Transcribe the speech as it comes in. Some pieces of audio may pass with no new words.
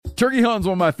Turkey hunting is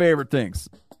one of my favorite things.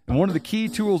 And one of the key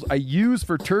tools I use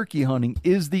for turkey hunting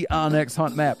is the OnX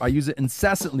Hunt map. I use it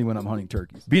incessantly when I'm hunting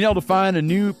turkeys. Being able to find a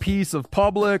new piece of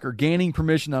public or gaining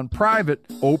permission on private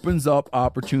opens up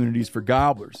opportunities for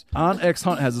gobblers. OnX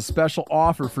Hunt has a special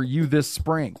offer for you this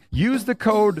spring. Use the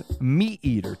code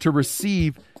MeatEater to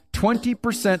receive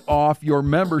 20% off your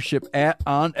membership at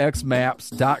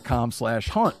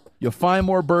onxmaps.com/hunt. You'll find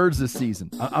more birds this season.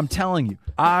 I'm telling you,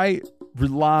 I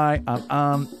rely on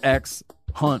OnX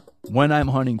Hunt when I'm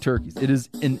hunting turkeys. It is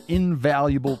an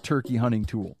invaluable turkey hunting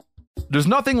tool. There's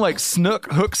nothing like snook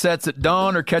hook sets at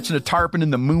dawn or catching a tarpon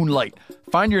in the moonlight.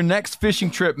 Find your next fishing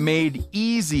trip made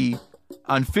easy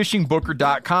on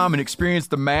fishingbooker.com and experience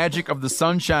the magic of the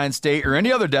Sunshine State or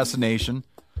any other destination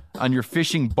on your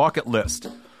fishing bucket list.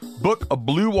 Book a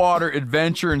blue water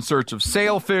adventure in search of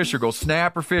sailfish or go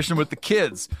snapper fishing with the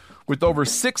kids. With over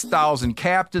 6,000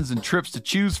 captains and trips to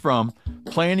choose from,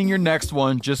 planning your next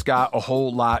one just got a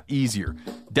whole lot easier.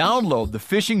 Download the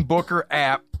Fishing Booker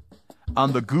app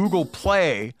on the Google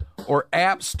Play or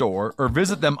App Store or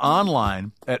visit them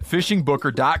online at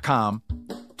fishingbooker.com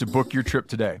to book your trip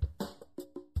today.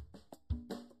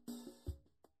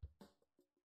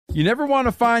 You never want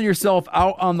to find yourself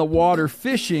out on the water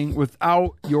fishing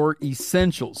without your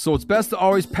essentials. So it's best to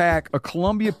always pack a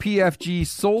Columbia PFG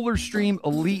Solar Stream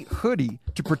Elite hoodie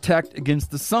to protect against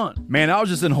the sun. Man, I was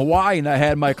just in Hawaii and I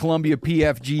had my Columbia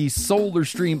PFG Solar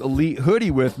Stream Elite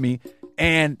hoodie with me.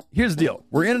 And here's the deal.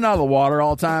 We're in and out of the water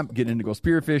all the time, getting in to go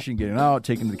spearfishing, getting out,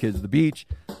 taking the kids to the beach.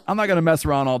 I'm not going to mess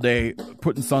around all day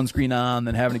putting sunscreen on,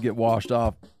 then having to get washed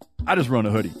off. I just run a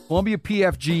hoodie. Columbia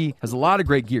PFG has a lot of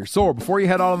great gear. So before you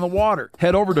head out on the water,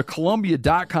 head over to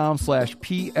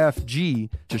Columbia.com/PFG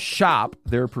to shop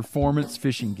their performance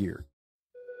fishing gear.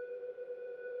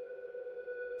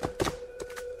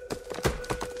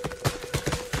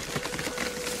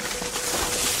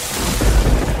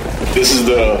 This is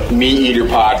the Meat Eater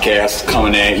podcast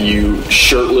coming at you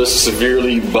shirtless,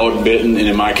 severely bug bitten, and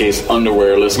in my case,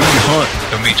 underwearless. We hunt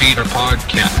the Meat Eater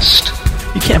podcast.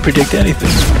 You can't predict anything.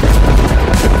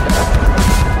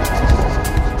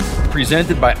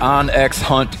 Presented by OnX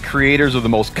Hunt, creators of the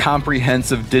most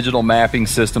comprehensive digital mapping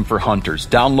system for hunters.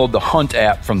 Download the Hunt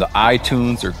app from the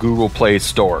iTunes or Google Play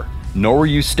Store. Know where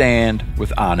you stand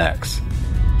with OnX.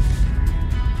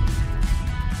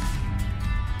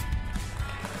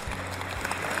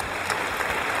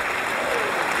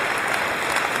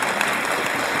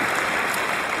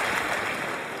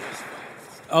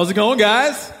 How's it going,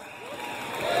 guys?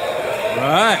 All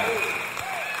right.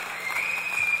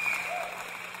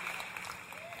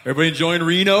 Everybody enjoying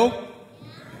Reno?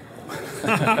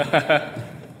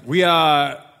 We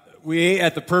ate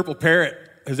at the Purple Parrot.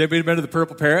 Has anybody been to the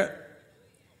Purple Parrot?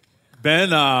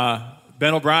 Ben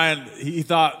O'Brien, he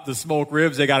thought the smoked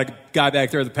ribs, they got a guy back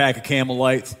there with a pack of Camel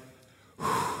Lights.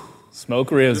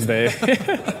 Smoke ribs, babe.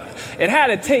 It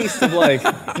had a taste of like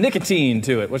nicotine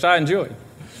to it, which I enjoyed.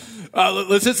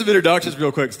 Let's hit some introductions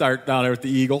real quick. Start down there with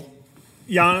the Eagle.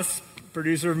 Giannis,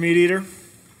 producer of Meat Eater.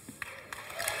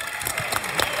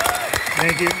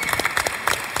 Thank you.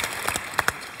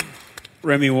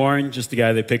 Remy Warren, just the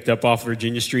guy they picked up off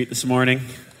Virginia Street this morning.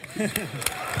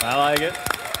 I like it.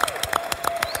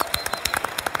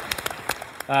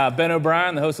 Ben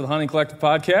O'Brien, the host of the Hunting Collective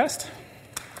podcast.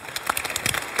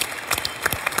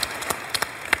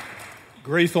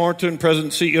 Gray Thornton,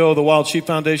 President and CEO of the Wild Sheep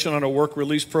Foundation on a work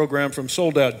release program from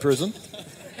Soledad Prison.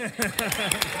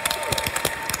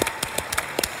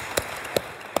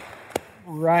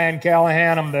 Ryan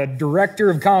Callahan, I'm the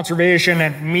Director of Conservation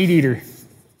at Meat Eater.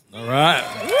 All right.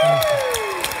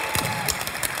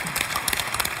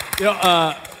 You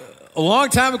know, a long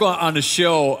time ago on the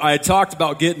show, I had talked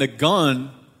about getting a gun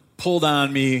pulled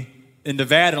on me in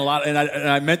Nevada, and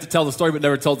I meant to tell the story, but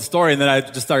never told the story, and then I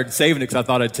just started saving it because I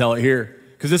thought I'd tell it here.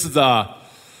 Because this is, I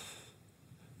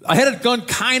had a gun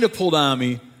kind of pulled on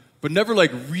me, but never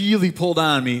like really pulled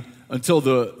on me until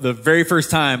the very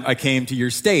first time I came to your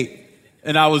state.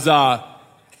 And I was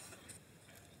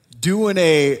doing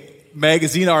a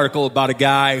magazine article about a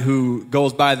guy who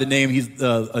goes by the name, he's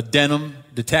a denim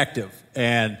detective.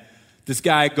 And this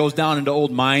guy goes down into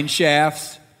old mine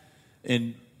shafts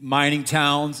in mining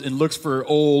towns and looks for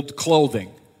old clothing.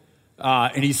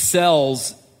 And he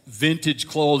sells vintage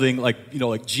clothing,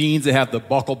 like jeans that have the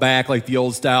buckle back, like the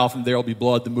old style from There'll Be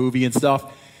Blood, the movie and stuff.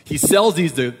 He sells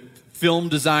these to film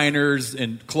designers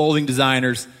and clothing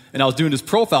designers. And I was doing this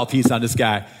profile piece on this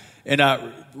guy. And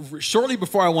shortly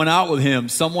before I went out with him,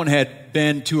 someone had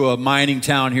been to a mining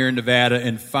town here in Nevada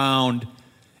and found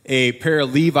a pair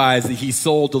of Levi's that he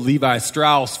sold to Levi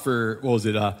Strauss for,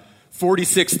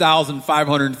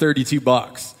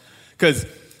 $46,532. Because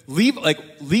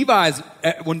Levi's,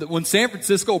 when San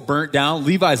Francisco burnt down,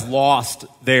 Levi's lost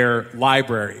their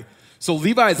library. So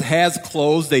Levi's has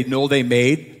clothes they know they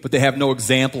made, but they have no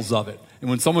examples of it. And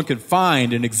when someone can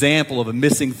find an example of a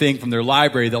missing thing from their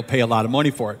library, they'll pay a lot of money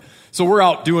for it. So we're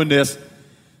out doing this,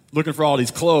 looking for all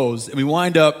these clothes, and we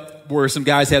wind up where some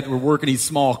guys were working these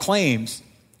small claims.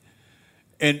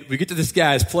 And we get to this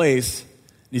guy's place, and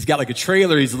he's got like a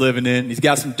trailer he's living in, he's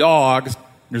got some dogs, and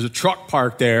there's a truck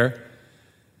parked there,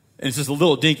 and it's just a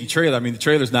little dinky trailer. I mean, the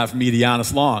trailer's not for me, to be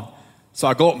honest, long. So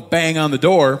I go up and bang on the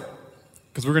door,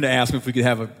 because we're going to ask him if we could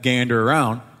have a gander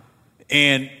around,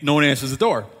 and no one answers the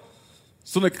door.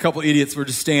 So like a couple idiots were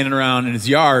just standing around in his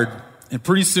yard, and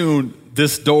pretty soon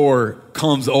this door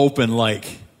comes open like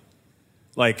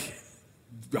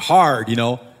hard, you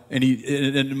know. And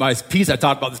in my piece I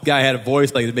talked about this guy had a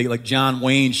voice like to make it like John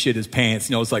Wayne shit his pants,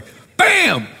 you know. It's like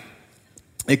bam.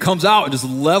 It comes out and just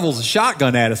levels a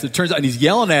shotgun at us. It turns out, and he's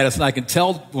yelling at us, and I can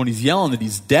tell when he's yelling that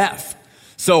he's deaf.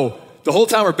 So the whole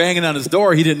time we're banging on his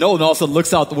door, he didn't know, and all of a sudden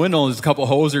looks out the window, and there's a couple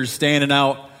hosers standing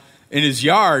out in his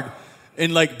yard,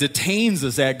 and like detains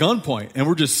us at gunpoint. And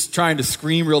we're just trying to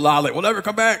scream real loud, like, whatever,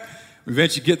 come back. We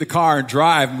eventually get in the car and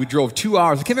drive, and we drove 2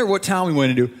 hours. I can't remember what town we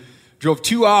went into. Drove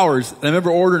 2 hours, and I remember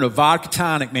ordering a vodka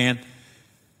tonic, man.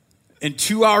 And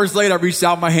 2 hours later, I reached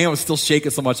out, my hand was still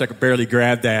shaking so much I could barely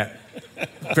grab that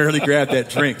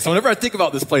drink. So whenever I think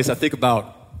about this place, I think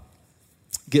about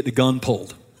getting a gun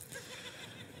pulled.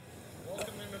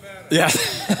 Yeah.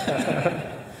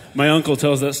 My uncle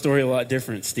tells that story a lot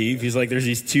different, Steve. He's like, there's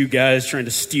these two guys trying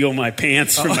to steal my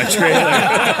pants from my trailer.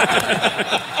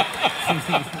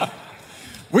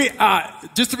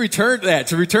 Just to return to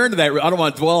that, I don't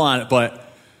want to dwell on it,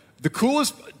 but the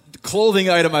coolest clothing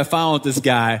item I found with this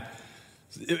guy,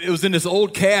 it was in this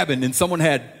old cabin, and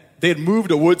they had moved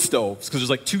to wood stoves, because there's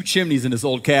like 2 chimneys in this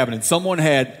old cabin, and someone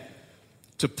had,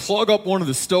 to plug up one of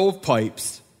the stove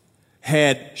pipes,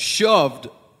 had shoved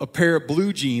a pair of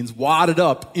blue jeans wadded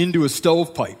up into a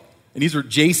stovepipe. And these were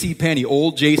JCPenney,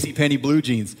 old JCPenney blue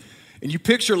jeans. And you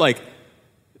picture, like,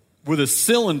 with a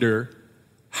cylinder,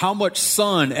 how much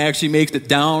sun actually makes it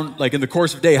down, like in the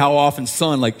course of a day, how often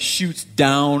sun, like, shoots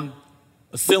down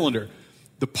a cylinder.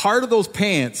 The part of those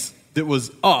pants that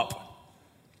was up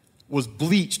was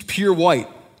bleached pure white.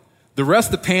 The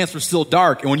rest of the pants were still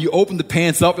dark. And when you opened the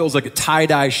pants up, it was like a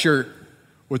tie-dye shirt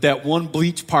with that one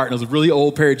bleach part, and it was a really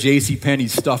old pair of JCPenney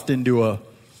stuffed into a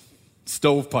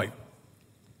stovepipe.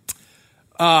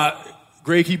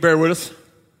 Greg, can you bear with us?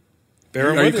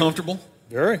 Are you comfortable?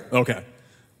 Very. Okay.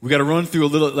 We got to run through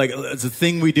a little, like, it's a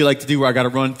thing we do like to do where I got to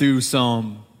run through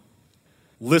some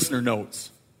listener notes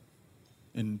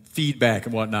and feedback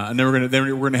and whatnot, and then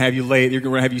we're gonna have you we're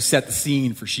gonna have you set the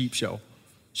scene for Sheep Show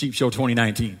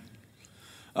 2019.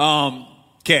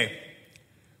 Okay.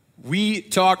 We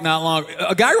talked not long.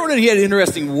 A guy wrote in, he had an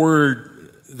interesting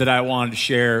word that I wanted to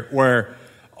share, where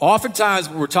oftentimes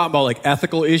we're talking about like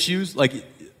ethical issues. Like,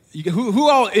 who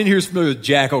all in here is familiar with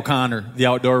Jack O'Connor, the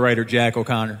outdoor writer Jack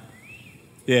O'Connor?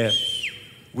 Yeah.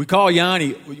 We call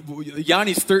Yanni,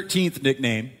 Yanni's 13th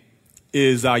nickname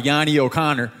is Yanni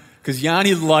O'Connor, because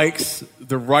Yanni likes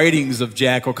the writings of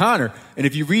Jack O'Connor. And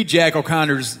if you read Jack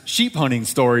O'Connor's sheep hunting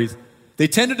stories, they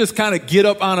tend to just kind of get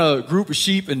up on a group of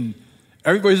sheep and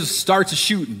everybody just starts a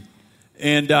shooting.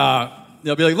 And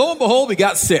they'll be like, lo and behold, we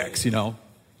got 6, you know,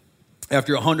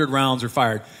 after 100 rounds are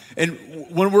fired. And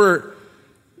when we're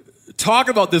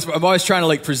talking about this, I'm always trying to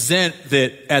like present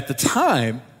that at the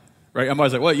time, right? I'm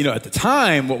always like, well, you know, at the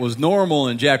time, what was normal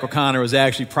in Jack O'Connor was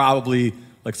actually probably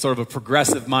like sort of a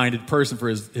progressive-minded person for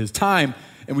his time.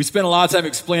 And we spent a lot of time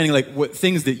explaining like what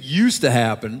things that used to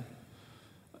happen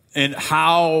and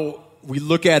how we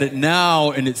look at it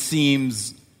now and it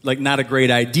seems like not a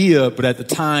great idea, but at the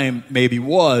time maybe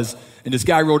was. And this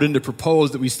guy wrote in to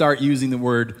propose that we start using the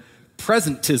word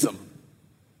presentism,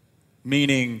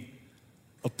 meaning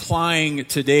applying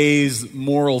today's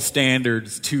moral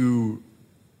standards to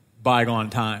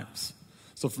bygone times.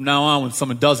 So from now on, when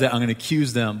someone does that, I'm going to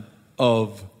accuse them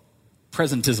of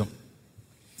presentism.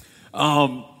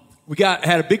 We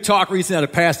had a big talk recently at a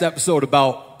past episode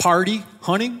about party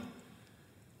hunting.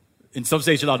 In some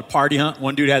states, you're allowed to party hunt.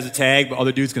 One dude has a tag, but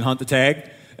other dudes can hunt the tag.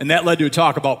 And that led to a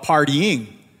talk about partying.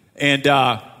 And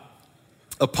a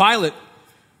pilot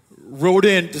wrote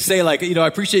in to say, like, you know, I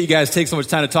appreciate you guys take so much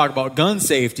time to talk about gun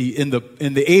safety. In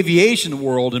the aviation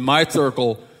world, in my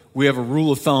circle, we have a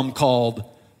rule of thumb called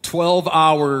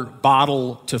 12-hour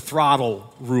bottle to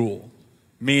throttle rule,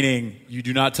 meaning you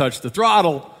do not touch the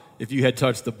throttle if you had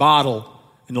touched the bottle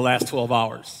in the last 12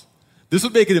 hours. This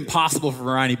would make it impossible for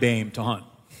Ronnie Bame to hunt.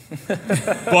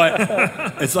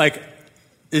 But it's like,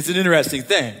 it's an interesting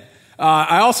thing.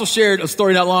 I also shared a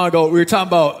story not long ago. We were talking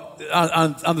about,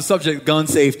 on the subject of gun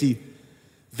safety,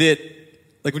 that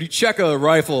like when you check a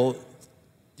rifle,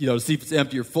 to see if it's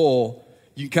empty or full,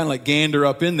 you can kind of like gander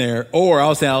up in there. Or I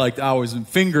was saying I was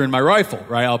fingering my rifle,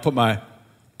 right? I'll put my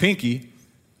pinky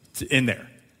in there.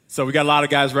 So we got a lot of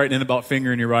guys writing in about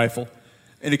fingering your rifle.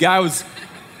 And the guy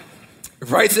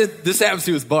writes it, this happens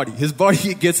to his buddy. His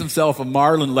buddy gets himself a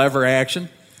Marlin lever action,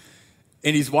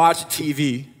 and he's watching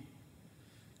TV,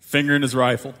 fingering his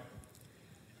rifle,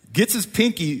 gets his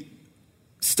pinky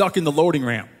stuck in the loading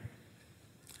ramp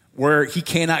where he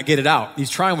cannot get it out. He's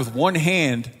trying with one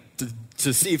hand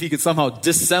to see if he can somehow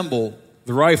disassemble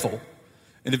the rifle,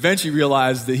 and eventually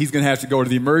realizes that he's going to have to go to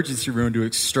the emergency room to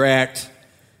extract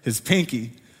his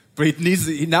pinky. But he needs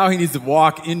to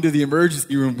walk into the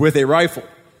emergency room with a rifle.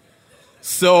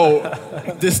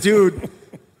 So this dude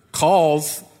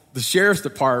calls the sheriff's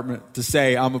department to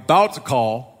say, I'm about to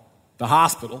call the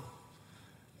hospital,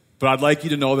 but I'd like you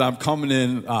to know that I'm coming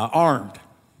in armed.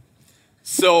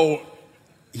 So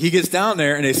he gets down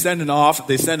there, and they send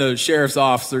a sheriff's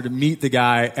officer to meet the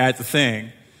guy at the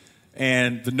thing.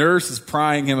 And the nurse is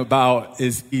prying him about,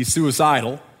 is he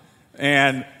suicidal?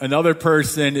 And another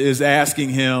person is asking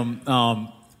him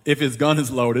if his gun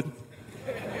is loaded.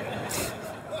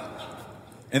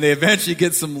 And they eventually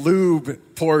get some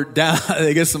lube poured down.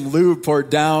 They get some lube poured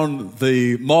down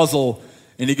the muzzle,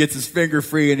 and he gets his finger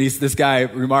free. And this guy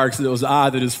remarks that it was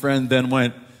odd that his friend then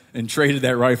went and traded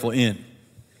that rifle in.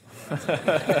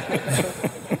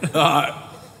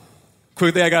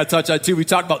 Quickly, I got to touch on too. We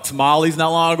talked about tamales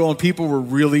not long ago, and people were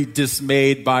really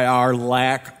dismayed by our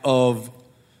lack of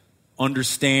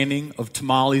understanding of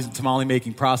tamales and tamale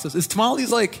making process. Is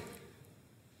tamales are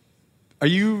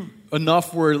you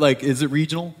enough where is it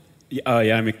regional? Yeah,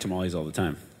 I make tamales all the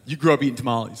time. You grew up eating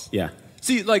tamales? Yeah.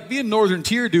 See, being Northern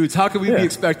Tier dudes, how can we be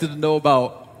expected to know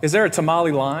about? Is there a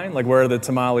tamale line, where the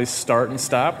tamales start and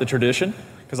stop, the tradition?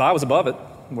 Because I was above it,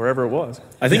 wherever it was.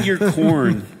 I think your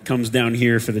corn comes down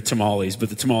here for the tamales, but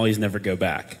the tamales never go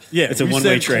back. Yeah, it's a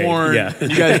one-way trade. Corn, yeah,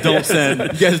 you guys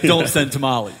don't send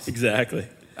tamales. Exactly.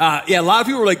 A lot of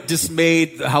people were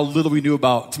dismayed how little we knew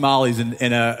about tamales,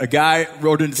 and a guy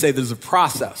wrote in to say there's a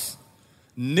process.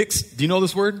 Do you know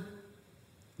this word?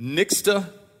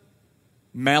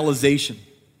 Nixtamalization.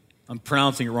 I'm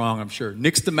pronouncing it wrong, I'm sure.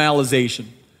 Nixtamalization,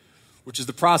 which is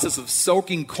the process of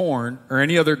soaking corn or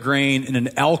any other grain in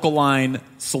an alkaline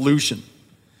solution.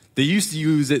 They used to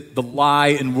use the lye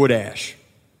and wood ash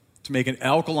to make an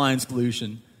alkaline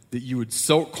solution that you would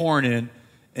soak corn in,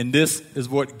 and this is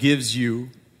what gives you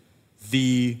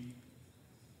the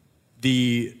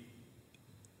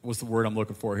what's the word I'm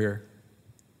looking for here?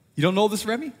 You don't know this,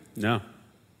 Remy? No.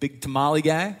 Big tamale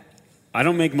guy? I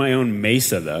don't make my own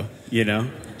mesa, though,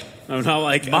 I'm not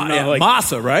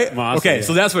masa, right? Masa, okay, yeah.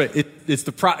 so that's what it's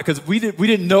the because we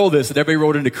didn't know this, and everybody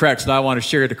wrote into correct, so I want to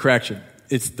share the correction.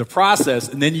 It's the process,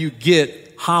 and then you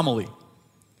get hominy,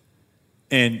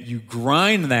 and you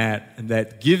grind that, and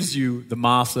that gives you the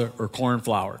masa or corn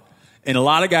flour. And a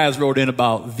lot of guys wrote in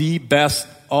about the best.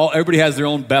 Everybody has their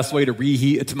own best way to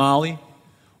reheat a tamale.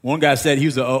 One guy said he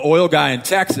was an oil guy in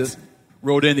Texas.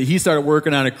 Wrote in that he started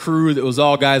working on a crew that was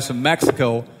all guys from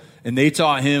Mexico, and they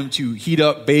taught him to heat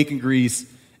up bacon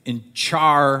grease and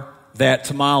char that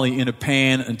tamale in a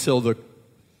pan until the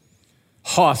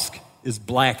husk is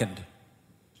blackened.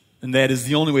 And that is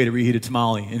the only way to reheat a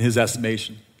tamale, in his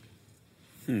estimation.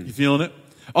 You feeling it?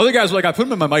 Other guys were like, I put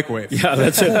them in my microwave. Yeah,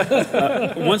 that's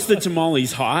it. Once the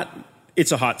tamale's hot,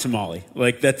 it's a hot tamale.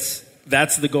 That's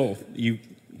the goal. You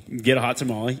get a hot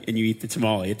tamale and you eat the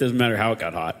tamale. It doesn't matter how it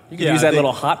got hot. You can use that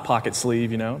little hot pocket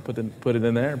sleeve, put it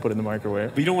in there and put it in the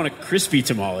microwave. But you don't want a crispy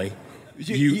tamale.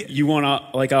 You want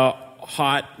a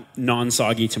hot,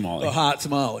 non-soggy tamale. A hot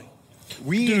tamale.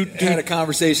 We had a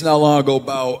conversation not long ago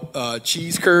about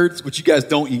cheese curds, which you guys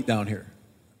don't eat down here.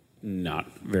 Not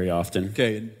very often.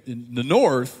 Okay, in the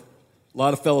north, a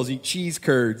lot of fellas eat cheese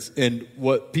curds, and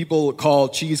what people call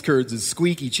cheese curds is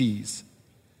squeaky cheese.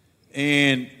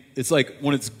 And it's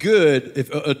when it's good,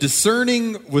 if a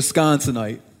discerning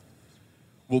Wisconsinite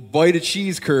will bite a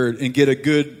cheese curd and get a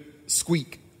good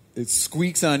squeak. It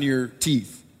squeaks on your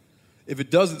teeth. If it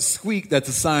doesn't squeak, that's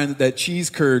a sign that cheese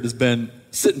curd has been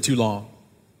sitting too long.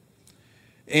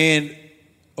 And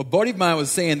a buddy of mine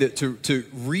was saying that to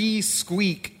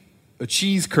re-squeak a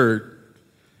cheese curd,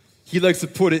 he likes to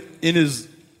put it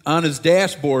on his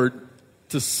dashboard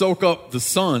to soak up the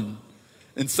sun,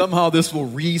 and somehow this will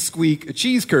re-squeak a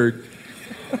cheese curd.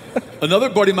 Another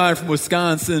buddy of mine from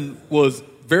Wisconsin was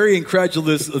very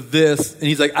incredulous of this, and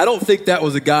he's like, I don't think that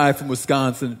was a guy from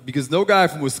Wisconsin, because no guy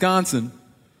from Wisconsin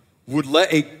would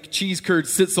let a cheese curd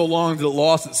sit so long that it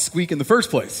lost its squeak in the first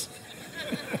place.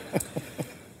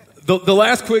 The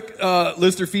last quick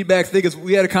listener feedback thing is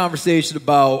we had a conversation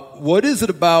about what is it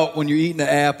about when you're eating an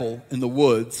apple in the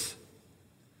woods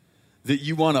that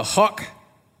you want to huck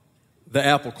the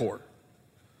apple core.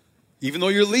 Even though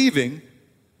you're leaving,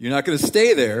 you're not going to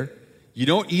stay there. You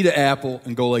don't eat an apple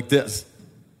and go like this.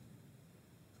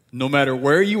 No matter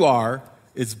where you are,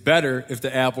 it's better if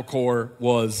the apple core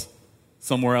was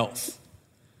somewhere else.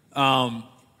 And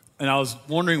I was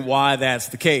wondering why that's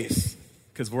the case.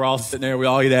 Because we're all sitting there, we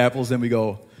all eat apples, and we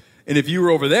go. And if you were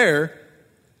over there,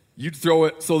 you'd throw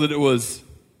it so that it was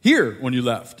here when you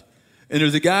left. And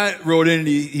there's a guy wrote in, and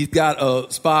he's got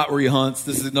a spot where he hunts.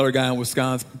 This is another guy in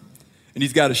Wisconsin. And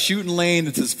he's got a shooting lane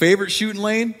that's his favorite shooting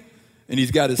lane, and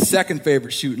he's got his second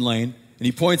favorite shooting lane. And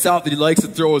he points out that he likes to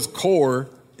throw his core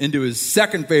into his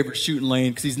second favorite shooting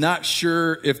lane because he's not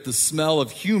sure if the smell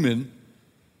of human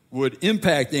would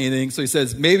impact anything. So he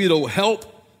says, maybe it'll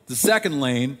help the second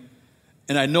lane,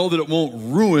 and I know that it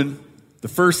won't ruin the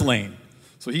first lane.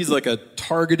 So he's like a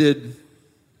targeted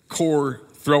core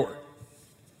thrower.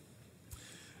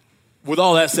 With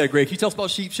all that said, Greg, can you tell us about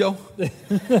Sheep Show?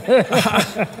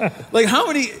 Like how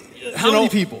many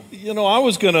people?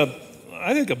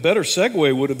 I think a better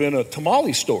segue would have been a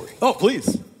tamale story. Oh,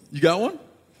 please. You got one?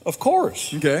 Of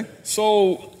course. Okay.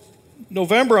 So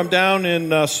November, I'm down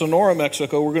in Sonora,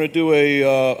 Mexico. We're going to do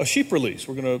a sheep release.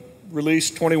 We're going to release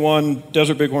 21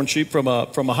 desert bighorn sheep from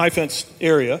a high fence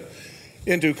area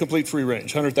into complete free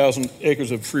range, 100,000 acres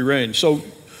of free range. So,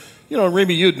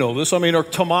 Remy, you'd know this. I mean, are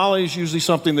tamales usually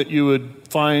something that you would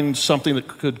find something that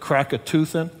could crack a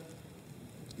tooth in?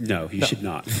 No, you should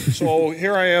not. So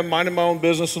here I am, minding my own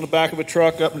business in the back of a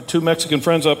truck, up with two Mexican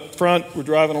friends up front. We're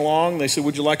driving along. They said,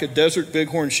 would you like a desert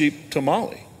bighorn sheep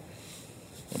tamale?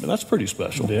 I mean, that's pretty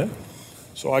special. Yeah.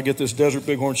 So I get this desert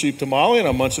bighorn sheep tamale, and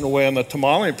I'm munching away on the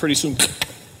tamale, and pretty soon,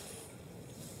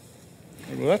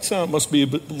 well, that sound must be a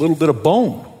little bit of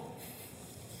bone.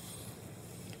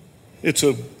 It's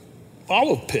a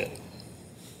olive pit.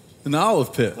 An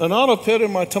olive pit? An olive pit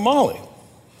in my tamale.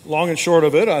 Long and short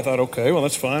of it, I thought, okay, well,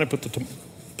 that's fine. I put the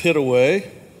pit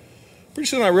away. Pretty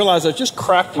soon I realized I just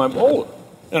cracked my molar,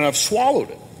 and I've swallowed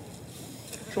it.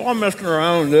 So I'm messing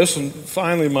around with this, and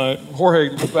finally my Jorge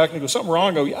goes back and he goes, something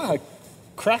wrong? I go, yeah, I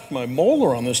cracked my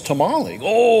molar on this tamale.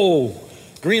 Oh,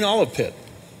 green olive pit.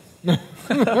 You're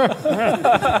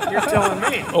telling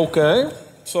me. Okay.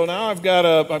 So now I've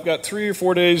got 3 or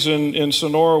 4 days in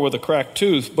Sonora with a cracked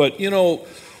tooth, but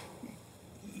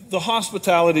the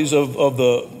hospitalities of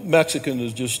the Mexican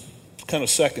is just kind of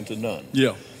second to none.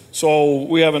 Yeah. So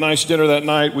we have a nice dinner that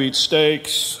night. We eat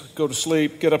steaks, go to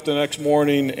sleep, get up the next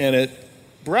morning, and at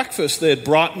breakfast they had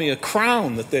brought me a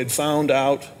crown that they'd found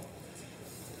out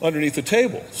underneath the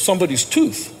table, somebody's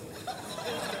tooth.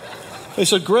 They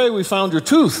said, Gray, we found your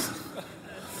tooth.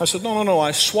 I said, no,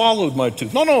 I swallowed my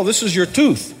tooth. No, this is your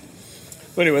tooth.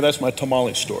 But anyway, that's my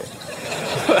tamale story.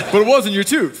 But it wasn't your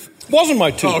tooth. Wasn't my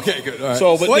tooth. Oh, okay, good. All right.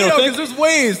 So, but because there's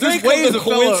ways. There's ways of the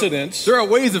coincidence. There are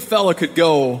ways a fella could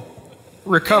go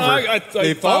recover. I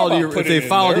they followed you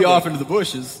off into the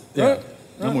bushes. Yeah. Right.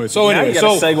 I'm with So you. anyway, you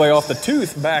got to segue off the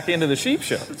tooth back into the sheep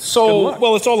show. So,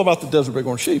 well, it's all about the desert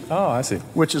bighorn sheep. Oh, I see.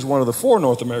 Which is one of the 4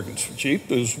 North American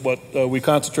sheep, is what we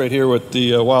concentrate here with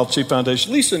the Wild Sheep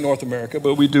Foundation, at least in North America,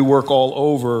 but we do work all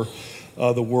over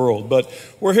the world. But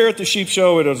we're here at the Sheep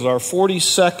Show. It is our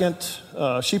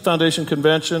 42nd Sheep Foundation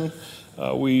convention.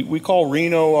 We call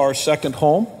Reno our second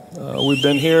home. We've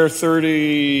been here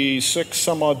 36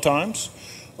 some odd times.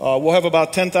 We'll have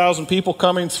about 10,000 people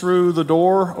coming through the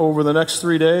door over the next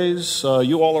 3 days.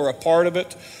 You all are a part of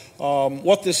it.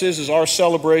 What this is our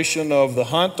celebration of the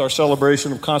hunt, our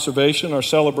celebration of conservation, our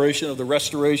celebration of the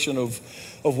restoration of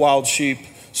wild sheep,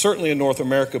 certainly in North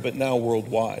America, but now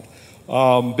worldwide.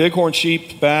 Bighorn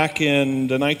sheep back in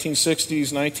the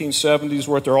 1960s, 1970s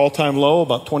were at their all-time low,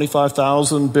 about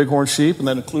 25,000 bighorn sheep, and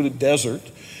that included desert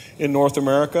in North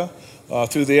America.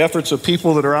 Through the efforts of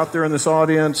people that are out there in this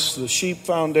audience, the Sheep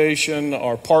Foundation,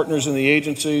 our partners in the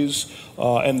agencies,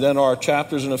 and then our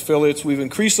chapters and affiliates, we've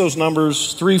increased those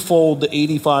numbers threefold to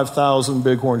 85,000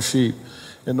 bighorn sheep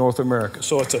in North America.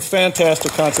 So it's a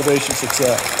fantastic conservation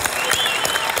success.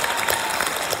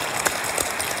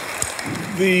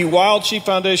 The Wild Sheep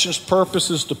Foundation's purpose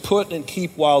is to put and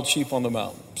keep wild sheep on the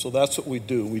mountain. So that's what we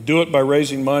do. We do it by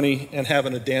raising money and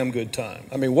having a damn good time.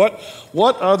 I mean, what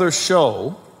other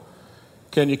show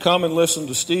can you come and listen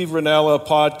to Steve Rinella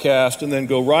podcast and then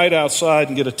go right outside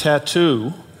and get a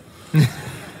tattoo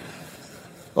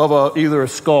of either a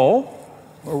skull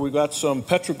or we got some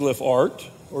petroglyph art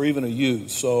or even a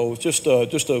ewes. So it's just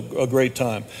a great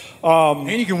time. And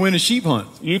you can win a sheep hunt.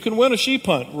 You can win a sheep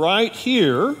hunt right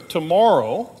here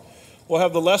tomorrow. We'll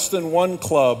have the Less Than One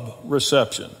Club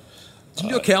reception. Did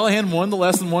you know Callahan won the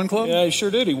Less Than One Club? Yeah, he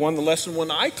sure did. He won the Less Than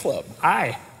One I Club.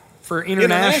 For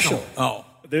international. Oh.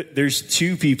 There's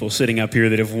 2 people sitting up here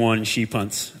that have won sheep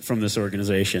hunts from this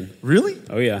organization. Really?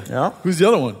 Oh, yeah. Yeah. Who's the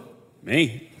other one?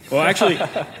 Me. Well, actually,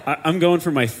 I'm going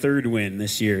for my 3rd win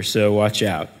this year, so watch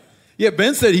out. Yeah,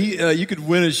 Ben said you could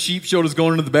win a sheep show just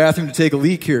going into the bathroom to take a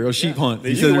leak here, a sheep hunt.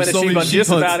 He You said can win there's a so sheep many hunt sheep just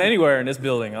hunts. about anywhere in this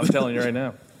building. I'm telling you right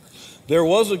now. There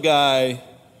was a guy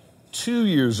 2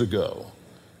 years ago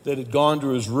that had gone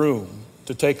to his room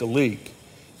to take a leak,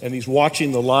 and he's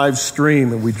watching the live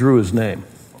stream, and we drew his name.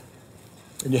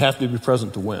 And you have to be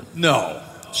present to win. No.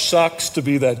 Sucks to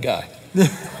be that guy.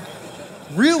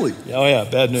 Really? Oh, yeah,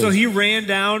 bad news. So he ran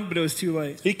down, but it was too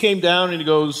late. He came down and he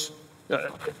goes,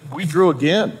 we drew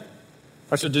again.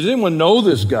 I said, does anyone know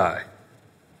this guy?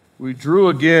 We drew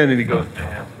again, and he goes,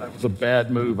 damn, that was a bad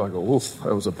move. I go, oof,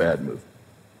 that was a bad move.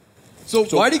 So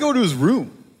why'd he go to his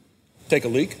room? Take a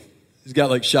leak? He's got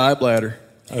like shy bladder.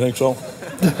 I think so.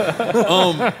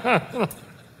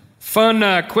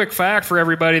 Fun quick fact for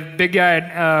everybody. The big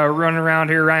guy running around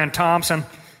here, Ryan Thompson,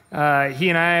 he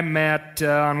and I met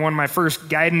on one of my first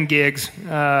guiding gigs,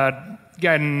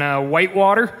 guiding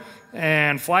whitewater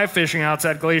and fly fishing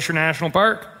outside Glacier National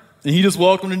Park. And he just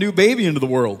welcomed a new baby into the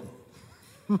world.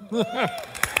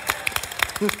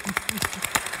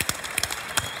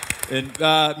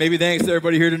 And maybe thanks to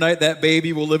everybody here tonight, that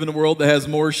baby will live in a world that has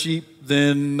more sheep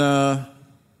than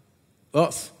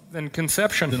us. Than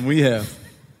conception. Than we have.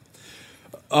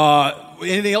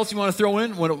 Anything else you want to throw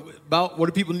in?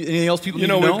 Anything else people need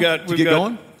to know to get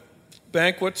going?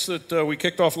 Banquets that we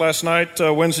kicked off last night,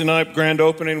 Wednesday night, grand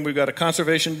opening. We've got a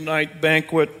conservation night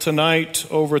banquet tonight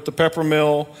over at the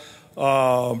Peppermill.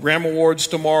 Ram Awards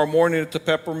tomorrow morning at the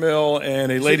Peppermill,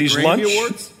 and a ladies' lunch.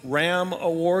 Awards? Ram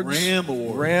Awards. Ram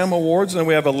Awards. Ram Awards. And then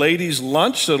we have a ladies'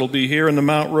 lunch that'll be here in the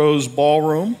Mount Rose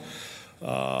Ballroom.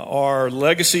 Our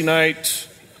Legacy Night.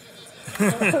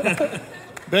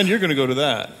 Ben, you're going to go to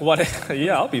that. What?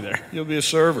 Yeah, I'll be there. You'll be a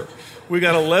server. We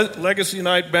got a Legacy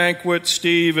Night banquet,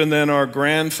 Steve, and then our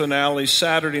grand finale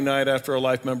Saturday night after our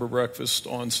Life Member Breakfast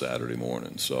on Saturday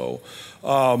morning. So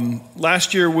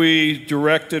last year we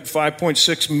directed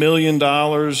 $5.6 million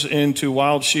into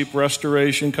wild sheep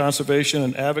restoration, conservation,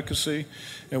 and advocacy,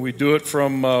 and we do it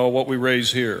from what we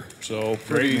raise here. So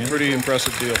pretty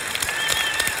impressive deal.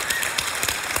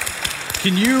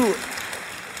 Can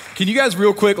you guys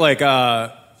real quick,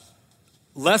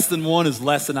 less than one is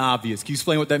less than obvious. Can you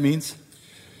explain what that means?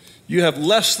 You have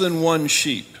less than one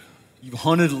sheep. You've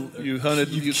hunted. You've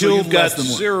killed you've got less than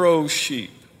one. 0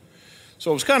 sheep.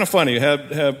 So it was kind of funny.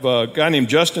 Have a guy named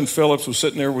Justin Phillips was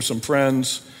sitting there with some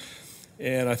friends,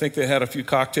 and I think they had a few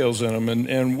cocktails in them.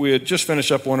 And we had just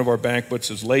finished up one of our banquets.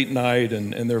 It's late night,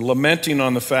 and they're lamenting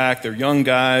on the fact they're young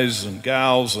guys and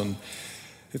gals, and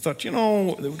they thought,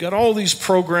 we've got all these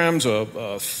programs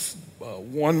of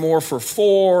one more for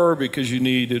 4 because you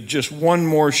needed just one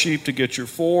more sheep to get your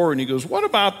 4. And he goes, what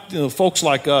about folks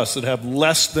like us that have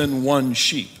less than 1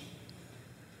 sheep?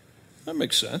 That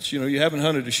makes sense. You haven't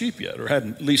hunted a sheep yet or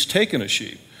hadn't at least taken a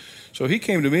sheep. So he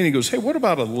came to me and he goes, hey, what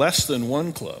about a less than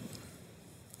 1 club?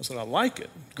 I said, I like it.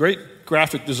 Great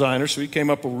graphic designer, so he came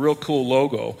up with a real cool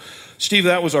logo. Steve,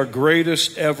 that was our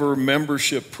greatest ever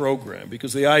membership program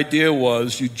because the idea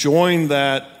was you join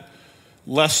that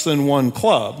less than 1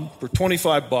 club for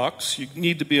 $25. You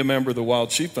need to be a member of the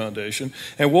Wild Sheep Foundation,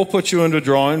 and we'll put you into a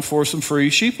drawing for some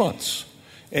free sheep hunts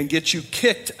and get you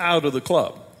kicked out of the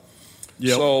club.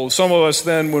 Yep. So some of us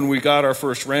then, when we got our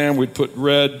first ram, we'd put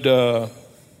red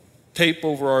tape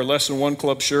over our less than 1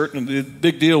 club shirt, and the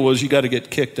big deal was you got to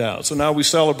get kicked out. So now we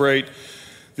celebrate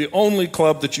the only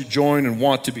club that you join and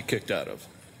want to be kicked out of.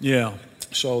 Yeah.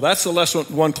 So that's the less than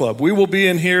 1 club. We will be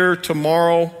in here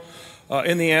tomorrow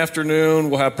in the afternoon.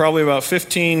 We'll have probably about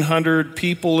 1,500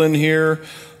 people in here.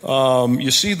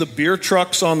 You see the beer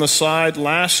trucks on the side.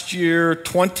 Last year,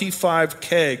 25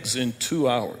 kegs in 2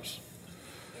 hours.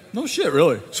 No shit,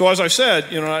 really. So as I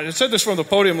said, I said this from the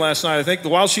podium last night. I think the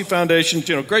Wild Sheep Foundation,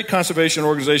 great conservation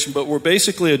organization, but we're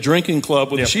basically a drinking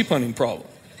club with a sheep hunting problem.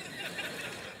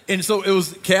 And so it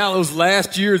was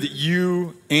last year that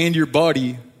you and your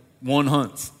buddy won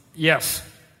hunts. Yes.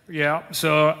 Yeah.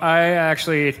 So I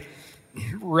actually,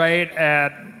 right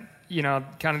at,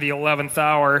 kind of the 11th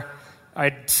hour,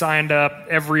 I signed up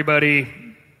everybody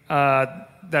that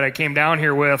I came down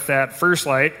here with at First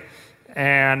Light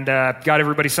and got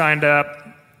everybody signed up,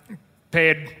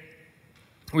 paid.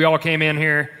 We all came in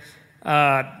here.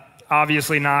 I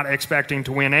obviously not expecting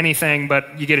to win anything,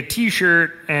 but you get a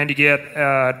T-shirt and you get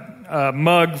a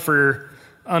mug for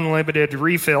unlimited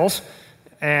refills.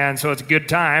 And so it's a good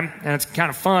time, and it's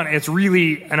kind of fun. It's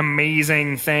really an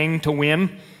amazing thing to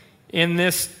win in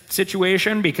this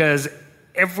situation because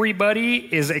everybody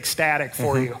is ecstatic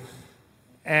for you.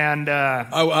 And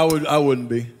I wouldn't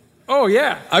be. Oh,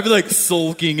 yeah. I'd be like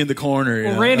sulking in the corner.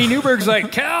 Well, Randy Newberg's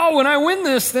like, Cal, when I win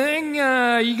this thing,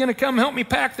 you going to come help me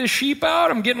pack this sheep out?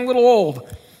 I'm getting a little old.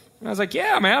 And I was like,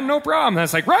 yeah, man, no problem. And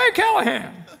it's like, Ryan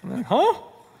Callahan. I'm like, huh?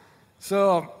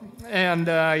 So, and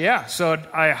so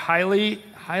I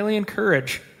highly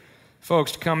encourage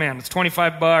folks to come in. It's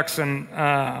 $25,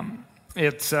 and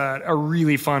it's a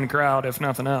really fun crowd, if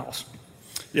nothing else.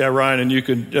 Yeah, Ryan, and you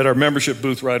can, at our membership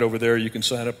booth right over there, you can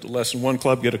sign up to Lesson 1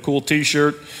 Club, get a cool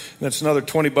T-shirt. That's another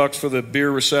 $20 for the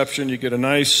beer reception. You get a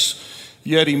nice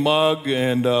Yeti mug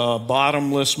and a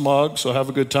bottomless mug, so have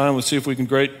a good time. Let's see if we can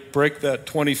break that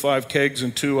 25 kegs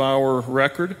in 2-hour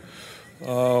record.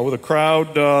 With a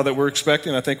crowd that we're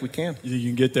expecting, I think we can. You think you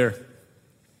can get there?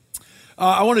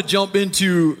 I want to jump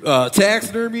into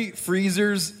taxidermy,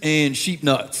 freezers, and sheep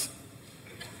nuts.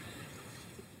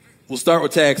 We'll start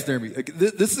with taxidermy.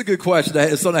 This is a good question.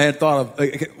 It's something I hadn't thought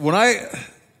of. When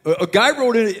a guy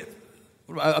wrote in,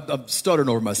 I'm stuttering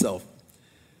over myself.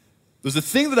 There's a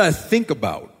thing that I think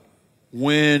about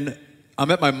when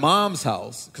I'm at my mom's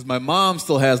house, because my mom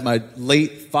still has my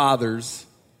late father's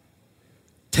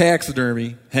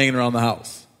taxidermy hanging around the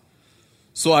house.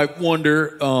 So I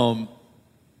wonder,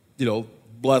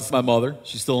 bless my mother.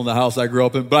 She's still in the house I grew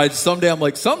up in. But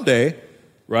someday,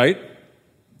 right,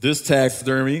 this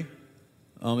taxidermy,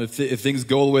 if things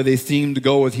go the way they seem to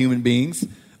go with human beings,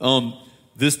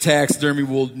 this taxidermy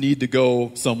will need to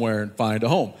go somewhere and find a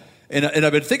home. And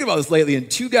I've been thinking about this lately, and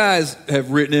two guys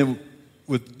have written in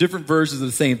with different versions of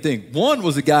the same thing. One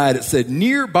was a guy that said,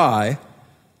 nearby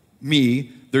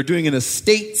me, they're doing an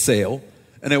estate sale,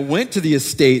 and I went to the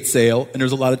estate sale, and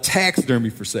there's a lot of taxidermy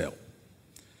for sale.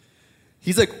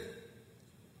 He's like,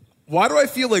 why do I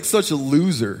feel like such a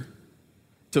loser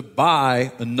to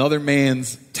buy another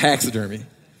man's taxidermy? And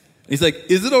he's like,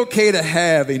 is it okay to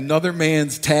have another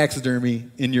man's taxidermy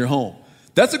in your home?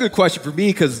 That's a good question for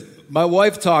me because my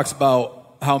wife talks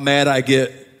about how mad I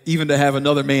get even to have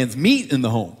another man's meat in the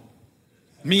home.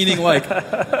 Meaning like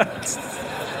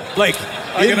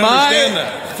in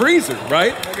my freezer,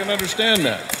 right? I can understand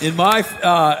that. In my,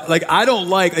 I don't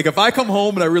like if I come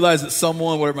home and I realize that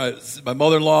someone, whatever, my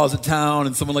mother-in-law is in town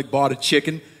and someone bought a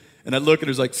chicken and I look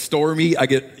and there's store meat, I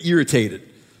get irritated.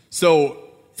 So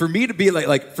for me to be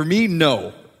for me,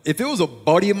 no. If it was a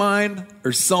buddy of mine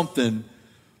or something,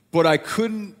 but I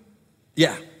couldn't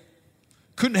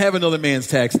have another man's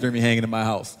taxidermy hanging in my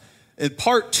house. And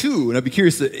part two, and I'd be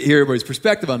curious to hear everybody's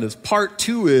perspective on this, part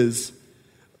two is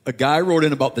a guy wrote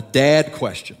in about the dad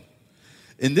question.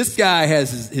 And this guy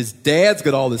has his dad's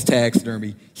got all this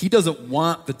taxidermy. He doesn't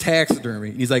want the taxidermy.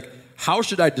 And he's like, how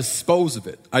should I dispose of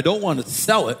it? I don't want to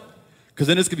sell it because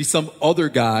then it's going to be some other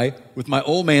guy with my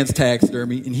old man's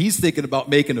taxidermy, and he's thinking about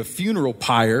making a funeral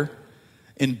pyre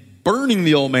and burning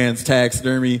the old man's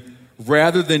taxidermy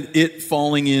rather than it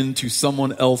falling into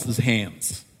someone else's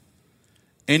hands.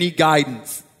 Any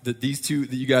guidance that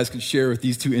you guys can share with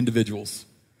these two individuals?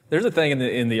 There's a thing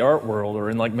in the art world, or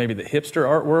in maybe the hipster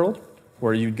art world,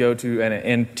 where you'd go to an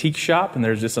antique shop and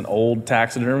there's just an old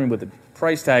taxidermy with a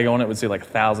price tag on it would say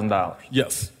 $1,000.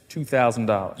 Yes.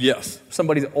 $2,000. Yes.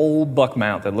 Somebody's old buck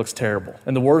mount that looks terrible.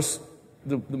 And the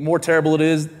more terrible it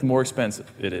is, the more expensive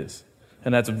it is.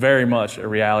 And that's very much a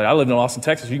reality. I live in Austin,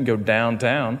 Texas. You can go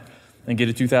downtown and get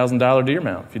a $2,000 deer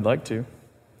mount if you'd like to.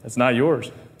 It's not yours.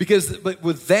 But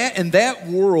with that, in that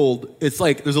world, it's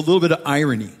there's a little bit of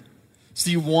irony. So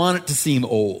you want it to seem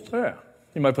old. Yeah.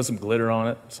 You might put some glitter on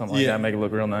it, something like that, make it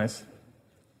look real nice.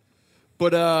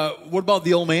 But what about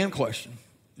the old man question?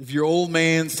 If your old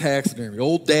man's taxidermy,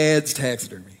 old dad's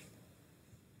taxidermy.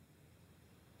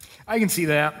 I can see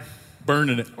that.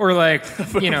 Burning it. Or I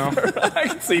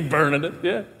can see burning it,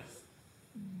 yeah.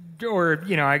 Or,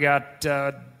 I got,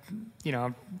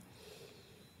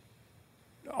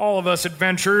 all of us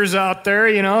adventurers out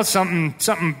there,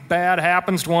 something bad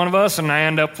happens to one of us, and I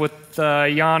end up with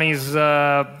Yanni's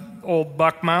old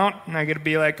buck mount, and I get to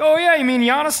be like, oh yeah, you mean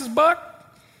Giannis's buck?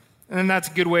 And then that's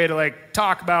a good way to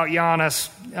talk about Giannis,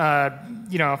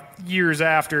 years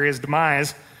after his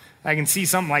demise. I can see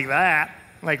something like that,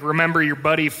 remember your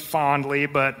buddy fondly,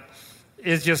 but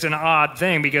it's just an odd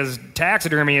thing because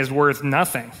taxidermy is worth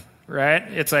nothing, right?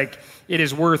 It's it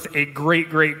is worth a great,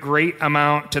 great, great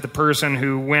amount to the person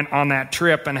who went on that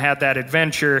trip and had that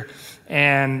adventure.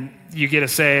 And you get to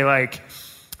say,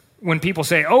 when people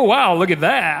say, oh, wow, look at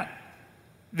that,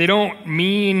 they don't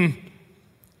mean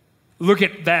look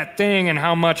at that thing and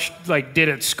how much like did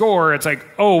it score. It's like,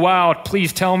 oh wow,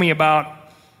 please tell me about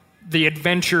the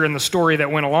adventure and the story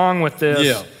that went along with this.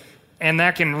 Yeah. And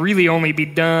that can really only be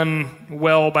done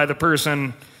well by the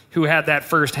person who had that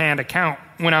first-hand account,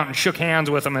 went out and shook hands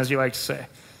with them, as you like to say.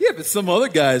 Yeah, but some other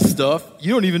guy's stuff,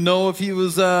 you don't even know if he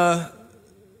was, he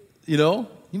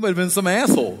might have been some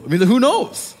asshole. I mean, who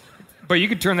knows? But you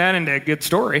could turn that into a good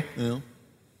story. Yeah.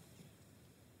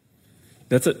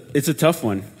 It's a tough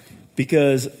one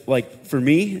because, like, for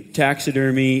me,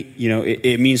 taxidermy,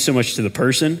 it means so much to the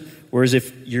person. Whereas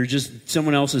if you're just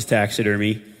someone else's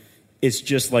taxidermy, it's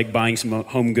just like buying some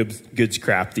home goods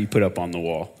crap that you put up on the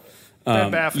wall.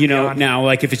 Now,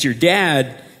 like if it's your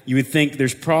dad, you would think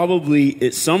there's probably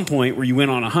at some point where you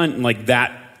went on a hunt and like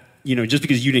that, just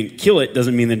because you didn't kill it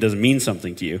doesn't mean that it doesn't mean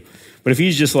something to you. But if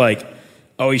he's just like,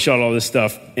 oh, he shot all this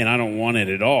stuff and I don't want it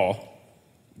at all,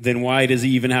 then why does he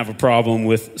even have a problem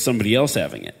with somebody else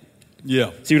having it?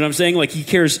 Yeah. See what I'm saying? Like he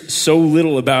cares so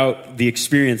little about the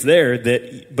experience there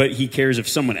but he cares if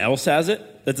someone else has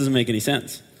it. That doesn't make any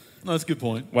sense. No, that's a good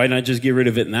point. Why not just get rid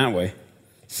of it in that way?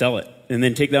 Sell it. And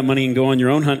then take that money and go on your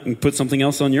own hunt and put something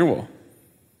else on your wall.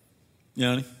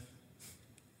 Yanni?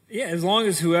 Yeah, as long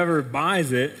as whoever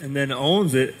buys it and then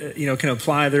owns it, can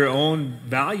apply their own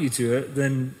value to it,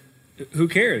 then who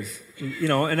cares?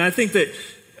 And I think that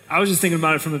I was just thinking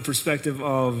about it from the perspective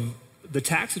of the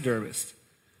taxidermist.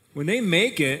 When they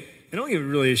make it, they don't give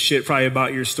really a shit probably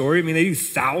about your story. I mean, they do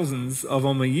thousands of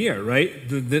them a year, right?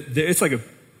 It's like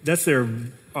that's their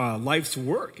life's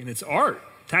work, and it's art.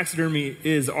 Taxidermy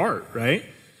is art, right?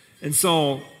 And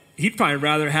so he'd probably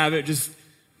rather have it just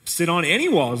sit on any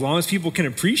wall as long as people can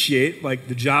appreciate like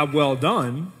the job well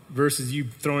done versus you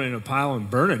throwing it in a pile and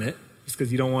burning it just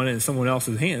because you don't want it in someone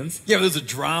else's hands. Yeah, but there's a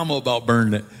drama about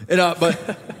burning it.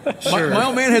 But my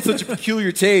old man had such a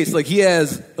peculiar taste. Like he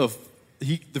has the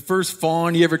first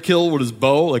fawn he ever killed with his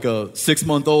bow, like a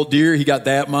 6-month-old deer. He got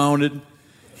that mounted.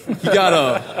 He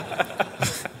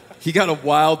got a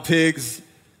wild pig's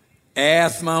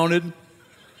ass mounted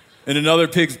and another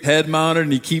pig's head mounted,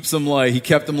 and he kept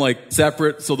them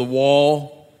separate so the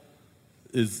wall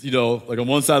is, like on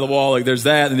one side of the wall, like there's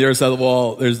that, and the other side of the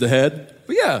wall, there's the head.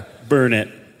 But yeah. Burn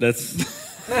it. That's...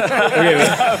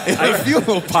 I feel a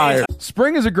little tired.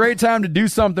 Spring is a great time to do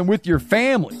something with your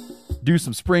family. Do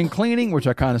some spring cleaning, which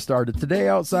I kind of started today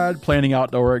outside, planning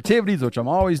outdoor activities, which I'm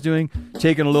always doing,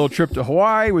 taking a little trip to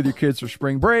Hawaii with your kids for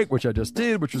spring break, which I just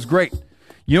did, which was great.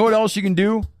 You know what else you can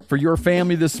do for your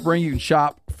family this spring? You can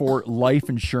shop for life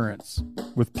insurance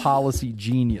with Policy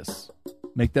Genius.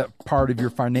 Make that part of your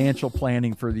financial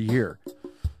planning for the year.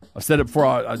 I've said it before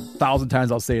 1,000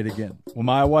 times, I'll say it again. When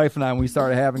my wife and I, when we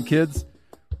started having kids,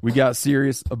 we got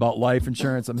serious about life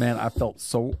insurance, and man, I felt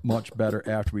so much better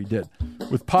after we did.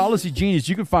 With Policy Genius,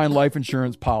 you can find life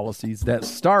insurance policies that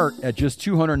start at just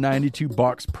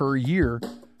 $292 per year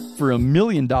for $1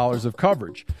 million of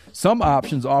coverage. Some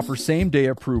options offer same-day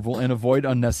approval and avoid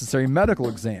unnecessary medical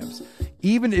exams.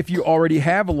 Even if you already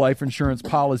have a life insurance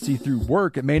policy through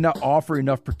work, it may not offer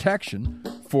enough protection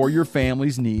for your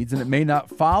family's needs, and it may not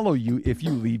follow you if you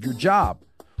leave your job.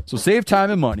 So save time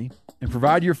and money and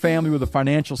provide your family with a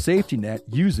financial safety net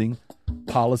using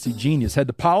Policy Genius. Head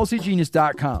to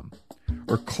policygenius.com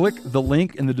or click the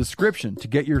link in the description to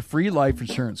get your free life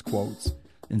insurance quotes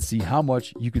and see how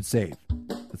much you could save.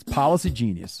 That's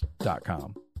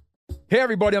policygenius.com. Hey,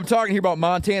 everybody, I'm talking here about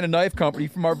Montana Knife Company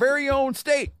from our very own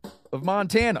state of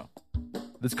Montana.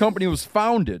 This company was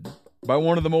founded by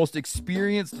one of the most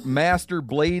experienced master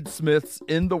bladesmiths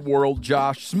in the world,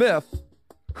 Josh Smith,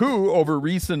 who, over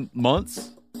recent months,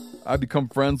 I've become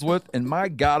friends with, and my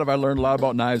God, have I learned a lot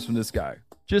about knives from this guy.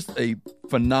 Just a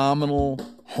phenomenal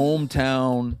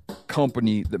hometown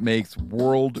company that makes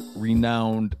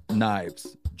world-renowned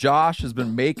knives. Josh has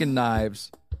been making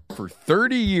knives for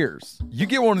 30 years. You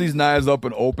get one of these knives up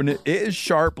and open it, it is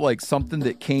sharp like something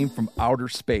that came from outer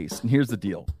space. And here's the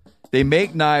deal. They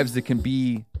make knives that can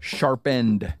be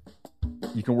sharpened.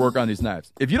 You can work on these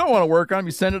knives. If you don't want to work on them,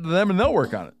 you send it to them and they'll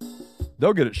work on it.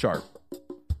 They'll get it sharp.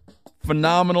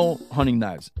 Phenomenal hunting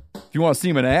knives. If you want to see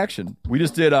them in action, we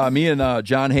just did, me and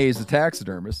John Hayes, the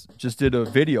taxidermist, just did a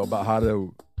video about how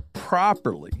to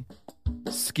properly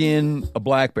skin a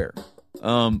black bear.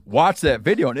 Watch that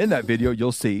video, and in that video,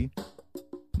 you'll see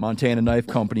Montana Knife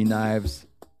Company knives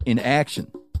in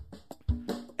action.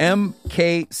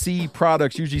 MKC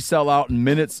products usually sell out in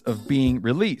minutes of being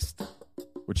released,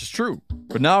 which is true.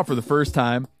 But now, for the first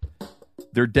time,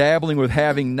 they're dabbling with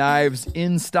having knives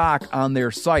in stock on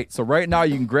their site. So right now,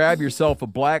 you can grab yourself a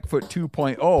Blackfoot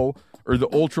 2.0 or the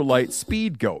Ultralight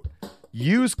Speed Goat.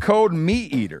 Use code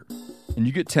MeatEater and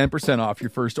you get 10% off your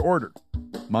first order.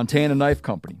 Montana Knife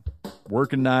Company.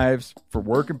 Working knives for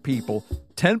working people.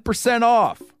 10%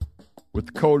 off with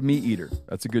the code MeatEater.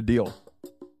 That's a good deal.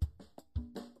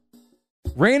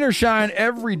 Rain or shine,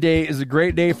 every day is a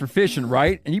great day for fishing,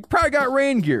 right? And you probably got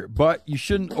rain gear, but you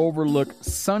shouldn't overlook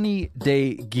sunny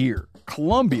day gear.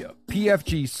 Columbia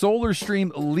PFG Solar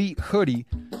Stream Elite Hoodie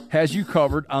has you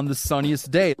covered on the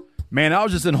sunniest day. Man, I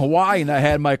was just in Hawaii and I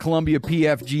had my Columbia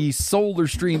PFG Solar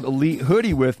Stream Elite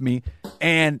Hoodie with me.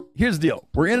 And here's the deal.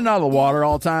 We're in and out of the water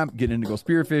all the time, getting in to go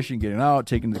spearfishing, getting out,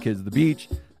 taking the kids to the beach.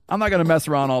 I'm not going to mess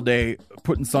around all day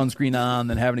putting sunscreen on,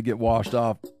 then having to get washed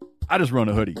off. I just run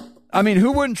a hoodie. I mean,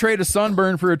 who wouldn't trade a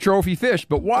sunburn for a trophy fish?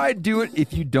 But why do it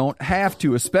if you don't have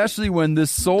to, especially when this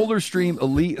Solar Stream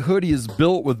Elite Hoodie is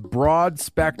built with broad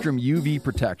spectrum UV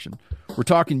protection. We're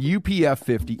talking UPF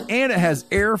 50, and it has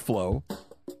airflow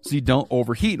so you don't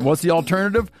overheat. And what's the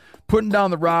alternative? Putting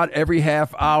down the rod every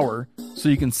half hour so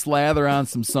you can slather on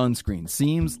some sunscreen.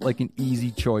 Seems like an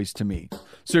easy choice to me.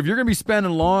 So if you're going to be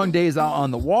spending long days out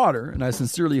on the water, and I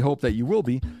sincerely hope that you will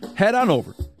be, head on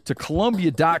over to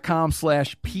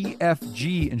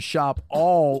Columbia.com/PFG and shop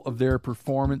all of their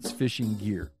performance fishing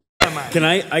gear. Can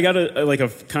I got a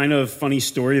kind of funny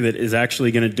story that is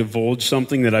actually going to divulge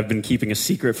something that I've been keeping a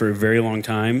secret for a very long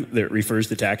time that refers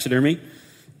to taxidermy.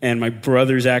 And my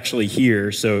brother's actually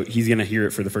here, so he's going to hear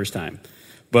it for the first time.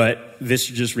 But this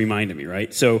just reminded me,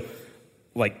 right? So,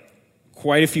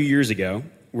 quite a few years ago,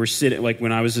 we're sitting,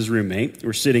 when I was his roommate,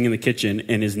 we're sitting in the kitchen,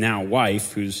 and his now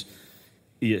wife, who's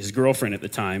his girlfriend at the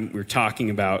time, we were talking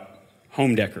about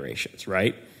home decorations,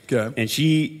 right? Okay. And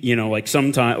she,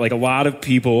 sometimes, a lot of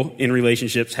people in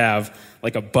relationships have,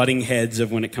 a butting heads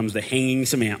of when it comes to hanging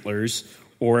some antlers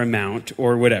or a mount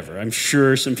or whatever. I'm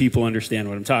sure some people understand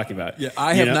what I'm talking about. Yeah,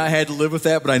 I have not had to live with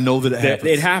that, but I know that it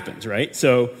happens. It happens, right?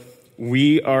 So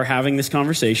we are having this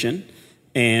conversation,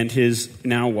 and his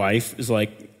now wife is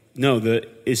like, no,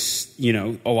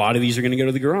 a lot of these are going to go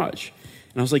to the garage.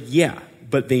 And I was like, yeah,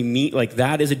 but they mean,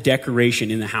 that is a decoration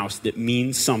in the house that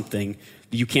means something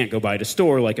that you can't go buy at a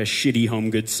store, like a shitty home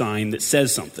goods sign that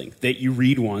says something that you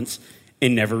read once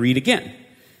and never read again.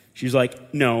 She's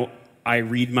like, no, I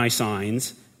read my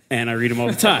signs, and I read them all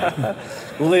the time.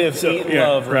 Live, eat,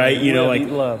 love. Right? Live, eat,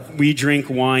 love. We drink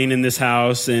wine in this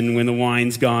house, and when the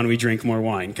wine's gone, we drink more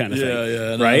wine kind of thing.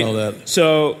 Yeah, right? I know that.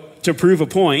 So to prove a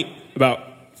point, about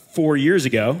 4 years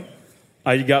ago,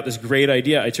 I got this great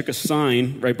idea. I took a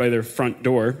sign right by their front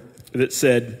door that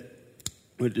said,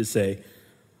 what did it say?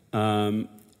 I'm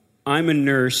a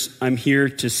nurse. I'm here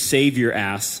to save your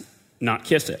ass, not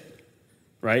kiss it.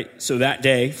 Right? So that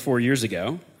day, 4 years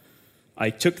ago, I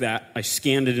took that, I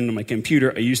scanned it into my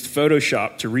computer, I used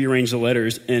Photoshop to rearrange the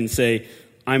letters and say,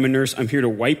 I'm a nurse, I'm here to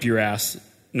wipe your ass,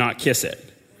 not kiss it.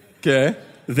 Okay.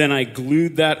 Then I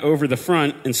glued that over the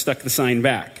front and stuck the sign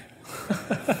back.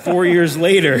 4 years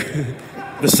later,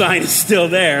 the sign is still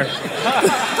there.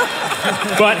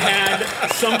 But had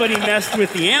somebody messed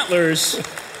with the antlers,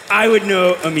 I would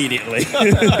know immediately.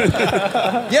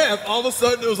 Yeah, all of a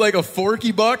sudden it was like a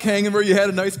forky buck hanging where you had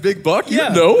a nice big buck.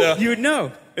 You'd know. Yeah. You would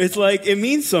know. It's it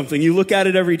means something. You look at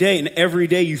it every day, and every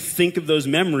day you think of those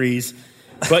memories,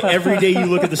 but every day you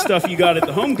look at the stuff you got at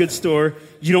the home goods store,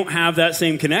 you don't have that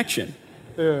same connection.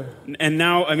 Yeah. And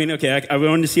now, I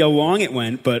wanted to see how long it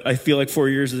went, but I feel like 4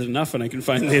 years is enough, and I can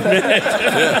finally admit it.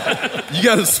 Yeah. You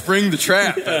got to spring the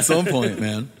trap at some point,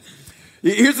 man.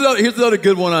 Here's another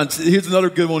good one. Here's another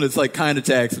good one that's kind of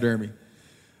taxidermy.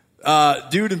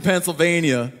 Dude in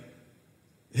Pennsylvania,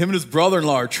 him and his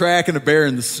brother-in-law are tracking a bear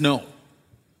in the snow.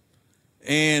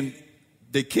 And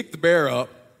they kick the bear up.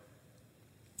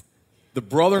 The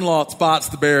brother-in-law spots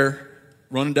the bear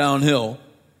running downhill.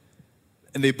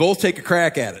 And they both take a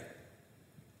crack at it.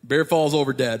 Bear falls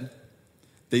over dead.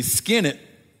 They skin it.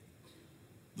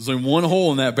 There's only one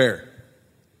hole in that bear.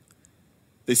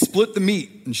 They split the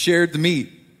meat and shared the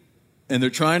meat. And they're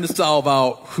trying to solve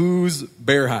out who's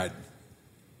bear hide.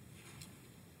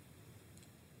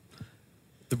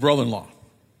 The brother-in-law.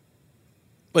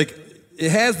 It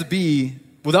has to be,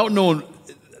 without knowing,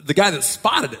 the guy that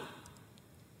spotted it.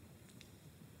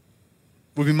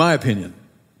 Would be my opinion.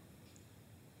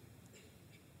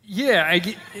 Yeah. I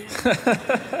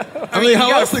mean,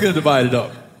 how else are they going to divide it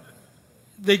up?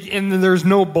 And there's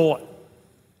no bullet.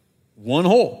 One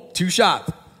hole, 2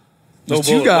 shots. There's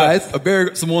two guys, a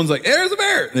bear, someone's like, there's a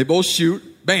bear. And they both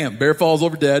shoot, bam, bear falls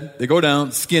over dead. They go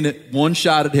down, skin it, 1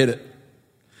 shot had hit it.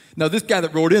 Now, this guy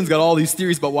that wrote in's got all these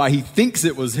theories about why he thinks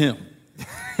it was him.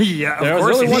 Yeah, of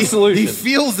course. There's only one solution. He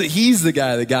feels that he's the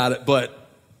guy that got it, but...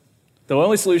 The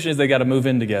only solution is they got to move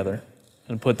in together.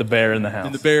 And put the bear in the house.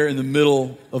 And the bear in the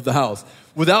middle of the house.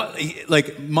 Without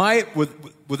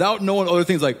knowing other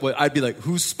things, like I'd be like,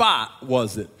 whose spot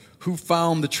was it? Who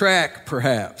found the track,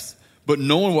 perhaps? But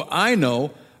knowing what I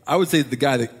know, I would say the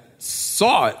guy that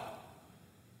saw it,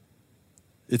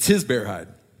 it's his bear hide.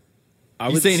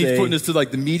 He's saying he's putting this to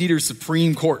like the Meat Eater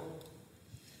Supreme Court.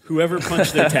 Whoever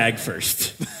punched their tag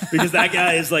first. Because that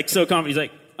guy is like so confident. He's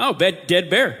like, oh, dead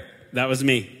bear. That was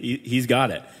me. He's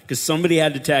got it. Because somebody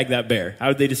had to tag that bear. How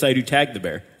did they decide who tagged the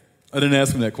bear? I didn't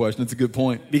ask him that question. That's a good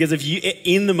point. Because if you,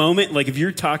 in the moment, like if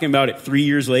you're talking about it 3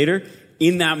 years later,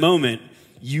 in that moment,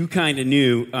 you kind of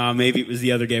knew maybe it was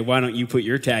the other guy. Why don't you put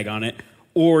your tag on it?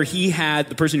 Or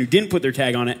the person who didn't put their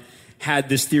tag on it had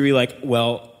this theory like,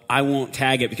 well, I won't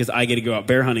tag it because I get to go out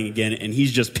bear hunting again, and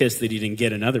he's just pissed that he didn't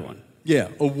get another one. Yeah,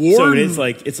 a warden. So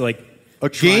it's like a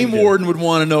game warden would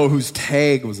want to know whose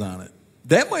tag was on it.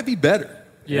 That might be better.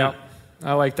 Yeah,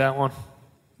 I like that one.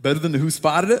 Better than the who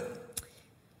spotted it?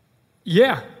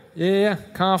 Yeah.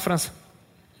 Confidence.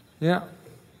 Yeah.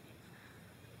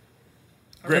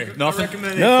 Great. Nothing?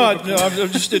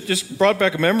 It just brought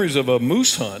back memories of a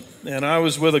moose hunt. And I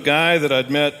was with a guy that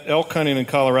I'd met elk hunting in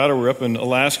Colorado. We were up in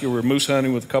Alaska. We were moose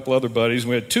hunting with a couple other buddies.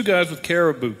 We had 2 guys with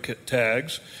caribou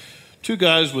tags, 2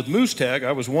 guys with moose tag.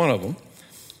 I was one of them.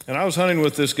 And I was hunting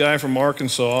with this guy from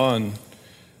Arkansas and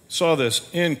saw this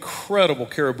incredible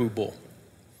caribou bull.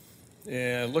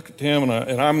 And looked at him,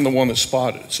 and I'm the one that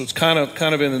spotted it. So it's kind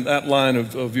of in that line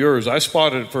of yours. I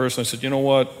spotted it first, and I said, you know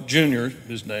what, Junior,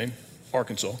 his name,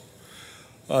 Arkansas.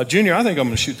 Junior, I think I'm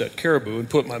going to shoot that caribou and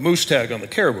put my moose tag on the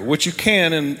caribou, which you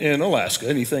can in Alaska.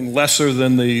 Anything lesser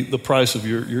than the price of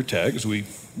your tag, as we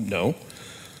know.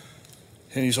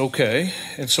 And he's okay.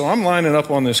 And so I'm lining up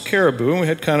on this caribou, and we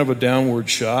had kind of a downward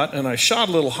shot, and I shot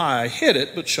a little high. I hit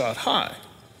it, but shot high.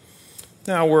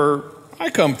 Now, where I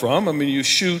come from, I mean, you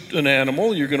shoot an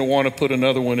animal, you're going to want to put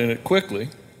another one in it quickly.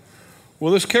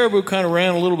 Well, this caribou kind of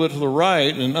ran a little bit to the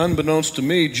right, and unbeknownst to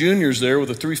me, Junior's there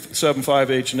with a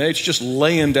 375 H&H just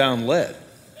laying down lead.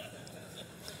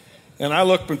 And I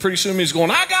looked, and pretty soon he's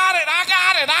going, I got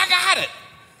it.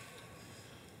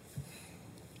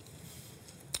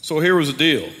 So here was the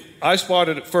deal. I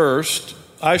spotted it first.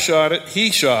 I shot it.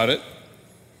 He shot it.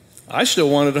 I still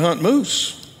wanted to hunt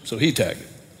moose, so he tagged it.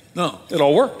 No. It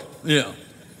all worked. Yeah.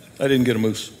 I didn't get a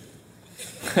moose.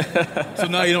 So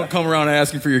now you don't come around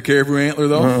asking for your caribou antler,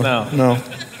 though?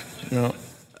 No.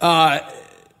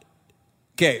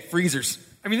 Okay, freezers.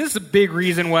 I mean, this is a big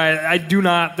reason why I do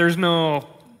not, there's no,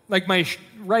 like my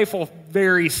rifle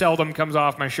very seldom comes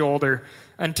off my shoulder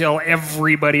until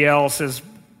everybody else is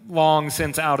long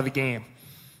since out of the game.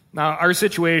 Now, our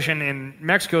situation in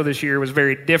Mexico this year was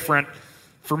very different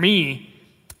for me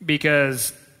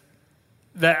because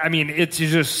it's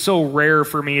just so rare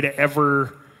for me to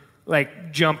ever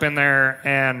like jump in there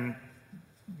and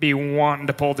be wanting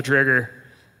to pull the trigger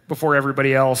before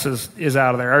everybody else is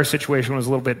out of there. Our situation was a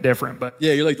little bit different, but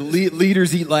yeah, you're like the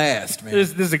leaders eat last, man.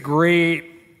 This is a great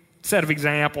set of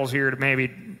examples here to maybe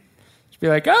just be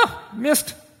like,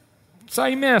 missed. Saw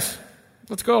you miss.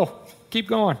 Let's go. Keep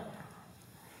going.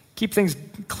 Keep things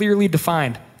clearly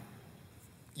defined.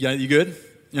 Yeah, you good?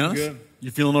 Yes? Good.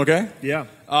 You feeling okay? Yeah.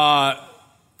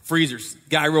 Freezers.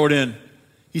 Guy wrote in.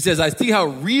 He says, I see how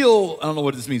I don't know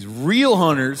what this means, real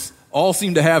hunters all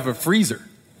seem to have a freezer.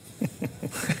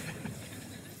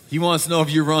 He wants to know if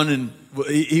you're running,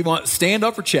 he wants stand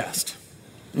up or chest?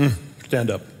 Stand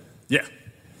up. Yeah.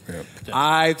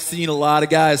 I've seen a lot of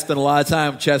guys spend a lot of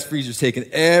time with chest freezers, taking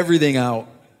everything out,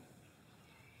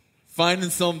 finding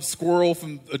some squirrel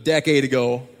from a decade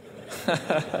ago,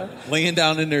 laying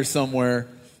down in there somewhere,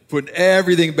 putting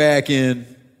everything back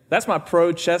in. That's my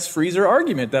pro chest freezer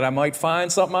argument, that I might find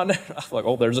something on there. I'm like,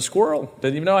 oh, there's a squirrel.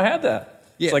 Didn't even know I had that.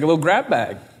 Yeah. It's like a little grab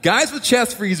bag. Guys with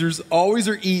chest freezers always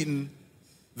are eating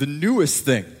the newest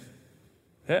thing.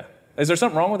 Yeah. Is there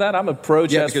something wrong with that? I'm a pro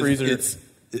chest freezer.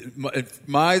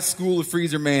 My school of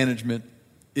freezer management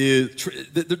is,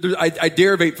 I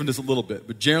derivate from this a little bit,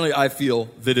 but generally I feel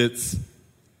that it's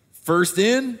first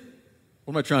in.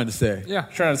 What am I trying to say? Yeah,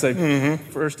 trying to say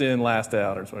first in, last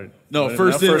out, or something. No,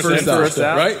 first in, first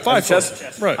out. Right?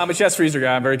 I'm a chest freezer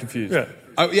guy. I'm very confused. Yeah.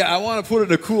 I want to put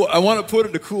it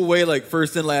in a cool way, like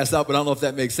first in, last out, but I don't know if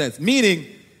that makes sense. Meaning,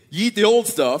 you eat the old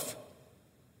stuff,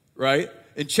 right?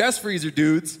 And chest freezer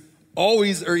dudes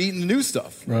always are eating the new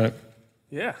stuff. Right.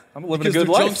 Yeah, I'm living a good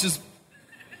life.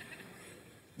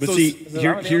 But so see,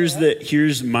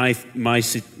 here's my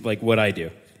like what I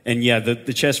do. And yeah,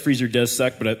 the chest freezer does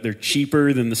suck, but they're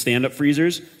cheaper than the stand-up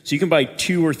freezers. So you can buy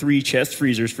 2 or 3 chest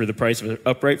freezers for the price of an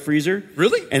upright freezer.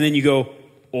 Really? And then you go,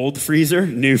 old freezer,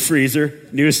 newest freezer,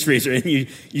 and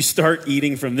you start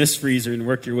eating from this freezer and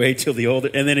work your way till the older,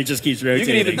 and then it just keeps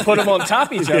rotating. You can even put them on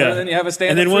top of each other, and then you have a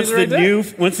stand-up freezer. And then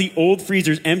once the old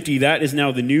freezer's empty, that is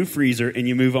now the new freezer, and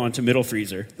you move on to middle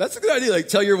freezer. That's a good idea. Like,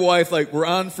 tell your wife, like, we're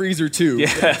on freezer 2.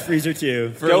 Yeah, freezer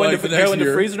 2. Go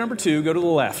into freezer number 2. Go to the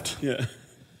left. Yeah.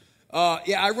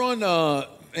 I run.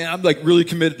 And I'm like really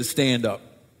committed to stand up.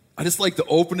 I just like to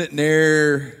open it in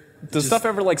there. Does stuff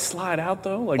ever like slide out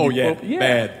though? Like bad.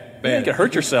 Yeah, you can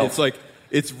hurt yourself. It's like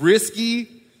it's risky.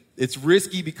 It's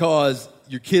risky because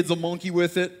your kids will monkey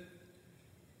with it.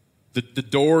 The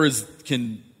doors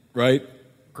can right.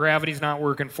 Gravity's not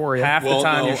working for you. Half the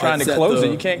time you're trying to close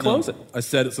it, you can't close it. I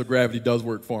set it so gravity does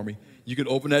work for me. You can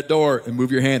open that door and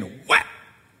move your hand and whack.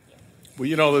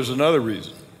 Well, there's another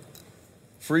reason.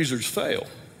 Freezers fail.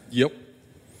 Yep.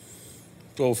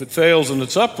 So if it fails and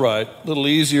it's upright, a little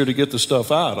easier to get the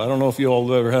stuff out. I don't know if you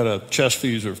all ever had a chest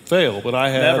freezer fail, but I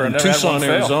had in Tucson,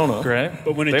 Arizona. Great.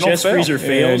 But when a chest freezer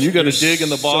fails, and you got to dig in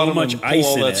the bottom so much and pull ice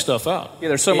all in that it. stuff out. Yeah,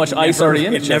 there's so much ice already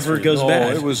in it. It never goes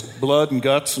bad. It was blood and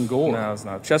guts and gore. No, it's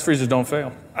not. Chest freezers don't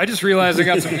fail. I just realized I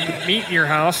got some meat in your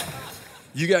house.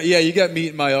 You got meat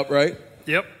in my upright.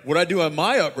 Yep. What I do on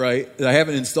my upright that I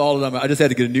haven't installed it on I just had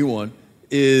to get a new one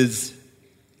is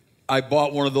I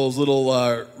bought one of those little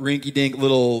rinky-dink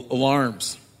little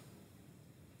alarms.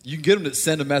 You can get them to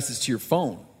send a message to your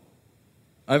phone.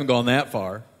 I haven't gone that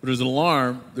far, but there's an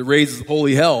alarm that raises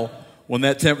holy hell when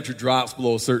that temperature drops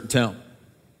below a certain temp.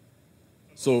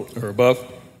 Or above.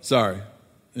 Sorry.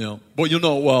 But you'll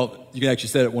know, well, you can actually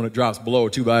set it when it drops below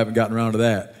too, but I haven't gotten around to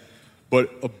that.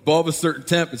 But above a certain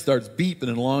temp, it starts beeping,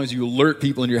 and as long as you alert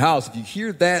people in your house, if you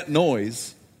hear that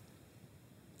noise,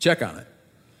 check on it.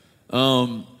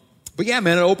 But yeah,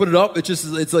 man, I open it up.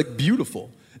 It's like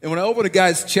beautiful. And when I open a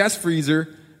guy's chest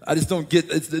freezer, I just don't get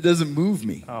it. Doesn't move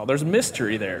me. Oh, there's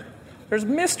mystery there. There's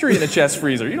mystery in a chest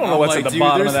freezer. You don't know what's at the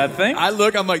bottom of that thing.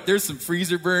 I'm like, there's some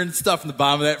freezer burn stuff in the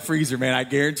bottom of that freezer, man. I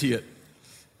guarantee it.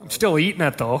 I'm still eating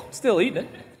it though. Still eating it.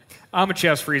 I'm a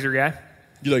chest freezer guy.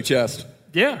 You like chest?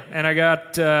 Yeah, and I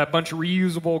got a bunch of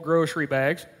reusable grocery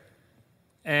bags,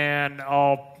 and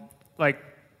I'll like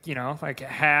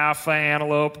half an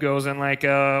antelope goes in like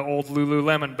a old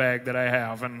Lululemon bag that I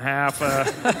have, and half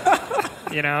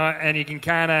and you can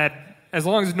kind of, as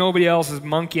long as nobody else is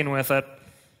monkeying with it,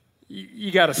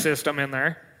 you got a system in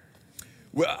there.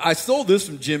 Well, I stole this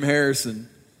from Jim Harrison.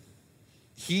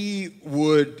 He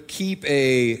would keep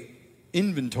a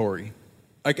inventory.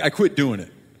 I quit doing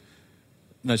it.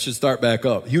 And I should start back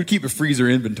up. He would keep a freezer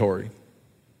inventory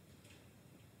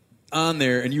on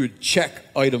there, and you would check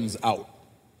items out.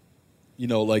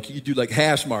 Like you do like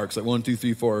hash marks, like 1, 2,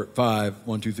 3, 4, 5,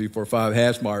 1, 2, 3, 4, 5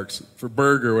 hash marks for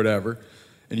burger or whatever.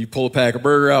 And you pull a pack of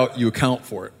burger out, you account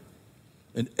for it.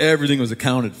 And everything was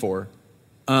accounted for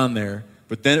on there.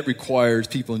 But then it requires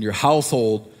people in your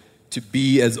household to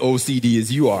be as OCD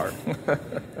as you are.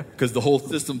 Because the whole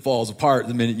system falls apart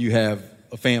the minute you have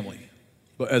a family.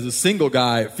 But as a single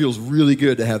guy, it feels really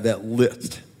good to have that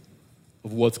list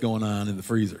of what's going on in the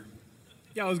freezer.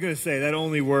 Yeah, I was going to say, that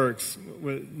only works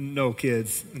with no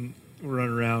kids and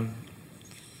running around.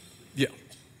 Yeah,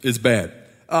 it's bad.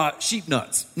 Sheep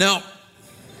nuts. Now,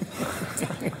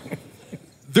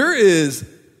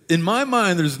 in my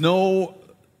mind, there's no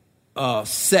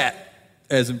set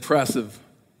as impressive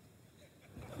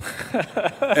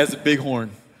as a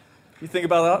bighorn. You think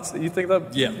about that? You think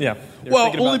that? Yeah.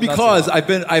 Well, only because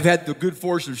I've had the good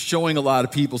fortune of showing a lot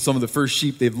of people some of the first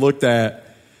sheep they've looked at,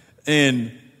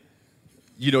 and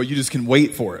you just can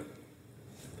wait for it.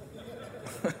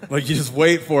 Like you just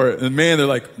wait for it, and man, they're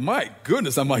like, "My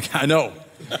goodness!" I'm like, "I know."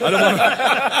 I don't want.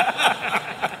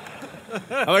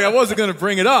 I wasn't going to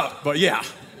bring it up, but yeah,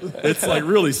 it's like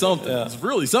really something. Yeah. It's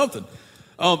really something.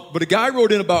 But a guy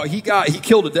wrote in about he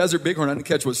killed a desert bighorn. I didn't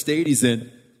catch what state he's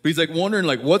in. But he's like wondering,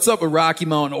 like, what's up with Rocky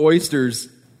Mountain oysters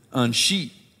on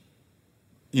sheep?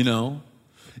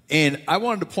 And I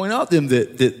wanted to point out to them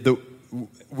that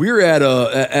we were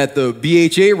at the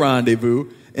BHA rendezvous,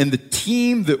 and the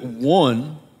team that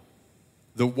won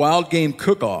the wild game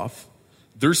cook-off,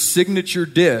 their signature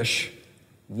dish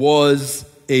was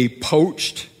a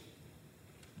poached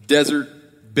desert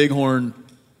bighorn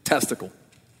testicle.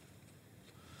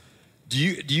 Do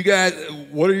you guys,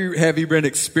 have you been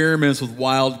experiments with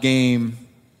wild game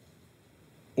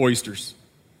oysters?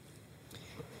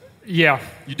 Yeah.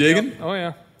 You digging? Yep. Oh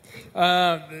yeah.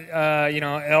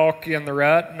 Elk in the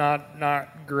rut,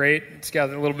 not great. It's got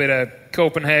a little bit of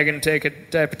Copenhagen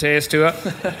type of taste to it.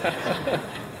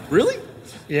 Really?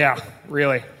 Yeah,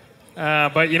 really.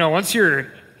 But once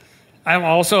I'm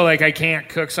also like, I can't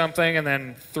cook something and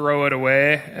then throw it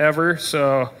away ever.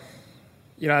 So,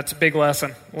 it's a big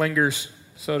lesson. Lingers,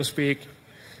 so to speak.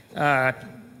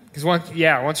 Because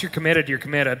once you're committed, you're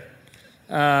committed.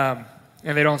 And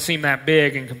they don't seem that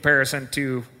big in comparison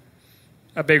to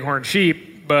a bighorn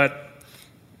sheep, but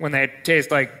when they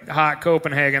taste like hot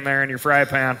Copenhagen there in your fry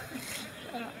pan,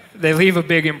 they leave a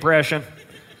big impression.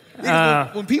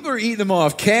 When people are eating them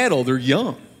off cattle, they're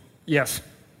young. Yes.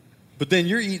 But then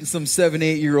you're eating some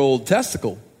 7-8-year-old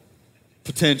testicle,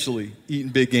 potentially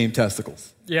eating big game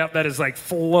testicles. Yeah, that is like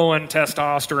flowing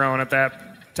testosterone at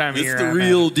that time of year. It's the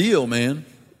real deal, man.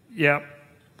 Yep.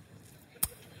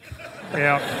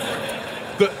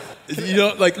 Yeah. But,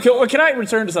 can I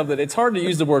return to something? It's hard to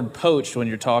use the word poached when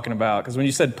you're talking about, because when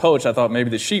you said poached, I thought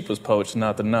maybe the sheep was poached,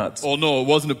 not the nuts. Oh, no, it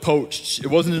wasn't a poached. It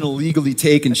wasn't an illegally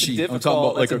taken sheep. I'm talking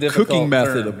about like a cooking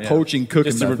method, a poaching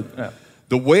cooking method.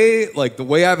 The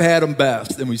way I've had them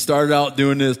best, and we started out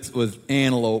doing this with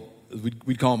antelope,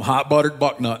 we'd call them hot buttered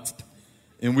buck nuts,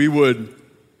 and we would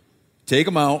take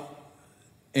them out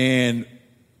and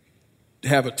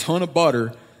have a ton of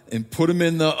butter and put them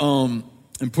in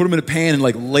a pan and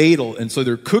like ladle, and so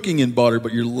they're cooking in butter,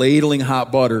 but you're ladling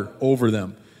hot butter over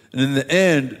them, and in the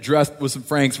end, dressed with some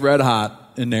Frank's Red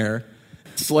Hot in there,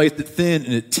 sliced it thin,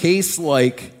 and it tastes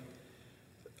like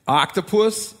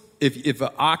octopus. If an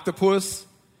octopus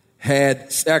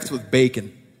had sex with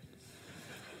bacon,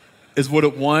 is what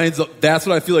it winds up. That's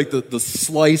what I feel like the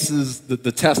slices,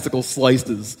 the testicle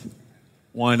slices,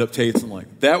 wind up tasting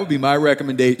like. That would be my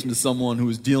recommendation to someone who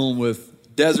is dealing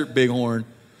with desert bighorn,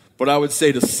 but I would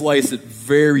say to slice it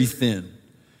very thin,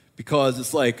 because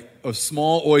it's like a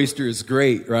small oyster is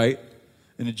great, right?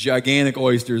 And a gigantic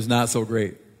oyster is not so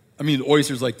great. I mean,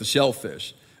 oysters like the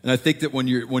shellfish. And I think that when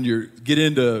you get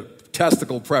into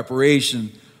testicle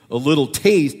preparation, a little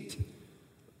taste,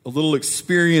 a little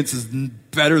experience is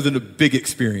better than a big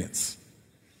experience,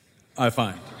 I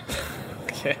find.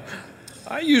 Okay.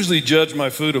 I usually judge my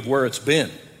food of where it's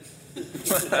been.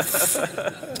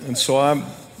 And so I'd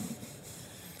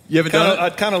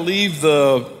kind of leave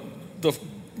the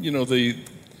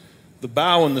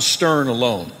bow and the stern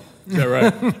alone. Is that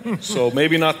right? So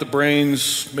maybe not the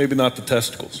brains, maybe not the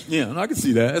testicles. Yeah, and I can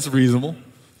see that. That's reasonable.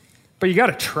 But you got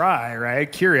to try,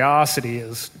 right? Curiosity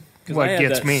is what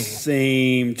gets me.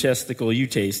 Same testicle you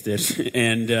tasted,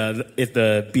 and at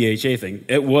the BHA thing,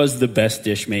 it was the best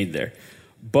dish made there.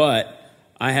 But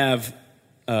I have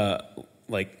I've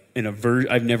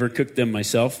never cooked them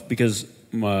myself because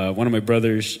one of my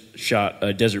brothers shot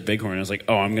a desert bighorn. I was like,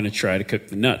 I'm going to try to cook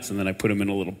the nuts, and then I put them in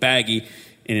a little baggie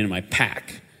and in my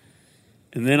pack.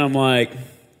 And then I'm like,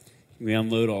 we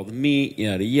unload all the meat,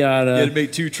 yada yada. You had to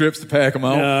make 2 trips to pack them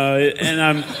out. And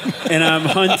I'm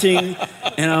hunting,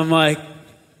 and I'm like,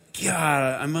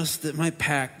 God, my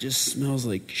pack just smells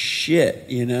like shit,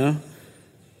 And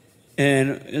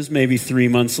it was maybe 3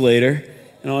 months later,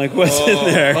 and I'm like, what's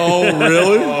in there? Oh,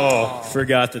 really?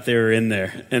 Forgot that they were in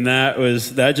there, and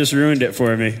that just ruined it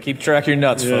for me. Keep track of your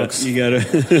nuts, folks. You gotta.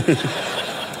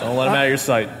 Don't let them out of your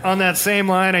sight. On that same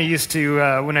line, I used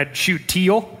to, when I'd shoot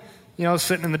teal,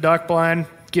 sitting in the duck blind,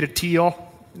 get a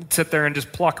teal, sit there and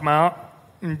just pluck them out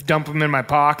and dump them in my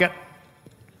pocket.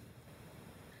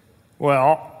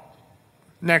 Well,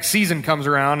 next season comes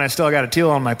around, I still got a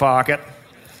teal in my pocket.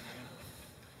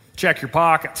 Check your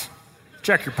pockets.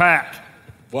 Check your pack.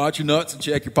 Watch your nuts and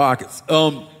check your pockets.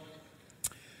 I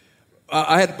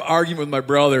had an argument with my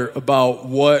brother about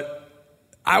what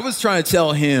I was trying to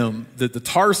tell him, that the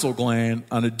tarsal gland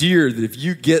on a deer, that if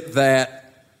you get that,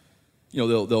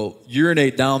 they'll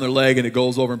urinate down their leg and it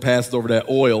goes over and passes over that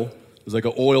oil. There's like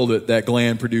an oil that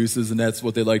gland produces, and that's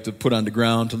what they like to put on the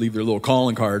ground to leave their little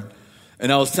calling card.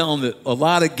 And I was telling him that a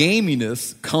lot of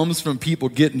gaminess comes from people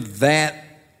getting that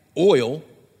oil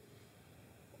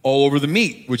all over the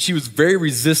meat, which he was very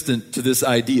resistant to this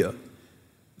idea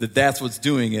that that's what's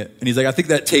doing it. And he's like, I think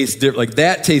that tastes different. Like,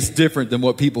 that tastes different than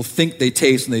what people think they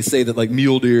taste when they say that, like,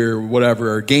 mule deer or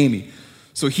whatever are gamey.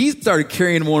 So he started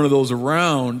carrying one of those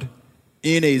around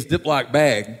in a Ziploc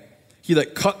bag. He,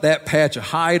 cut that patch of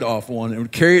hide off one and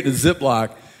would carry it in a Ziploc.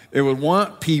 It would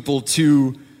want people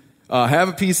to have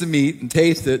a piece of meat and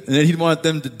taste it, and then he'd want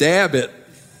them to dab it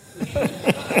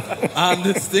on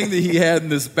this thing that he had in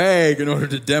this bag in order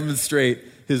to demonstrate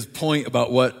his point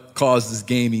about what causes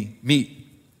gamey meat.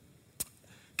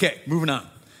 Okay, moving on.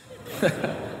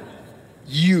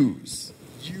 Ewe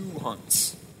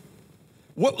hunts.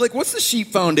 What's the Sheep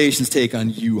Foundation's take on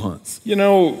ewe hunts?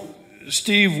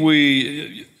 Steve,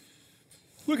 we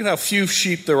look at how few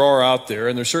sheep there are out there,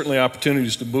 and there's certainly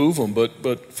opportunities to move them,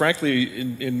 but frankly,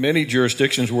 in many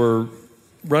jurisdictions, we're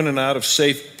running out of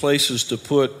safe places to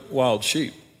put wild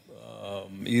sheep.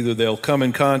 Either they'll come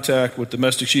in contact with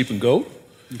domestic sheep and goat,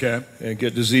 and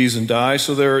get disease and die.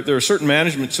 So there are certain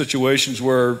management situations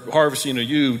where harvesting a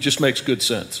ewe just makes good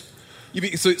sense.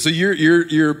 So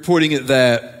you're putting it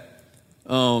that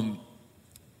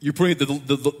you're putting it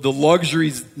the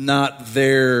luxury's not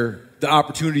there, the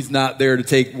opportunity's not there to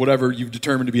take whatever you've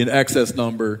determined to be an excess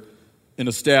number and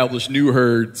establish new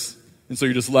herds. And so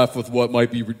you're just left with what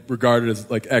might be regarded as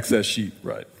like excess sheep.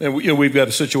 Right. And we've got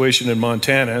a situation in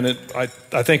Montana, and I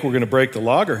think we're going to break the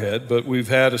loggerhead, but we've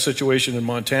had a situation in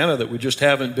Montana that we just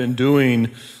haven't been doing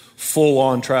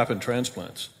full-on trap and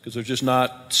transplants because they're just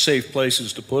not safe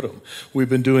places to put them. We've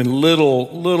been doing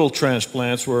little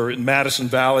transplants where in Madison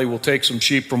Valley we'll take some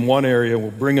sheep from one area,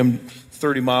 we'll bring them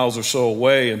 30 miles or so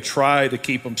away and try to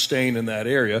keep them staying in that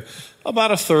area.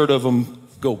 About a third of them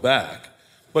go back.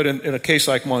 But in a case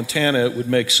like Montana, it would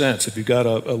make sense. If you've got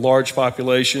a large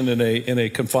population in a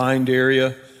confined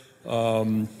area,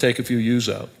 take a few ewes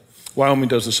out. Wyoming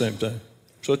does the same thing.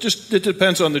 So it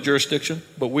depends on the jurisdiction.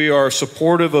 But we are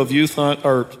supportive of ewe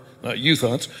hunts.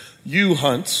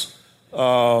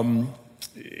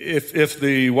 If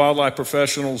the wildlife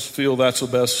professionals feel that's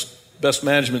the best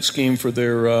management scheme for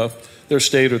their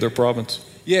state or their province.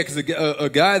 Yeah, because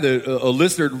a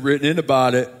listener had written in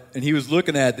about it. And he was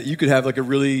looking at that you could have like a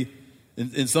really,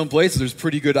 in some places there's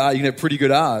pretty good odds. You can have pretty good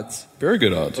odds. Very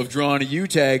good odds. Of drawing a ewe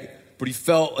tag, but he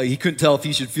felt like he couldn't tell if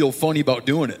he should feel funny about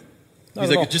doing it. He's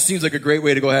like, it just seems like a great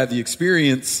way to go have the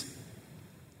experience.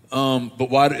 But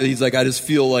why? He's like, I just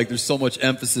feel like there's so much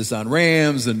emphasis on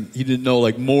rams, and he didn't know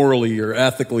like morally or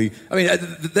ethically. I mean,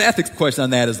 the ethics question on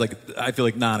that is like, I feel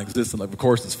like non-existent. Like, of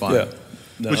course it's fine. Yeah.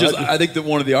 No, I think that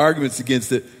one of the arguments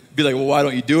against it be like, well, why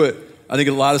don't you do it? I think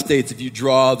in a lot of states, if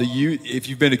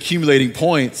you've been accumulating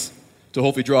points to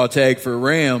hopefully draw a tag for a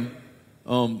ram,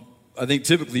 I think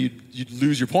typically you'd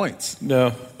lose your points.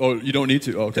 No. Oh, you don't need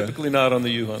to? Oh, okay. Typically not on the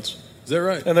ewe hunts. Is that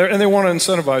right? And they want to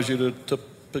incentivize you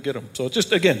to get them. So it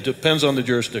just, again, depends on the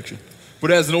jurisdiction.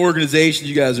 But as an organization,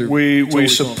 you guys are... We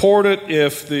support it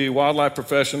if the wildlife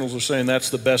professionals are saying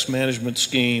that's the best management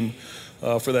scheme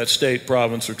for that state,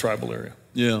 province, or tribal area.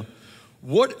 Yeah.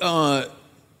 We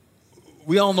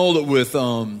all know that with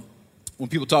when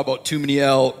people talk about too many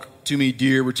elk, too many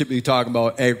deer, we're typically talking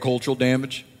about agricultural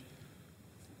damage.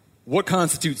 What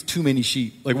constitutes too many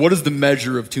sheep? Like, what is the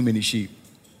measure of too many sheep?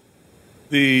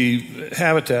 The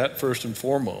habitat, first and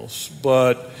foremost.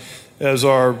 But as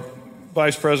our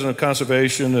Vice President of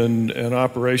Conservation and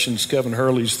Operations, Kevin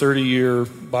Hurley's 30-year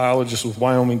biologist with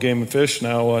Wyoming Game and Fish,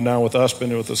 now with us,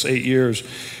 been with us 8 years.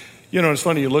 You know, it's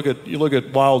funny, you look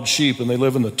at wild sheep, and they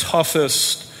live in the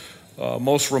toughest,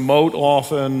 most remote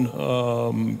often,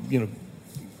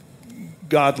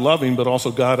 God-loving but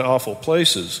also God-awful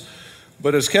places.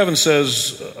 But as Kevin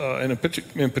says,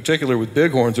 in particular with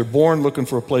bighorns, they're born looking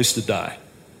for a place to die.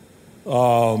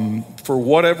 For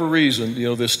whatever reason,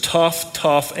 this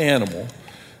tough animal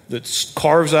that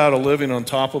carves out a living on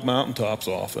top of mountaintops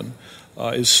often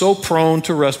is so prone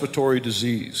to respiratory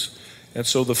disease. And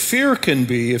so the fear can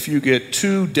be if you get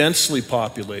too densely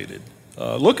populated.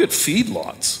 Look at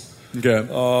feedlots.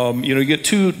 Okay. You get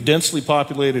too densely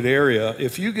populated area.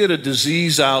 If you get a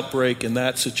disease outbreak in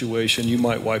that situation, you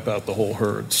might wipe out the whole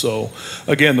herd. So,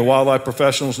 again, the wildlife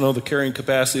professionals know the carrying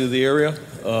capacity of the area.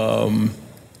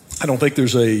 I don't think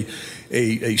there's a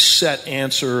set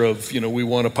answer of, we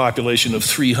want a population of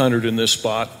 300 in this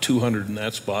spot, 200 in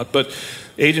that spot. But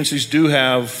agencies do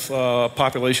have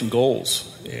population goals,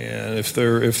 and if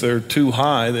they're too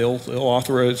high, they'll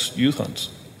authorize youth hunts.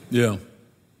 Yeah.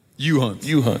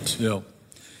 Ewe hunts. Yeah.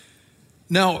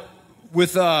 Now,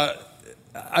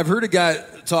 I've heard a guy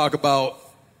talk about,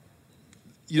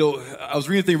 I was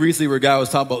reading a thing recently where a guy was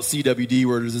talking about CWD,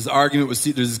 where there's this argument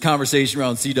there's this conversation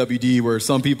around CWD where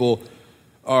some people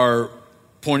are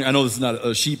pointing, I know this is not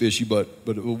a sheep issue, but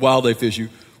a wildlife issue,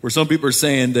 where some people are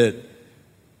saying that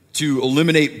to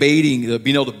eliminate baiting,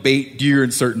 being able to bait deer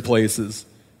in certain places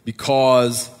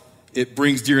because it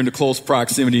brings deer into close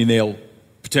proximity and they'll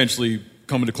potentially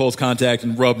come into close contact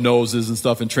and rub noses and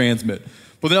stuff and transmit.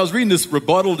 But then I was reading this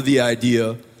rebuttal to the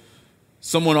idea,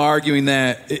 someone arguing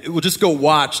that it will just go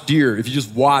watch deer. If you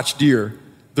just watch deer,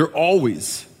 they're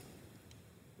always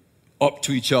up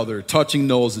to each other, touching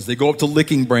noses. They go up to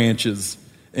licking branches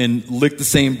and lick the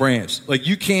same branch. Like,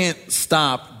 you can't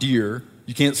stop deer.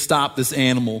 You can't stop this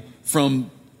animal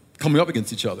from coming up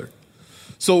against each other.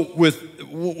 So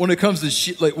when it comes to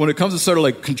sort of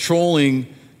like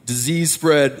controlling disease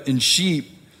spread in sheep,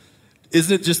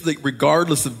 isn't it just like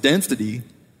regardless of density,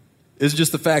 is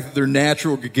just the fact that their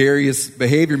natural gregarious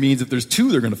behavior means if there's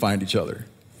two, they're going to find each other?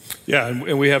 Yeah,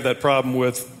 and we have that problem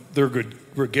with they're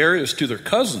gregarious to their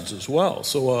cousins as well.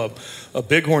 So a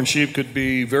bighorn sheep could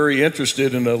be very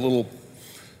interested in a little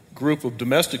group of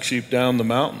domestic sheep down the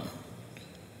mountain.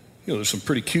 There's some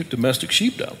pretty cute domestic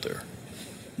sheep out there.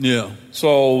 Yeah.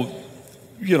 So,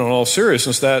 in all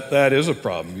seriousness, that is a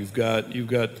problem. You've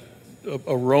got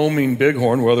a roaming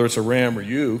bighorn, whether it's a ram or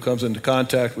ewe, comes into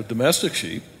contact with domestic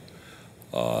sheep.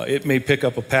 It may pick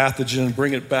up a pathogen and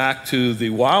bring it back to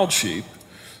the wild sheep.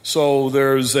 So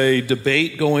there's a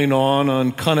debate going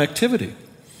on connectivity.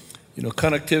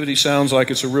 Connectivity sounds like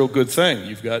it's a real good thing.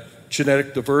 You've got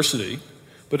genetic diversity,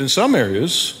 but in some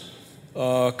areas,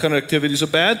 connectivity is a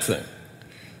bad thing,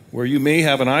 where you may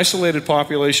have an isolated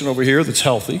population over here that's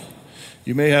healthy.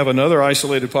 You may have another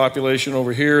isolated population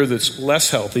over here that's less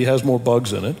healthy, has more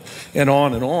bugs in it, and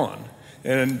on and on.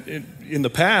 And in the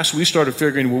past, we started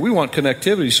figuring, well, we want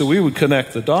connectivity, so we would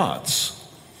connect the dots.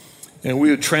 And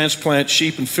we would transplant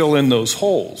sheep and fill in those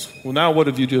holes. Well, now what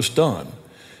have you just done?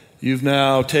 You've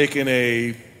now taken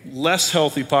a less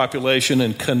healthy population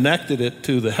and connected it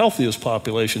to the healthiest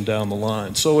population down the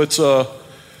line. So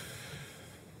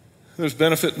there's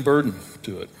benefit and burden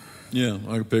to it. Yeah,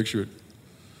 I can picture it.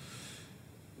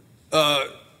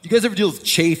 You guys ever deal with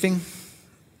chafing?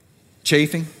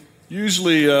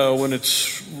 Usually when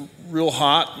it's real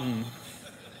hot and...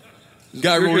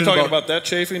 You're talking about that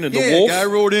chafing and the wolf? Yeah, guy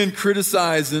wrote in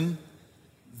criticizing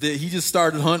that he just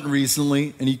started hunting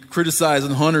recently, and he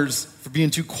criticizing hunters for being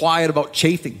too quiet about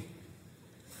chafing.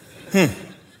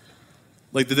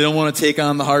 Like that they don't want to take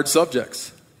on the hard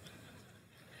subjects.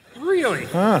 Really?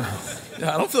 I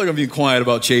don't feel like I'm being quiet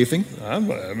about chafing.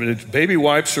 Baby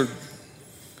wipes are...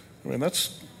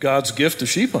 that's God's gift to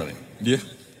sheep hunting. Yeah.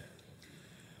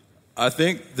 I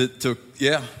think that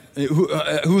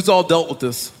who's all dealt with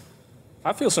this?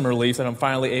 I feel some relief that I'm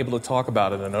finally able to talk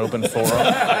about it in an open forum.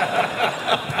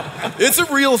 It's a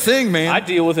real thing, man. I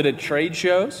deal with it at trade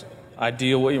shows. I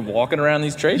deal with walking around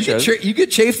these trade shows. You get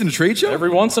chafed in a trade show?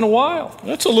 Every once in a while.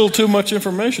 That's a little too much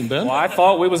information, Ben. Well, I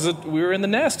thought we were in the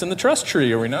nest in the trust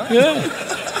tree, are we not? Yeah.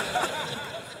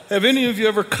 Have any of you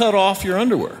ever cut off your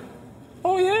underwear?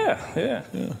 Oh, yeah.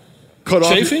 Cut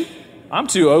off chafing? I'm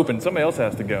too open. Somebody else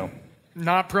has to go.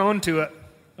 Not prone to it.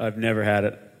 I've never had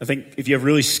it. I think if you have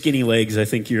really skinny legs, I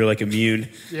think you're like immune.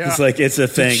 Yeah. It's a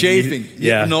thing. Chafing.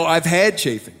 Yeah. No, I've had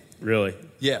chafing. Really?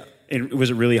 Yeah. And was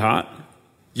it really hot?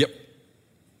 Yep.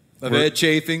 I've had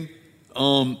chafing,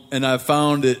 and I've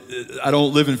found that I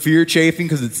don't live in fear of chafing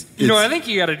because it's... I think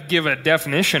you got to give a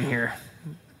definition here.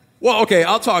 Well, okay,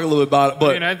 I'll talk a little bit about it,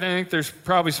 but... I think there's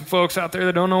probably some folks out there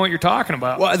that don't know what you're talking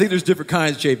about. Well, I think there's different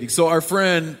kinds of chafing. So our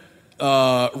friend...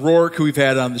 Rourke, who we've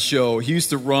had on the show, he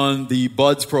used to run the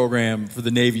BUDS program for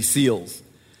the Navy SEALs.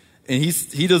 And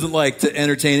he doesn't like to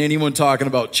entertain anyone talking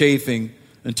about chafing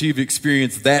until you've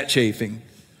experienced that chafing,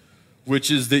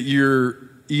 which is that you're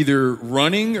either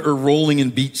running or rolling in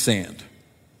beach sand.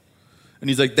 And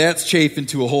he's like, that's chafing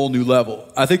to a whole new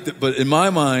level. I think that, but in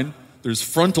my mind, there's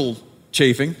frontal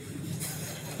chafing,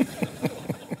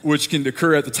 which can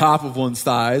occur at the top of one's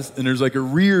thighs, and there's like a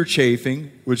rear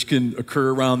chafing, which can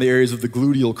occur around the areas of the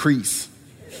gluteal crease.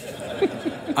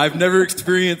 I've never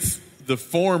experienced the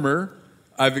former.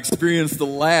 I've experienced the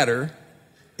latter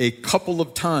a couple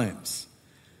of times.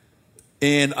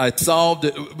 And I solved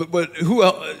it. But who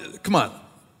else? Come on,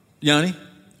 Yanni.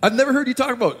 I've never heard you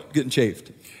talk about getting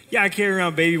chafed. Yeah, I carry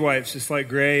around baby wipes just like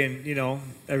Gray, and,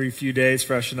 every few days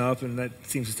freshen up, and that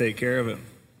seems to take care of it.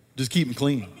 Just keep them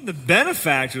clean. The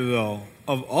benefactor, though,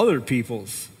 of other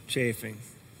people's chafing.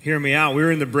 Hear me out. We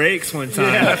were in the breaks one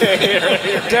time.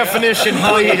 Yeah. Definition,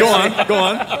 please. Go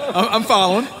on. I'm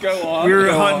following. Go on. We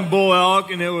were hunting bull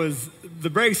elk, and the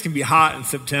breaks can be hot in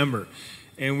September.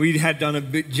 And we had done a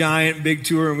big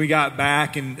tour, and we got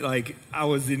back, and I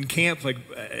was in camp,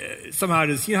 somehow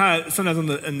just how sometimes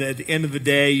at the end of the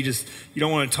day you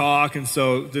don't want to talk, and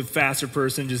so the faster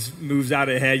person just moves out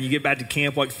ahead. And you get back to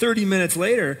camp 30 minutes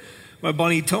later. My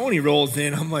buddy Tony rolls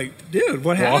in. I'm like, dude,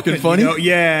 what happened? Walking funny?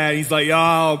 Yeah. And he's like,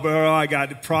 oh, bro, I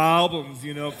got problems.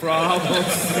 And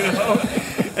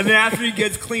then after he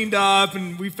gets cleaned up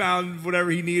and we found whatever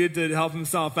he needed to help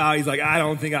himself out, he's like, I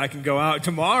don't think I can go out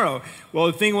tomorrow. Well,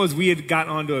 the thing was, we had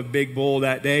gotten onto a big bull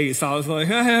that day, so I was like,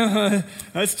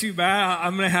 that's too bad.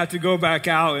 I'm going to have to go back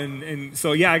out. And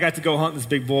so, I got to go hunt this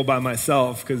big bull by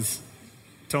myself because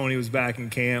Tony was back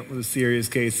in camp with a serious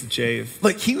case of chafe.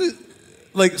 He was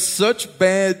such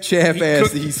bad chaff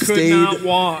ass that he stayed not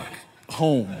walk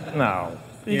home. No.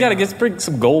 You got to bring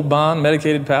some Gold Bond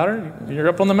medicated powder. You're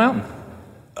up on the mountain.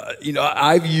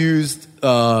 I've used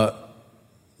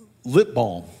lip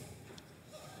balm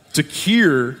to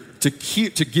cure to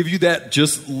give you that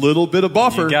just little bit of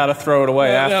buffer. You got to throw it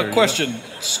away after. Now, question,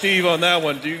 Steve, on that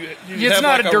one. It's have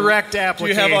not like a direct Do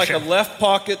application. you have like a left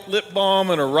pocket lip balm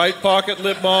and a right pocket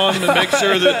lip balm to make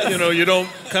sure that you don't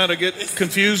kind of get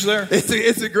confused there?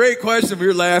 It's a great question. We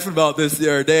were laughing about this the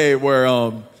other day, where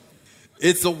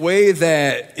it's a way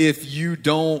that if you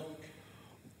don't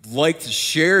like to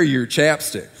share your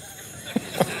chapstick,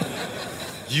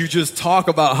 you just talk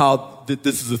about how that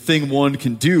this is a thing one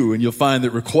can do, and you'll find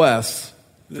that requests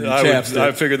for your chapstick.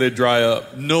 I figure they'd dry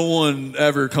up. No one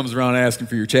ever comes around asking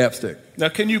for your chapstick. Now,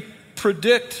 can you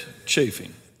predict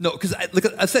chafing? No, because like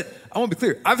I said, I want to be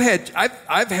clear. I've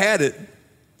had it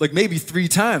like maybe 3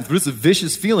 times, but it's a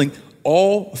vicious feeling.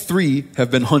 All 3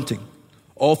 have been hunting.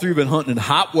 All 3 have been hunting in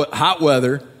hot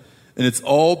weather, and it's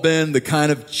all been the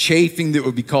kind of chafing that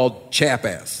would be called chap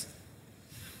ass.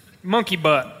 Monkey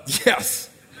butt. Yes.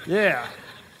 Yeah.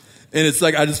 And it's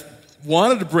like I just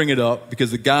wanted to bring it up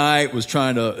because the guy was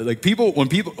trying to, like,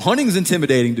 hunting's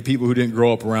intimidating to people who didn't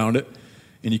grow up around it.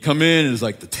 And you come in and it's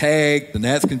like the tag, and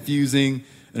that's confusing. And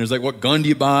there's like, what gun do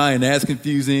you buy? And that's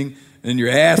confusing. And then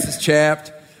your ass is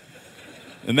chapped.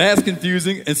 And that's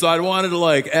confusing. And so I wanted to,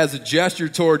 like, as a gesture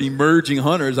toward emerging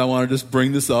hunters, I wanted to just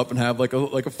bring this up and have like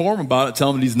a forum about it, tell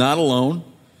him that he's not alone.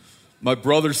 My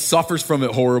brother suffers from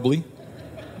it horribly.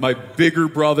 My bigger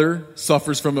brother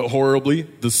suffers from it horribly.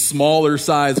 The smaller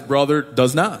sized brother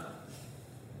does not.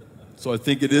 So I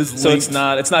think it is linked.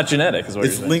 So it's not genetic, is what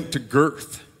you're saying. It's linked to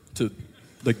girth. To,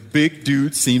 like, big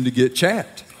dudes seem to get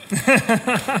chapped. You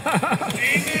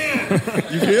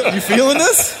feeling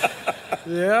this?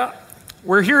 Yeah.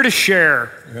 We're here to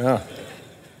share. Yeah.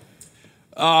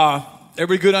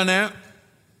 Everybody good on that?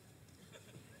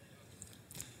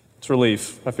 It's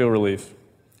relief. I feel relief.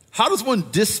 How does one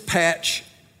dispatch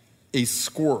a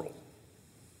squirrel?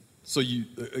 So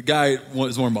a guy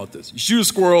is warned about this. You shoot a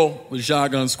squirrel with a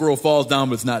shotgun, squirrel falls down,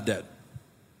 but it's not dead.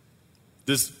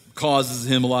 This causes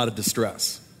him a lot of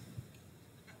distress.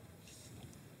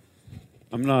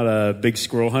 I'm not a big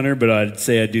squirrel hunter, but I'd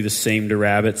say I'd do the same to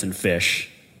rabbits and fish.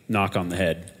 Knock on the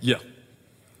head. Yeah.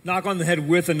 Knock on the head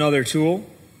with another tool.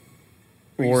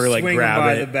 Or like swing grab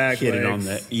by it, the back hit it on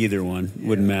legs. either one.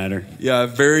 Wouldn't matter. Yeah,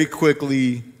 very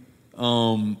quickly,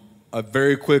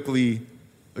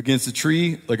 against a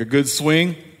tree, like a good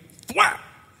swing, thwap!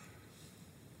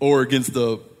 Or against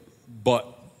the butt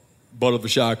of a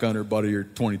shotgun or butt of your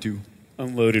 22.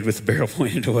 Unloaded with the barrel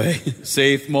pointed away.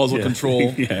 Safe muzzle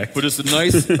control. Yeah. But it's a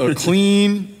nice,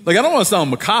 clean, like, I don't want to sound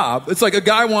macabre. It's like a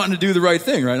guy wanting to do the right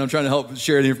thing, right? I'm trying to help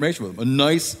share the information with him. A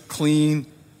nice, clean,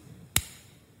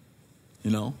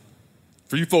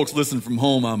 For you folks listening from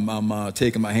home, I'm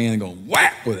taking my hand and going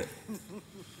whap with it.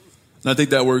 And I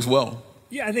think that works well.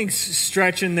 Yeah, I think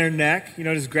stretching their neck,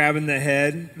 just grabbing the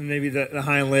head and maybe the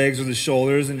hind legs or the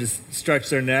shoulders and just stretch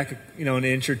their neck, an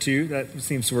inch or two. That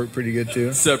seems to work pretty good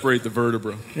too. Separate the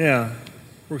vertebra. Yeah,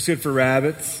 works good for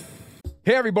rabbits.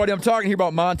 Hey everybody, I'm talking here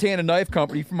about Montana Knife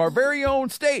Company from our very own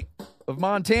state of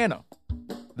Montana.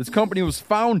 This company was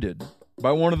founded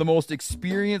by one of the most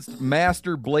experienced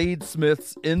master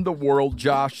bladesmiths in the world,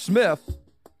 Josh Smith,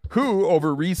 who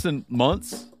over recent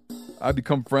months I've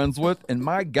become friends with, and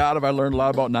my God, have I learned a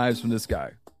lot about knives from this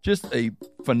guy. Just a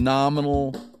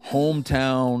phenomenal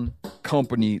hometown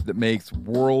company that makes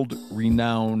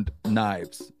world-renowned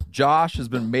knives. Josh has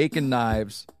been making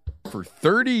knives for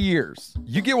 30 years.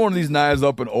 You get one of these knives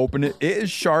up and open it, it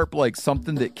is sharp like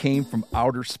something that came from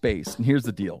outer space. And here's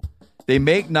the deal. They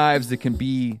make knives that can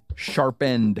be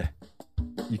sharpened.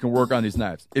 You can work on these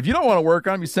knives. If you don't want to work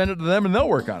on them, you send it to them and they'll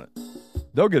work on it.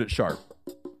 They'll get it sharp.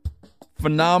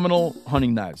 Phenomenal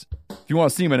hunting knives. If you want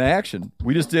to see them in action,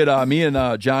 we just did, me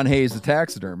and John Hayes, the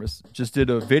taxidermist, just did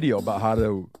a video about how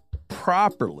to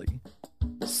properly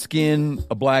skin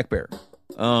a black bear.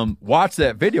 Watch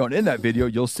that video, and in that video,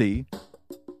 you'll see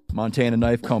Montana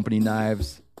Knife Company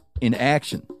knives in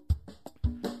action.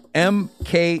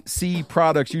 MKC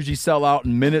products usually sell out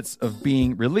in minutes of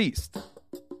being released,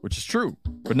 which is true.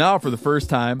 But now, for the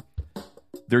first time,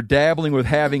 they're dabbling with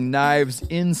having knives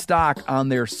in stock on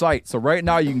their site. So right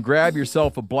now, you can grab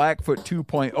yourself a Blackfoot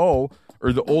 2.0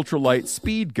 or the Ultralight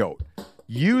Speed Goat.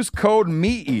 Use code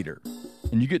MeatEater,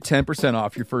 and you get 10%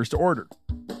 off your first order.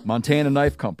 Montana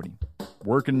Knife Company.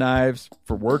 Working knives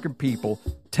for working people.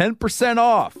 10%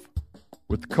 off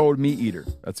with the code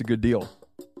MeatEater. That's a good deal.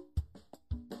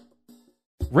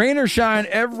 Rain or shine,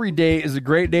 every day is a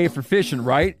great day for fishing,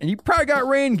 right? And you probably got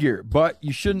rain gear, but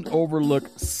you shouldn't overlook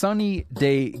sunny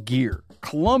day gear.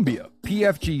 Columbia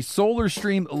PFG Solar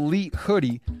Stream Elite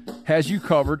Hoodie has you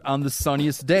covered on the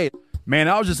sunniest day. Man,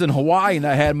 I was just in Hawaii and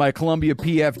I had my Columbia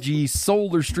PFG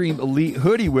Solar Stream Elite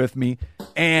Hoodie with me,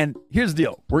 And here's the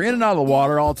deal. We're in and out of the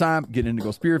water all the time, getting in to go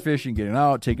spearfishing, getting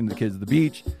out, taking the kids to the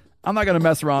beach. I'm not going to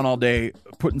mess around all day,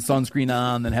 putting sunscreen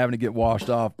on, then having to get washed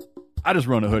off. I just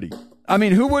run a hoodie. I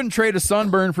mean, who wouldn't trade a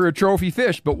sunburn for a trophy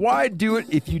fish? But why do it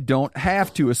if you don't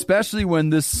have to, especially when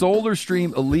this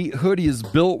SolarStream Elite hoodie is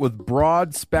built with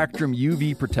broad spectrum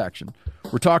UV protection.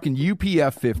 We're talking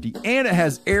UPF 50, and it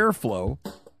has airflow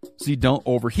so you don't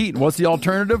overheat. And what's the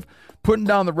alternative? Putting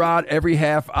down the rod every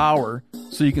half hour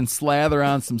so you can slather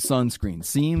on some sunscreen.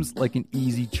 Seems like an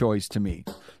easy choice to me.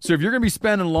 So if you're going to be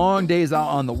spending long days out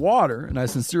on the water, and I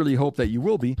sincerely hope that you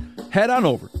will be, head on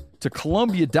over to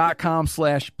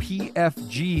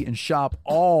Columbia.com/PFG and shop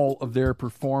all of their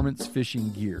performance fishing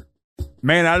gear.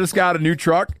 Man, I just got a new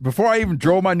truck. Before I even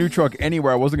drove my new truck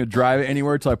anywhere, I wasn't going to drive it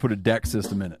anywhere until I put a deck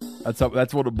system in it.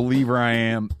 That's what a believer I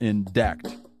am in decked.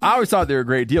 I always thought they were a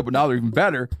great deal, but now they're even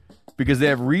better because they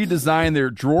have redesigned their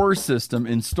drawer system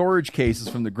in storage cases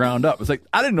from the ground up. It's like,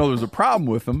 I didn't know there was a problem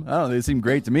with them. I don't know, they seem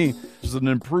great to me. It's an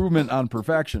improvement on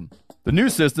perfection. The new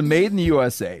system, made in the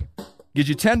USA, gives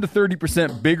you 10 to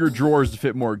 30% bigger drawers to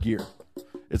fit more gear.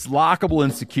 It's lockable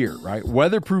and secure, right?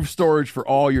 Weatherproof storage for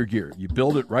all your gear. You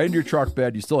build it right into your truck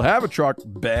bed. You still have a truck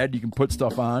bed you can put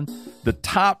stuff on. The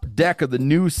top deck of the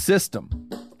new system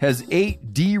has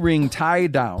 8 D-ring tie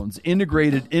downs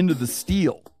integrated into the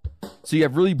steel. So you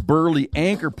have really burly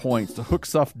anchor points to hook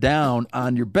stuff down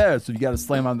on your bed. So if you got to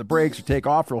slam on the brakes or take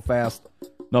off real fast,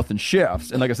 nothing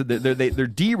shifts. And like I said, they're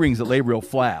D-rings that lay real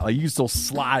flat. Like you can still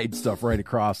slide stuff right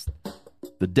across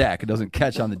the deck. It doesn't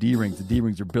catch on the D-rings. The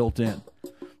D-rings are built in.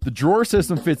 The drawer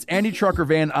system fits any truck or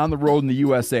van on the road in the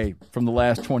USA from the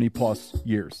last 20 plus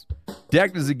years.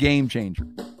 Decked is a game changer.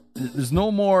 There's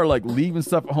no more like leaving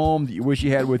stuff at home that you wish you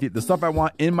had with you. The stuff I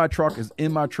want in my truck is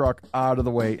in my truck, out of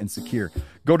the way and secure.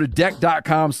 Go to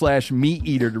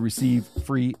deck.com/meateater to receive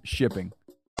free shipping.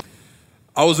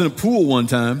 I was in a pool one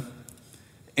time,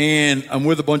 and I'm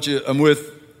with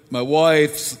my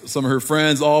wife, some of her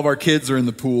friends, all of our kids are in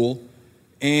the pool,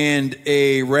 and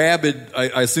a rabid,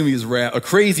 I assume he's a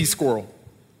crazy squirrel,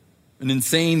 an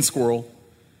insane squirrel,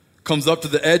 comes up to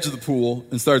the edge of the pool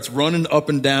and starts running up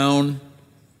and down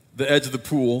the edge of the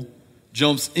pool,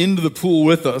 jumps into the pool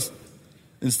with us,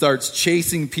 and starts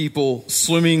chasing people,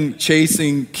 swimming,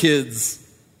 chasing kids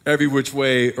every which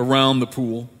way around the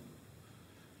pool.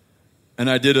 And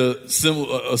I did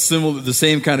the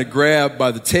same kind of grab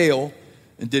by the tail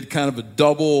and did kind of a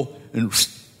double and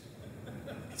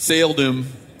sailed him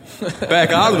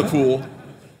back out of the pool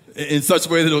in such a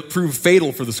way that it proved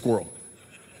fatal for the squirrel.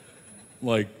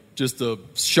 Like just a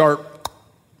sharp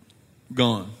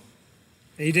gone.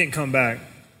 He didn't come back.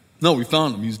 No, we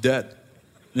found him. He was dead.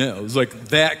 Yeah, it was like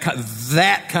that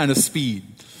kind of speed.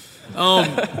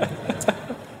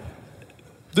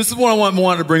 This is what I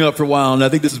wanted to bring up for a while, and I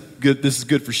think this is good. This is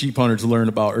good for sheep hunters to learn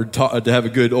about, or to have a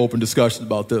good open discussion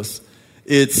about this.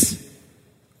 It's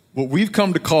what we've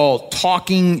come to call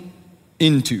talking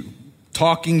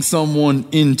someone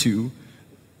into.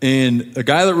 And a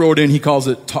guy that wrote in, he calls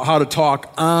it how to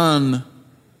talk on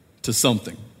to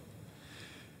something.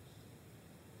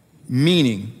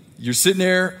 Meaning, you're sitting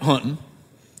there hunting,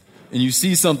 and you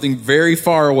see something very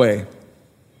far away,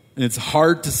 and it's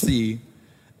hard to see,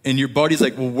 and your buddy's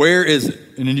like, well, where is it?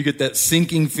 And then you get that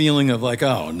sinking feeling of like,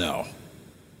 oh, no.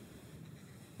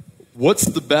 What's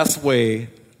the best way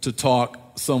to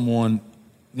talk someone?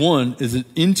 One, is it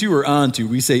into or onto?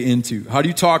 We say into. How do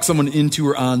you talk someone into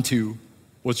or onto?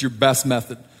 What's your best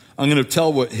method? I'm going to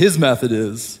tell what his method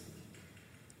is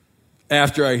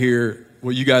after I hear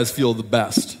what you guys feel the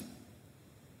best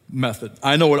method.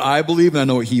 I know what I believe, and I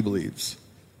know what he believes.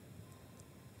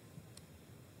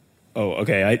 Oh,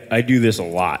 okay. I do this a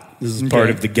lot. This is part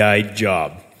of the guide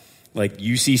job. Like,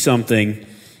 you see something,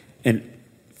 and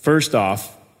first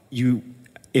off,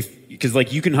 because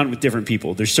like you can hunt with different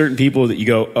people. There's certain people that you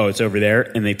go, oh, it's over there,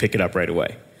 and they pick it up right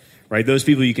away. Right? Those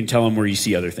people, you can tell them where you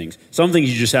see other things. Some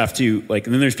things you just have to, like,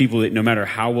 and then there's people that no matter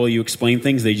how well you explain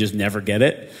things, they just never get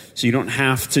it. So you don't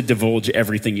have to divulge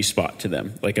everything you spot to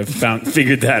them. Like, I've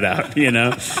figured that out,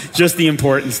 just the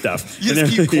important stuff. You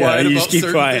just keep quiet you just keep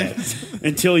quiet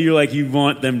until you're like, you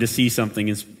want them to see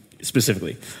something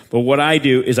specifically. But what I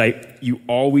do is you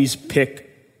always pick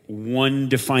one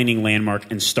defining landmark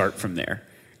and start from there.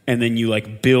 And then you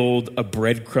like build a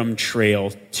breadcrumb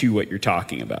trail to what you're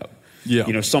talking about.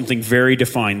 Yeah. Something very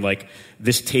defined, like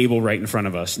this table right in front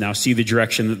of us. Now see the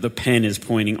direction that the pen is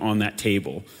pointing on that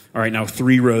table. All right, now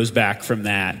 3 rows back from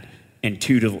that and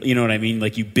 2 to, you know what I mean?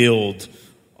 Like you build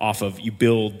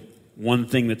one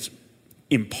thing that's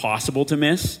impossible to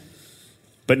miss,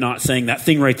 but not saying that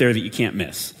thing right there that you can't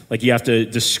miss. Like you have to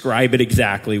describe it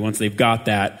exactly. Once they've got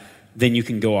that, then you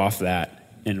can go off that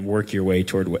and work your way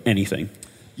toward anything.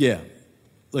 Yeah.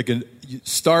 You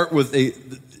start with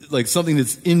something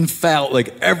that's infallible,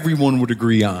 like everyone would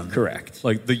agree on. Correct.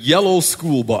 Like the yellow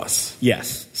school bus.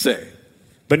 Yes. Say.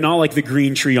 But not like the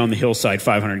green tree on the hillside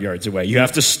 500 yards away. You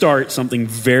have to start something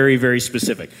very, very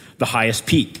specific. The highest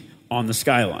peak on the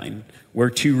skyline, where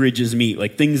two ridges meet,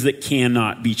 like things that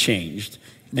cannot be changed.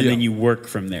 And then you work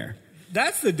from there.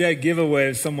 That's the dead giveaway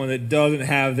of someone that doesn't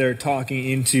have their talking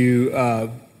into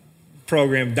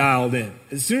program dialed in.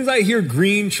 As soon as I hear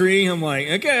green tree, I'm like,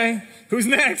 okay, who's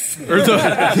next? There's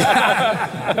the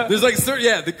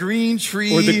green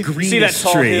tree. Or the greenest see that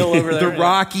tall tree. hill over there? The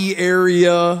rocky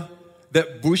area,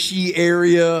 that bushy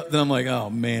area. Then I'm like, oh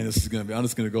man, I'm just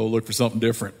gonna go look for something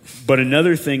different. But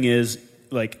another thing is,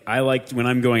 like, I like when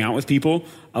I'm going out with people,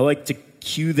 I like to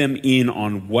cue them in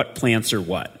on what plants are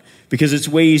what. Because it's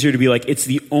way easier to be like, it's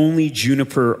the only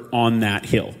juniper on that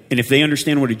hill. And if they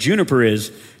understand what a juniper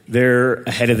is, they're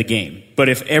ahead of the game. But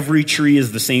if every tree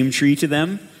is the same tree to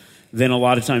them, then a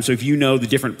lot of times, so if you know the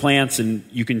different plants and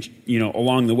you can,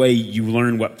 along the way you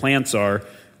learn what plants are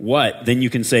what, then you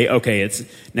can say, okay, it's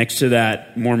next to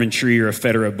that Mormon tree or a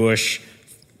Federa bush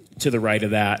to the right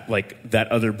of that, like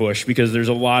that other bush, because there's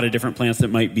a lot of different plants that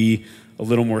might be a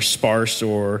little more sparse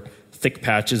or thick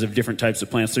patches of different types of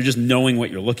plants. So just knowing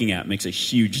what you're looking at makes a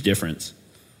huge difference.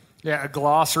 Yeah, a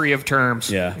glossary of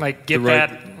terms. Yeah. Like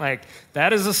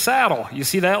that is a saddle. You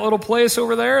see that little place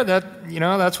over there?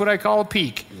 That's what I call a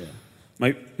peak. Yeah.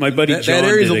 My buddy John. That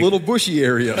area is a little bushy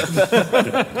area.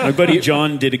 My buddy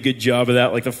John did a good job of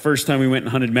that. Like the first time we went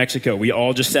and hunted Mexico, we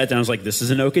all just sat down and was like, this is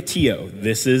an ocotillo,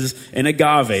 this is an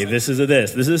agave, this is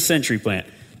a century plant.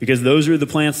 Because those are the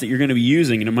plants that you're going to be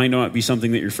using, and it might not be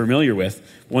something that you're familiar with.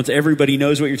 Once everybody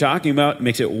knows what you're talking about, it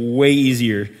makes it way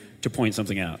easier to point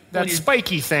something out. That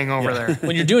spiky thing over there.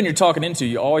 When you're doing your talking into,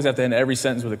 you always have to end every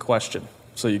sentence with a question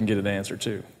so you can get an answer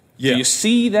too. Yeah. Do you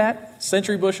see that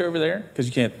century bush over there? Because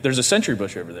you can't. There's a century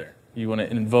bush over there. You want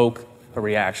to invoke a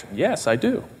reaction. Yes, I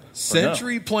do.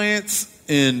 Century plants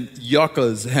and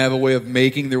yuccas have a way of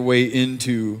making their way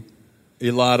into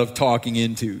a lot of talking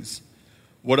intos.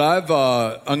 What I'm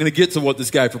going to get to what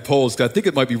this guy proposed, because I think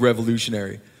it might be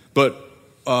revolutionary. But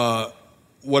the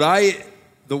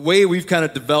way we've kind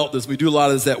of developed this, we do a lot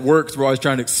of this at work, so we're always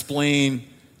trying to explain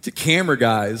to camera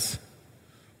guys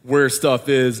where stuff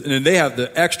is, and then they have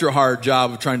the extra hard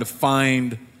job of trying to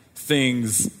find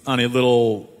things on a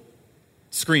little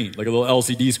screen, like a little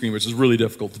LCD screen, which is really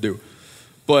difficult to do.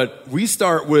 But we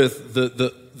start with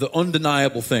the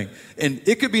undeniable thing. And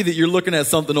it could be that you're looking at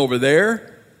something over there.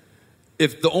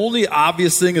 If the only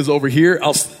obvious thing is over here,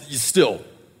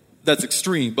 that's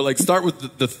extreme. But start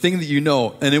with the thing that you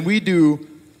know. And then we do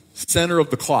center of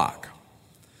the clock.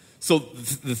 So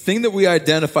the thing that we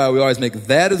identify, we always make,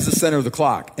 that is the center of the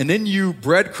clock. And then you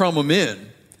breadcrumb them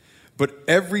in. But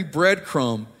every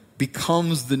breadcrumb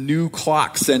becomes the new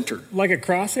clock center. Like a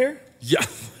crosshair? Yeah.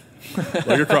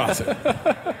 Like a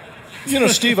crosshair.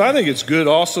 Steve, I think it's good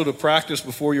also to practice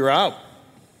before you're out.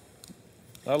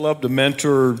 I love to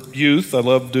mentor youth. I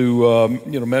love to,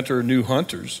 mentor new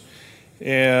hunters.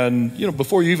 And,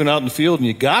 before you're even out in the field and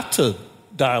you got to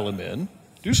dial them in,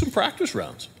 do some practice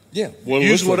rounds. Yeah.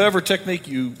 Use whatever technique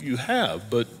you have,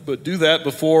 but do that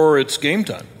before it's game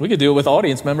time. We could do it with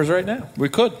audience members right now. We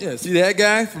could. Yeah, see that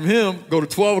guy? From him, go to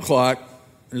 12 o'clock,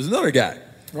 there's another guy.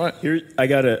 Right. Here, I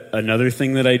got another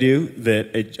thing that I do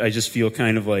that I just feel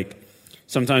kind of like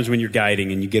sometimes when you're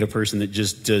guiding and you get a person that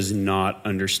just does not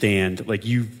understand, like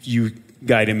you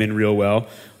guide them in real well.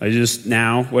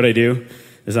 What I do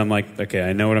is I'm like, okay,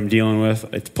 I know what I'm dealing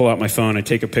with. I pull out my phone, I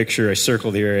take a picture, I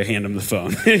circle the area, I hand him the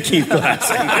phone, and keep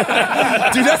glassing.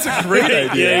 Dude, that's a great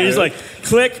idea. Yeah, he's like,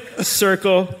 click,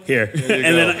 circle, here,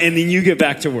 and then you get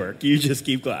back to work. You just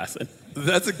keep glassing.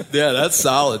 That's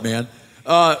solid, man.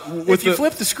 If you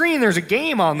flip the screen, there's a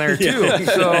game on there too. Yeah.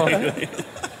 So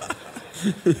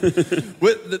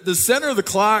with the center of the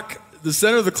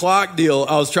clock deal,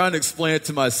 I was trying to explain it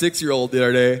to my 6-year-old the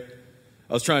other day.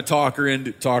 I was trying to talk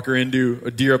her into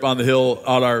a deer up on the hill.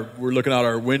 We're looking out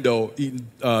our window, getting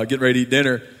ready to eat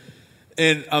dinner,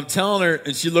 and I'm telling her,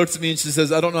 and she looks at me and she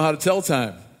says, "I don't know how to tell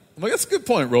time." I'm like, "That's a good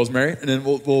point, Rosemary." And then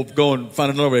we'll go and find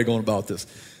another way of going about this.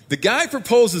 The guy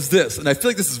proposes this, and I feel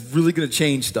like this is really going to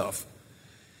change stuff.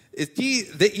 Like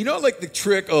the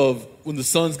trick of when the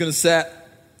sun's going to set,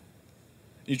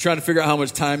 you're trying to figure out how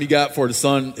much time you got before the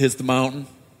sun hits the mountain.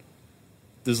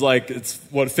 There's a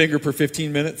finger per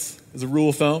 15 minutes is a rule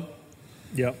of thumb.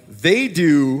 Yep.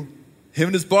 Him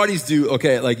and his buddies do,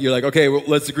 okay, you're like, okay, well,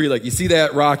 let's agree, you see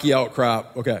that rocky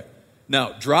outcrop, okay.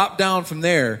 Now, drop down from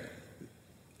there,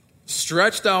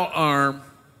 stretched out arm,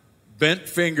 bent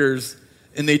fingers,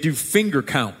 and they do finger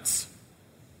counts.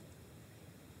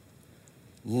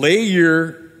 Lay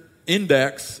your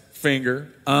index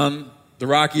finger on the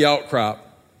rocky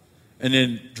outcrop and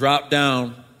then drop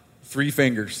down 3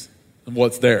 fingers and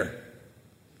what's there.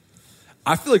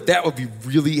 I feel like that would be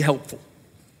really helpful.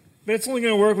 But it's only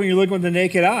going to work when you're looking with the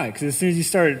naked eye, because as soon as you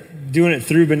start doing it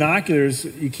through binoculars,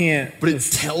 you can't. But it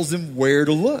tells him where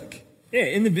to look.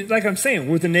 Yeah, like I'm saying,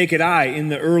 with the naked eye, in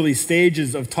the early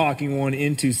stages of talking one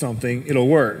into something, it'll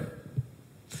work.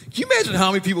 Can you imagine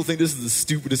how many people think this is the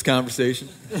stupidest conversation?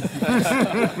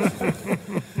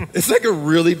 It's like a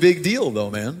really big deal, though,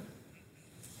 man.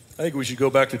 I think we should go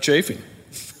back to chafing.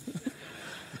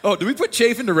 Oh, did we put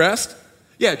chafing to rest?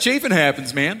 Yeah, chafing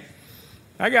happens, man.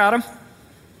 I got him.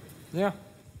 Yeah.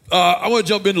 I want to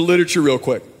jump into literature real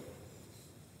quick.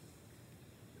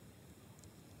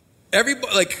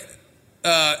 Everybody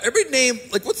name,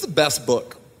 like, what's the best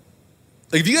book?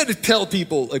 Like, if you had to tell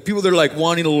people, like, people that are, like,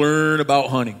 wanting to learn about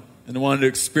hunting and wanting to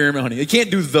experiment hunting, they can't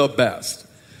do the best.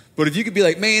 But if you could be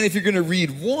like, man, if you're going to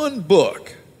read one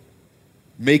book,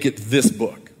 make it this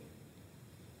book.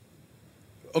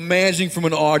 Imagining from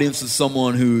an audience as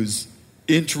someone who's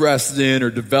interested in or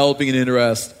developing an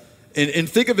interest, and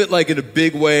think of it like in a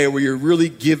big way where you're really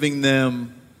giving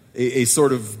them a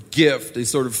sort of gift, a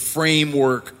sort of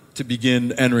framework to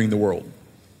begin entering the world.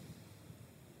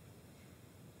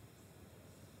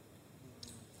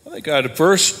 I think I'd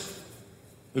first...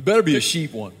 It better be a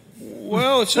sheep one.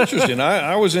 Well, it's interesting.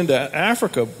 I was into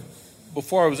Africa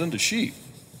before I was into sheep.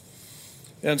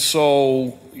 And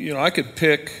so, I could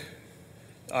pick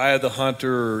Eye of the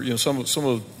Hunter, or, some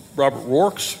of Robert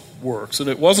Rourke's works. And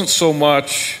it wasn't so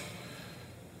much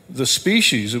the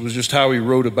species, it was just how he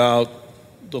wrote about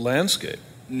the landscape.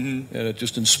 Mm-hmm. And it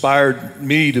just inspired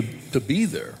me to be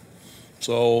there.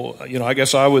 So, I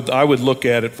guess I would look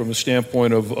at it from a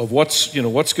standpoint of what's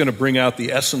going to bring out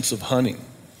the essence of hunting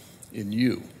in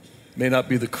you. It may not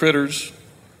be the critters.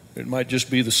 It might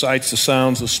just be the sights, the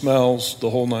sounds, the smells, the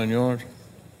whole 9 yards.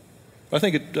 I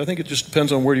think it just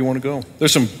depends on where you want to go.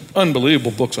 There's some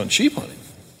unbelievable books on sheep hunting.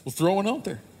 We'll throw one out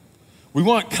there. We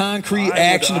want concrete,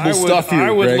 actionable stuff here.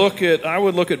 I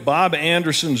would look at Bob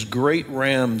Anderson's Great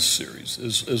Rams series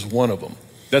as one of them.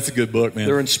 That's a good book, man.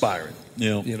 They're inspiring.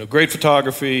 Yeah. Great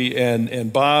photography,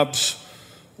 and Bob's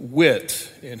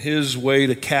wit and his way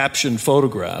to caption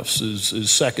photographs is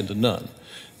second to none.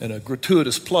 And a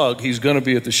gratuitous plug, he's going to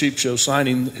be at the Sheep Show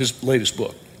signing his latest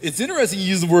book. It's interesting you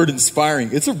use the word inspiring.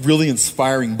 It's a really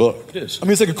inspiring book. It is. I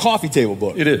mean, it's like a coffee table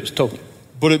book. It is, totally.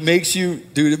 But it makes you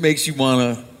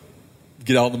want to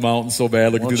get out in the mountains so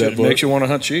bad, like do that book. It makes you want to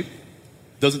hunt sheep.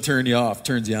 Doesn't turn you off,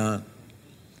 turns you on.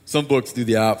 Some books do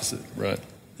the opposite. Right.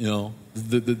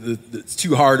 It's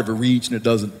too hard of a reach and it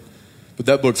doesn't. But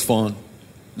that book's fun.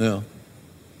 Yeah.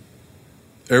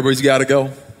 Everybody's got to go.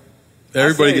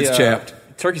 Everybody gets chapped.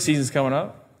 Turkey season's coming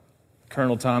up.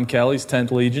 Colonel Tom Kelly's 10th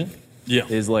Legion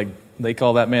is like, they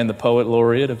call that man the poet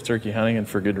laureate of turkey hunting, and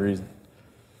for good reason.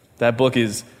 That book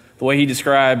is, the way he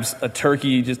describes a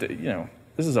turkey, just,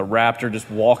 this is a raptor just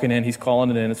walking in. He's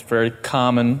calling it in. It's a very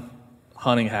common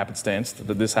hunting happenstance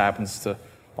that this happens to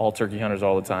all turkey hunters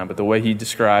all the time. But the way he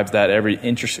describes that,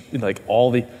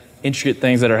 all the intricate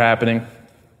things that are happening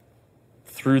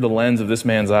through the lens of this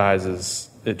man's eyes,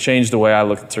 it changed the way I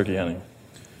look at turkey hunting.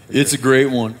 It's a great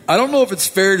one. I don't know if it's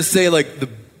fair to say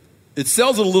it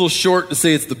sells it a little short to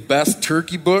say it's the best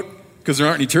turkey book, because there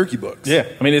aren't any turkey books. Yeah,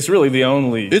 I mean, it's really the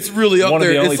only. It's really up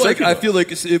there. It's like, I feel like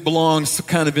it belongs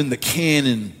kind of in the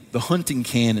canon, the hunting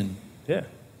canon. Yeah.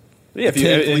 Yeah,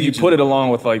 if you put it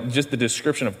along with just the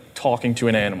description of talking to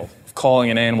an animal, of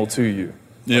calling an animal to you,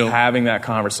 of having that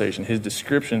conversation. His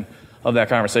description of that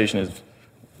conversation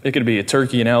it could be a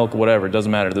turkey, an elk, whatever. It doesn't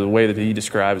matter. The way that he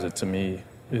describes it to me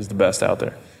is the best out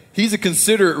there. He's a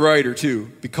considerate writer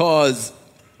too, because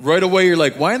right away you're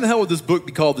like, why in the hell would this book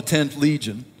be called the 10th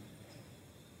Legion?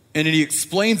 And then he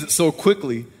explains it so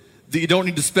quickly that you don't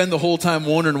need to spend the whole time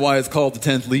wondering why it's called the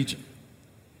 10th Legion.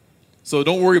 So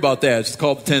don't worry about that. It's just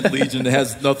called the 10th Legion. It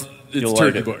has nothing. It's a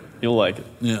turkey book. You'll like it.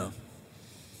 Yeah.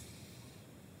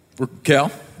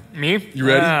 Cal? Me? You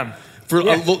ready?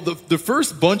 The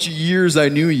first bunch of years I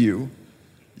knew you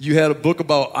had a book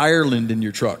about Ireland in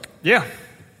your truck. Yeah.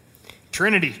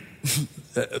 Trinity.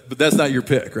 But that's not your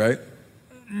pick, right?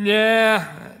 Yeah.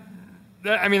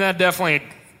 That definitely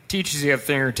teaches you a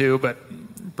thing or two, but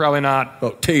probably not.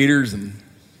 About taters and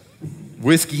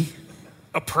whiskey.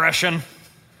 Oppression.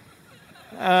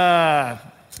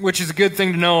 Which is a good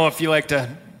thing to know if you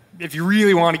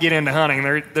really want to get into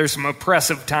hunting. There's some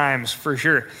oppressive times for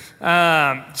sure. So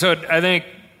I think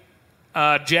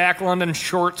Jack London's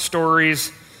short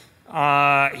stories,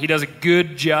 He does a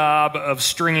good job of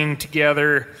stringing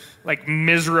together like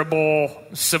miserable,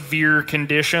 severe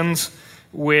conditions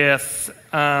with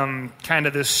kind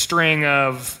of this string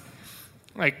of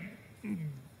like,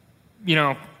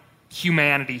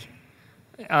 humanity.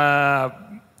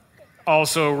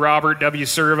 Also, Robert W.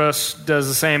 Service does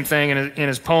the same thing in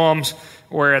his poems,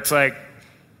 where it's like,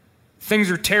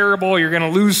 things are terrible, you're going to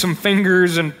lose some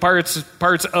fingers and parts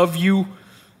of you,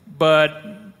 but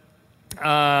it's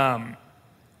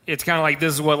kind of like,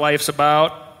 this is what life's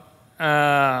about.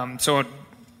 So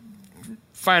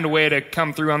find a way to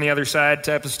come through on the other side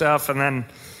type of stuff. And then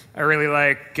I really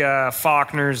like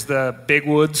Faulkner's The Big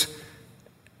Woods,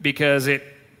 because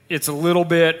it's a little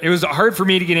bit, it was hard for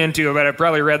me to get into, but I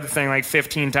probably read the thing like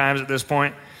 15 times at this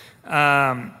point.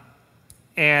 And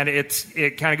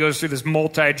it kind of goes through this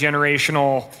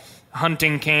multi-generational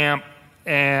hunting camp,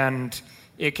 and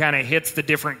it kind of hits the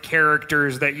different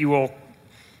characters that you will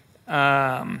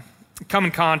come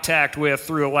in contact with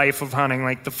through a life of hunting,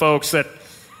 like the folks that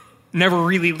never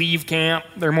really leave camp.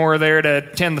 They're more there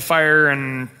to tend the fire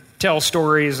and tell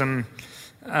stories, and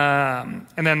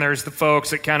then there's the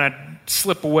folks that kind of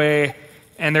slip away,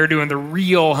 and they're doing the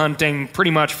real hunting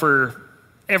pretty much for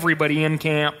everybody in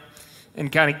camp, and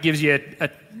kind of gives you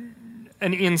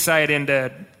an insight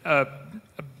into a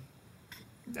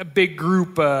big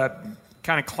group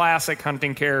kind of classic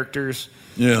hunting characters.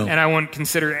 Yeah. And I wouldn't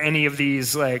consider any of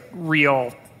these like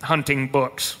real hunting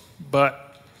books,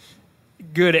 but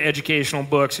good educational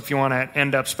books if you want to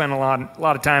end up spending a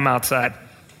lot of time outside.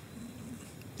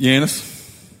 Yanis?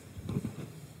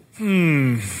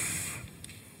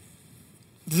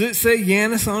 Does it say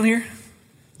Yanis on here?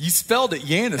 You spelled it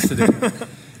Yanis today.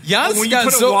 Giannis When you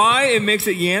put a Y, it makes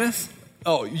it Yanis?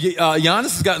 Oh, Giannis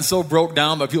has gotten so broke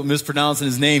down by people mispronouncing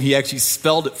his name, he actually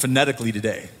spelled it phonetically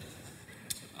today.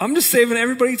 I'm just saving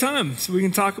everybody time so we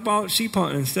can talk about sheep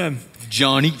hunting instead.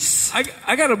 Johnny's.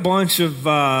 I got a bunch of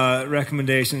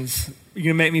recommendations. You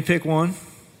gonna make me pick one?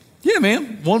 Yeah,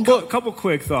 man. One book. A couple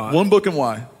quick thoughts. One book and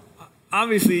why?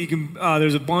 Obviously, you can.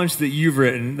 There's a bunch that you've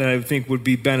written that I think would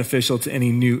be beneficial to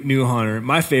any new hunter.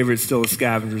 My favorite's still A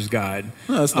Scavenger's Guide.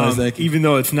 Oh, that's nice, thank you. Even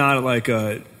though it's not like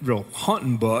a real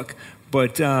hunting book,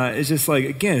 but it's just like,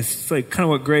 again, it's just like kind of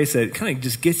what Gray said. It kind of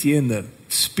just gets you in the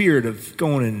spirit of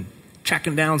going and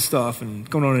tracking down stuff and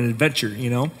going on an adventure,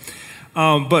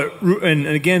 And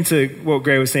again, to what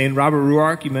Gray was saying, Robert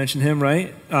Ruark, you mentioned him,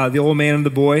 right? The Old Man and the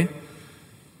Boy.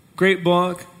 Great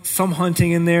book. Some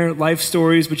hunting in there, life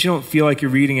stories, but you don't feel like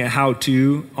you're reading a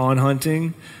how-to on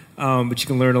hunting. But you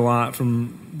can learn a lot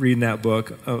from reading that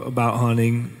book about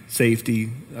hunting, safety,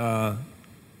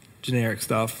 generic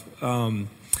stuff. I'll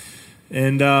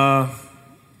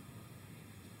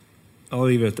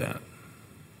leave it at that.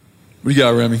 What do you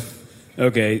got, Remy?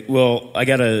 Okay, well, I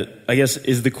guess,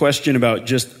 is the question about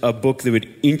just a book that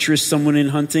would interest someone in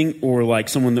hunting, or like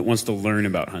someone that wants to learn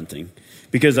about hunting?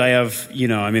 Because I have,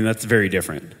 that's very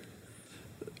different.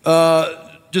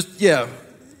 It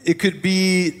could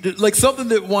be like something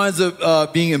that winds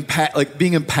up being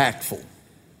impactful.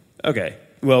 Okay,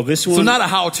 well, this one. So not a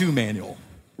how-to manual.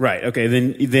 Right. Okay.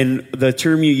 Then the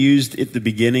term you used at the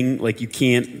beginning, like you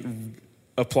can't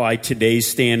apply today's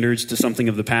standards to something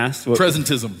of the past.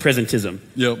 Presentism.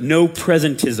 Yep. No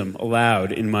presentism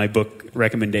allowed in my book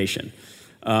recommendation.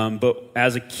 But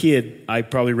as a kid, I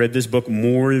probably read this book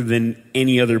more than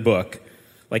any other book.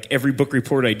 Like every book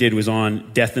report I did was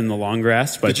on Death in the Long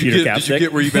Grass by Peter Kapsik. Did you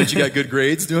get where you bet you got good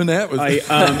grades doing that?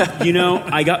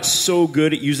 I got so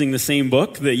good at using the same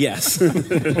book that yes.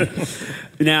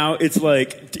 Now it's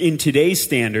like in today's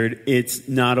standard, it's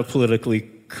not a politically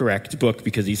correct book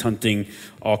because he's hunting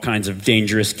all kinds of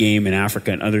dangerous game in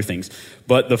Africa and other things.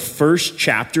 But the first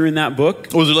chapter in that book,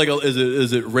 is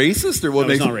it racist or what?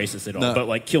 No, it's not racist at all. No. But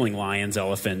like killing lions,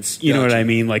 elephants, you Gotcha. know what I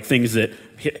mean? Like things that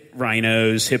hit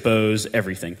rhinos, hippos,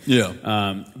 everything.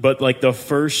 Yeah. But like the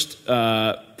first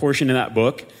portion of that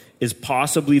book is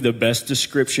possibly the best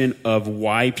description of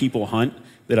why people hunt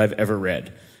that I've ever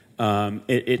read.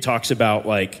 It talks about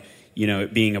like,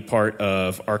 it being a part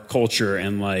of our culture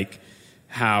and like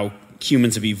how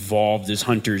humans have evolved as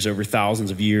hunters over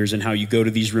thousands of years and how you go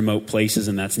to these remote places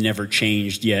and that's never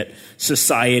changed yet.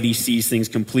 Society sees things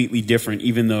completely different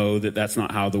even though that's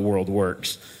not how the world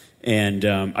works. And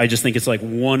I just think it's like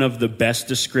one of the best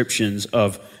descriptions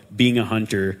of being a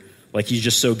hunter. Like he's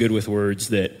just so good with words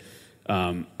that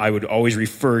I would always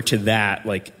refer to that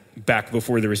like back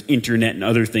before there was internet and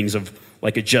other things of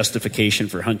like a justification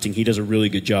for hunting. He does a really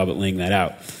good job at laying that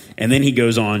out. And then he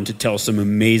goes on to tell some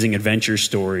amazing adventure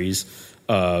stories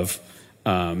of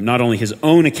not only his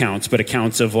own accounts, but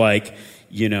accounts of like,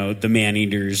 the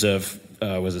man-eaters of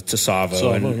was it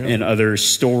Tsavo and other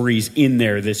stories in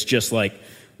there that's just like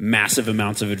massive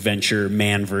amounts of adventure,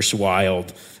 man versus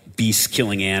wild, beasts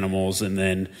killing animals, and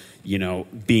then, you know,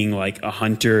 being like a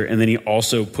hunter. And then he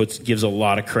also gives a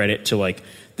lot of credit to like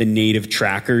the native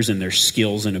trackers and their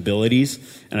skills and abilities.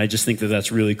 And I just think that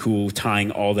that's really cool,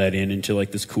 tying all that into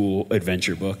like this cool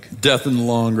adventure book. Death in the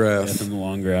Long Grass. Death in the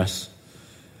Long Grass.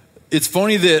 It's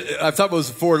funny that I've talked about this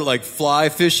before, like fly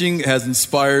fishing has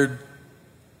inspired,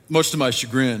 much to my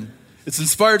chagrin, it's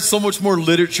inspired so much more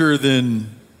literature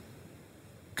than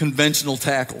conventional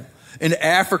tackle. And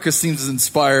Africa seems to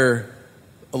inspire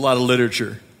a lot of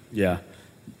literature. Yeah.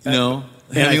 You know?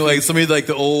 And I mean, like somebody like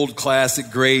the old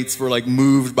classic greats were like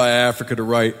moved by Africa to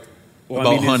write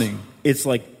about hunting. It's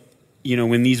like, you know,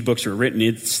 when these books were written,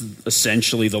 it's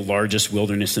essentially the largest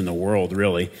wilderness in the world,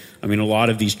 really. I mean, a lot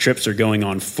of these trips are going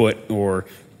on foot or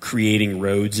creating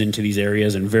roads into these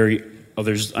areas, and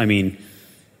there's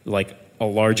like a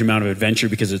large amount of adventure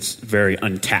because it's very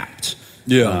untapped.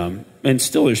 Yeah. And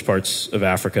still there's parts of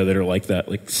Africa that are like that,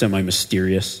 like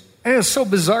semi-mysterious. And it's so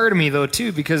bizarre to me, though,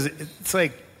 too, because it's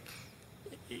like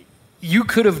you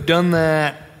could have done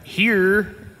that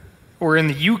here or in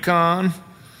the Yukon.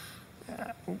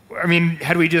 I mean,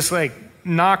 had we just like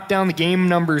knocked down the game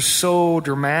numbers so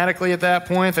dramatically at that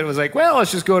point that it was like, well,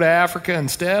 let's just go to Africa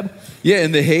instead? Yeah,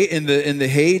 in the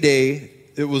heyday,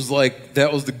 it was like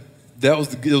it was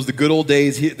the good old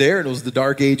days there, and it was the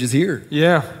dark ages here.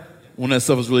 Yeah, when that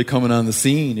stuff was really coming on the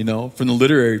scene, you know, from the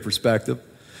literary perspective.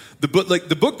 The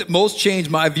book that most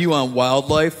changed my view on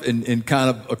wildlife and kind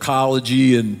of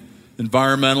ecology and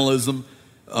environmentalism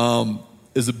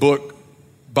is a book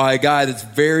by a guy that's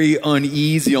very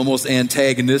uneasy, almost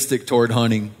antagonistic toward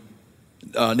hunting,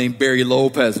 named Barry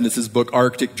Lopez, and it's his book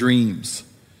Arctic Dreams.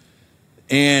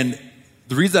 And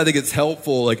the reason I think it's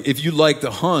helpful, like if you like to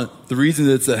hunt, the reason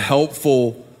that it's a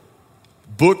helpful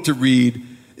book to read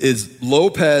is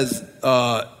Lopez,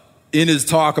 in his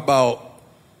talk about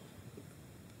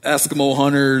Eskimo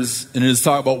hunters and in his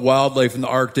talk about wildlife in the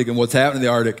Arctic and what's happening in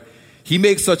the Arctic, he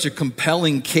makes such a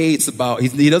compelling case about,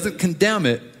 he doesn't condemn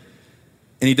it,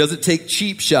 and he doesn't take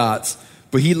cheap shots,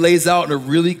 but he lays out in a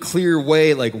really clear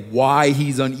way like why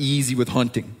he's uneasy with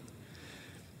hunting.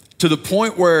 To the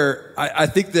point where I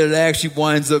think that it actually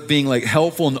winds up being like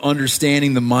helpful in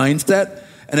understanding the mindset.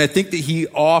 And I think that he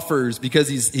offers, because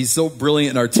he's so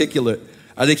brilliant and articulate,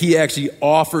 I think he actually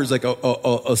offers like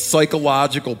a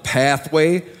psychological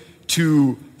pathway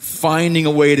to finding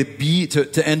a way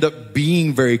to end up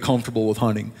being very comfortable with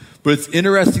hunting. But it's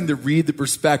interesting to read the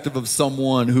perspective of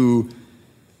someone who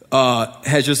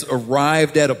has just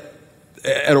arrived at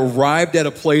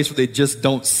a place where they just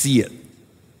don't see it.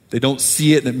 They don't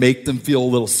see it, and it makes them feel a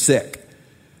little sick.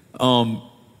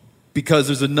 Because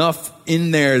there's enough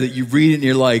in there that you read it and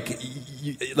you're like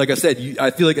I said,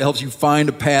 I feel like it helps you find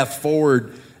a path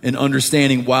forward in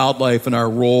understanding wildlife and our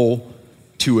role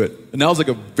to it. And that was like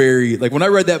when I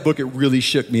read that book, it really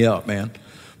shook me up, man.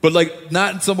 But like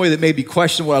not in some way that made me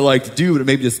question what I like to do, but it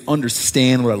made me just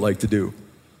understand what I like to do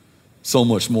so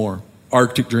much more.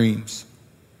 Arctic Dreams.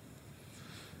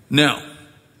 Now,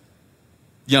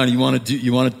 Yanni, you want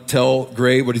to tell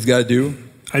Gray what he's got to do?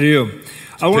 I do.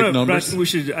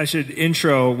 I should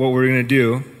intro what we're going to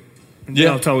do. And then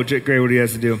I'll tell Gray what he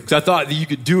has to do. Because I thought that you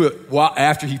could do it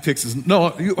after he picks his. No,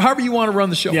 however you want to run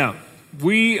the show. Yeah,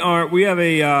 we have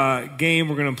a game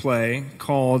we're going to play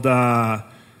called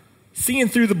 "Seeing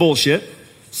Through the Bullshit."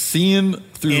 Seeing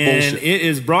through the bullshit. And it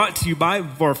is brought to you by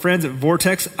our friends at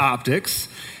Vortex Optics,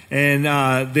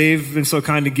 and they've been so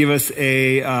kind to give us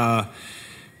a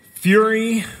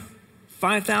Fury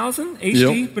 5000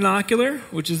 HD binocular,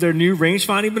 which is their new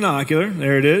range-finding binocular.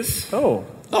 There it is. Oh,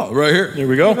 right here. There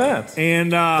we go.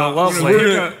 And we're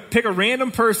going to pick a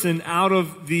random person out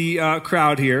of the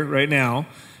crowd here right now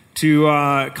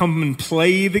to come and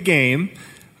play the game.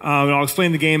 And I'll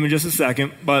explain the game in just a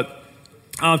second. But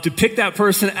to pick that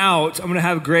person out, I'm going to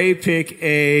have Gray pick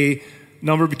a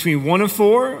number between 1 and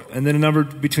 4, and then a number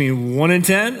between 1 and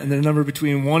 10, and then a number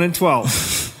between 1 and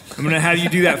 12. I'm going to have you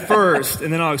do that first,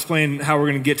 and then I'll explain how we're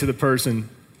going to get to the person.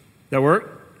 That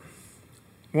work?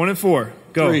 1 and 4.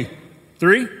 Go. 3.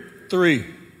 3? 3.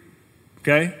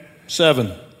 Okay.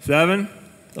 7. 7.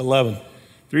 11.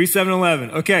 3, 7,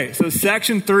 11. Okay, so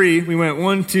section 3, we went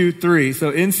 1, 2, 3.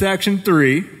 So in section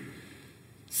 3,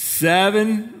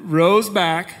 7 rows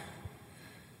back.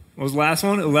 What was the last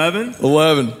one? 11?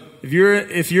 11.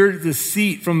 If you're the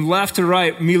seat from left to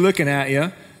right, me looking at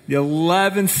you, the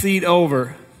 11th seat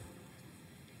over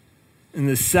in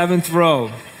the 7th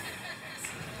row.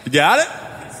 You got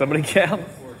it? Somebody count.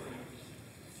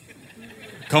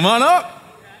 Come on up.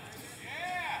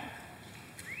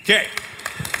 Okay.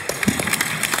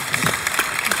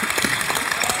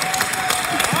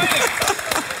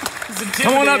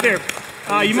 Come on up there.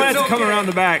 You might have to come around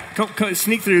the back. Come,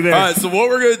 sneak through there. All right, so what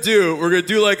we're going to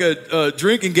do like a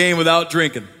drinking game without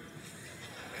drinking.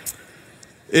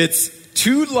 It's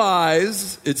 2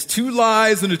 lies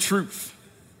and a truth.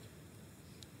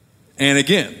 And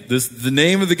again, the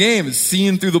name of the game is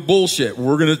seeing through the bullshit.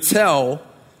 We're going to tell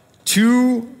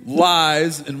 2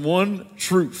 lies and 1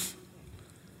 truth.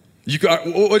 You got,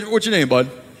 what's your name, bud?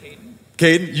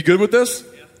 Caden. You good with this?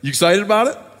 Yeah. You excited about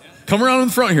it? Yeah. Come around in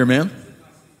the front here, man.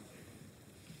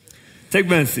 Take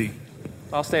Ben's seat.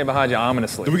 I'll stand behind you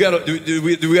ominously. Do we got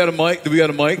a mic? Do we got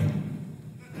a mic?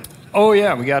 Oh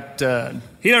yeah, we got.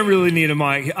 He doesn't really need a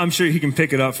mic. I'm sure he can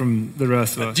pick it up from the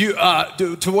rest of us.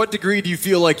 To what degree do you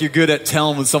feel like you're good at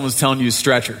telling when someone's telling you a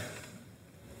stretcher?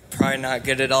 Probably not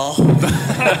good at all.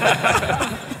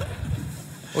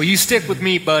 Well, you stick with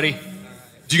me, buddy.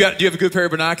 Do you have a good pair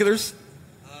of binoculars?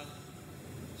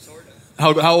 Sort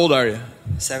of. How old are you?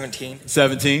 17.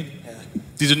 17? Yeah.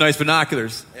 These are nice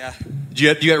binoculars. Yeah. Do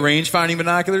you got range finding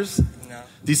binoculars? No.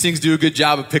 These things do a good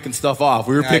job of picking stuff off.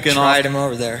 We were I picking tried off them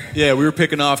over there. Yeah, we were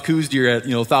picking off coos deer at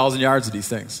 1,000 yards of these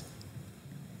things.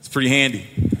 It's pretty handy.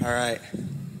 All right.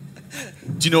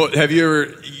 Do you know? Have you ever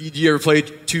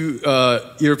played you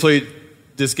ever played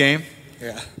this game?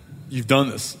 Yeah. You've done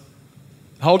this.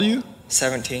 How old are you?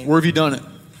 17. Where have you done it?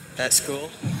 At school.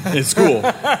 In school.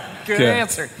 Good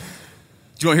answer.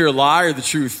 Do you want to hear a lie or the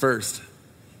truth first?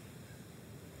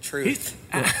 Truth.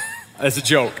 That's a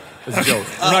joke. That's a joke.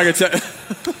 I'm not gonna tell.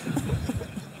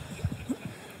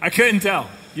 I couldn't tell.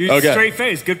 You straight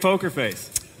face, good poker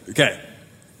face. Okay.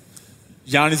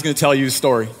 Yanni's gonna tell you a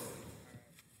story.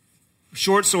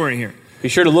 Short story here. Be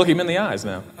sure to look him in the eyes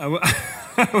now.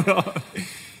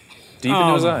 Deep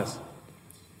into his eyes.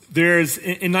 There's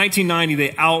in 1990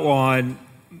 they outlawed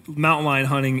mountain lion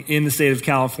hunting in the state of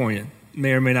California.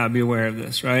 May or may not be aware of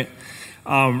this, right?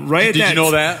 Did you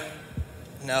know that?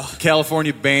 No.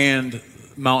 California banned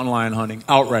mountain lion hunting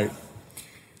outright.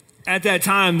 At that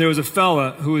time, there was a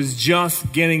fella who was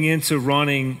just getting into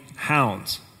running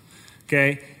hounds.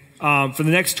 Okay, for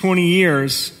the next 20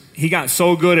 years, he got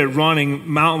so good at running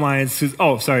mountain lions.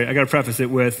 I got to preface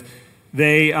it with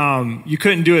you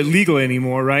couldn't do it legally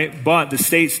anymore, right? But the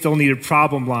state still needed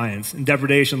problem lions and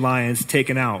depredation lions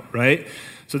taken out, right?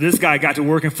 So this guy got to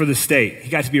working for the state. He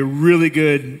got to be a really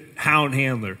good hound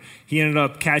handler. He ended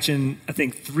up catching, I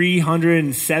think,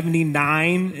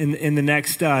 379 in the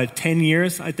next 10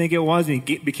 years, I think it was. And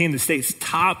he became the state's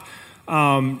top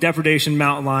depredation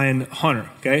mountain lion hunter,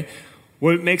 okay?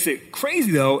 What makes it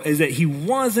crazy, though, is that he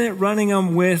wasn't running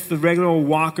them with the regular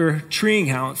Walker treeing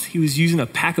hounds. He was using a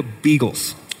pack of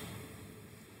beagles.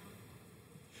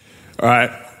 All right.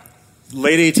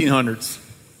 Late 1800s.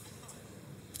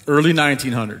 Early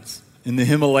 1900s, in the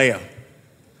Himalaya,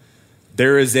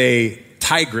 there is a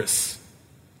tigress,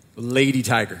 a lady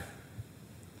tiger,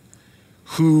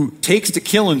 who takes to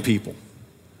killing people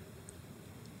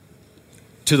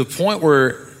to the point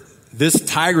where this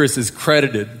tigress is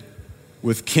credited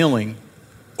with killing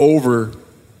over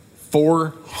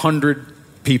 400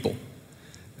 people.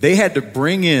 They had to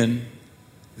bring in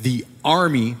the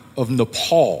army of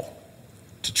Nepal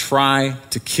to try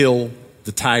to kill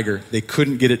the tiger. They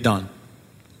couldn't get it done.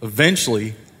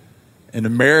 Eventually, an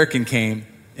American came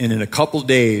and in a couple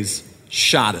days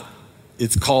shot it.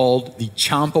 It's called the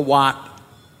Champawat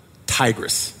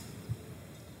tigress.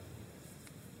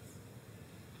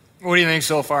 What do you think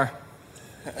so far?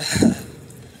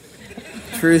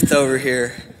 Truth over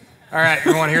here. All right,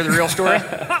 you want to hear the real story?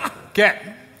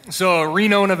 Okay, so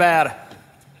Reno, Nevada.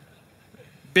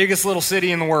 Biggest little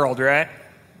city in the world, right?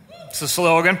 It's the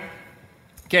slogan.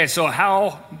 Okay, so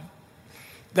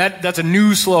that's a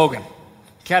new slogan.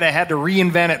 Kind of had to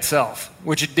reinvent itself,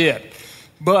 which it did.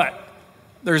 But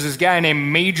there's this guy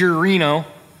named Major Reno,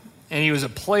 and he was a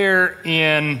player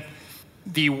in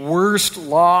the worst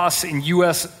loss in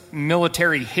U.S.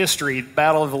 military history,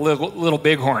 Battle of the Little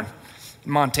Bighorn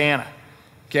in Montana.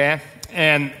 Okay?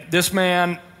 And this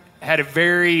man had a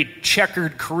very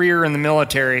checkered career in the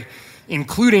military,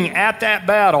 including at that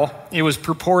battle, it was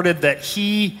purported that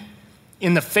he,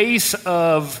 in the face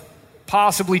of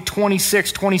possibly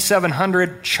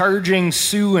 2,700 charging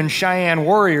Sioux and Cheyenne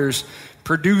warriors,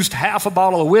 produced half a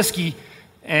bottle of whiskey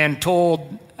and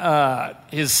told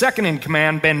his second in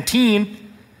command, Benteen,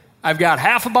 I've got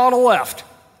half a bottle left.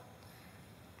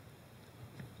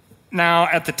 Now,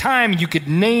 at the time, you could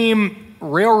name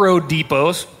railroad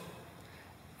depots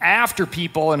after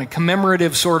people in a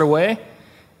commemorative sort of way,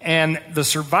 and the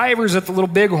survivors at the Little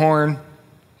Bighorn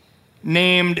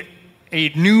named a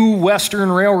new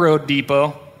Western Railroad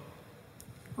depot,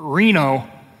 Reno,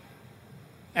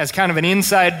 as kind of an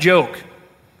inside joke.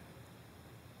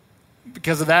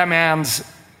 because of that man's,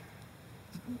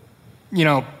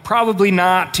 probably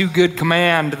not too good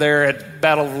command there at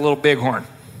Battle of the Little Bighorn.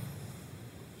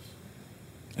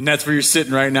 And that's where you're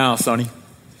sitting right now, Sonny.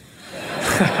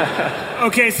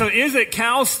 Okay, so is it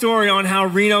Cal's story on how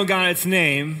Reno got its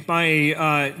name by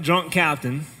a drunk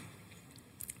captain?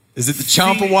 Is it the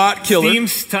Champawat killer?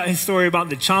 Steve's story about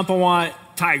the Champawat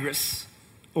tigress?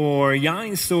 Or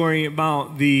Yanni's story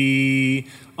about the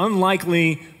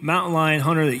unlikely mountain lion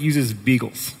hunter that uses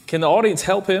beagles? Can the audience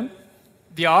help him?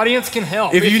 The audience can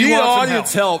help. If you need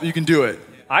audience help, you can do it.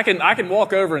 I can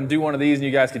walk over and do one of these, and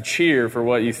you guys can cheer for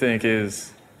what you think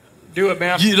is. Do it,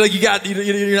 man.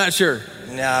 You're not sure.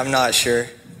 No, I'm not sure.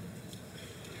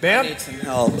 Ben? I need some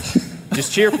help.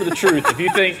 Just cheer for the truth. If you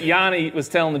think Yanni was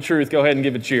telling the truth, go ahead and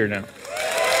give a cheer now.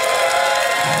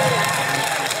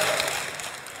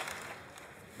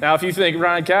 Now, if you think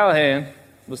Ryan Callahan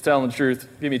was telling the truth,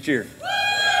 give me a cheer.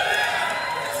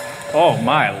 Oh,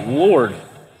 my Lord.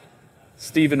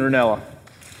 Stephen Ranella.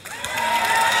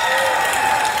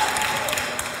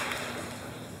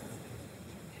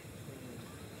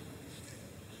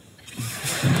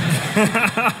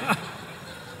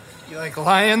 You like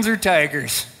lions or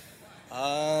tigers?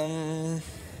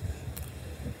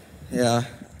 Yeah.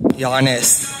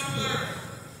 Giannis.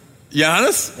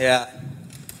 Giannis? Yeah.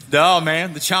 No,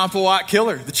 man. The Champawat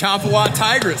killer. The Champawat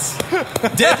tigress.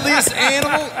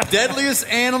 Deadliest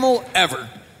animal ever.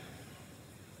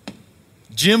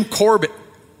 Jim Corbett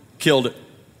killed it.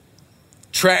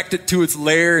 Tracked it to its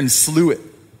lair and slew it.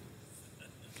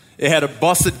 It had a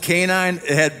busted canine.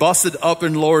 It had busted upper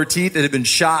and lower teeth. It had been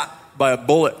shot by a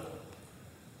bullet.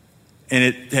 And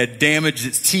it had damaged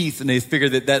its teeth, and they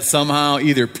figured that somehow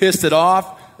either pissed it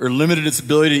off or limited its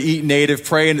ability to eat native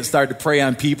prey, and it started to prey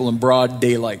on people in broad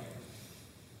daylight.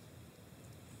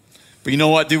 But you know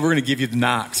what, dude? We're going to give you the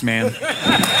knocks, man.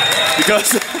 because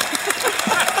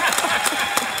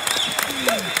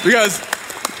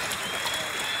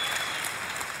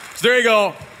so there you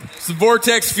go. Some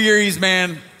Vortex Furies,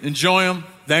 man. Enjoy them.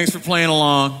 Thanks for playing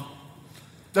along.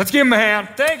 Let's give him a hand.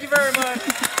 Thank you very much.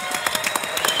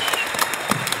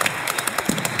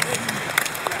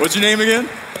 What's your name again?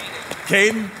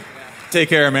 Caden? Take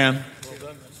care, man.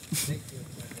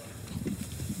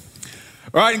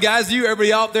 All right, and guys,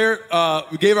 everybody out there,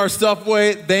 we gave our stuff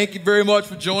away. Thank you very much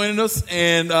for joining us,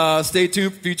 and stay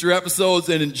tuned for future episodes,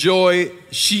 and enjoy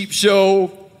Sheep Show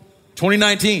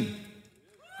 2019.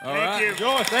 Thank you.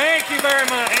 Joy, thank you very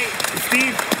much. Hey,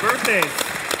 Steve, birthdays.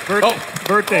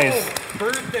 Birthdays. Oh,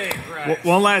 birthday, right.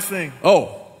 One last thing.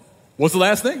 Oh, what's the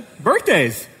last thing?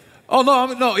 Birthdays. Oh,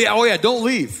 no, yeah, don't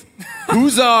leave.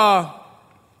 Who's got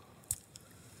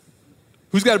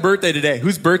a birthday today?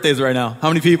 Whose birthday is right now? How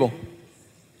many people?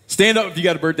 Stand up if you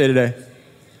got a birthday today.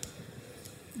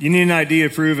 You need an ID to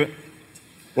prove it.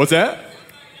 What's that?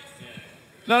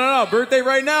 No, birthday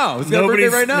right now. Who's got a birthday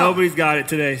right now? Nobody's got it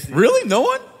today, Steve. Really? No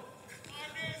one? 5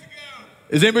 days ago.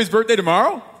 Is anybody's birthday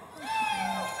tomorrow?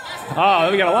 Oh,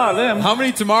 we got a lot of them. How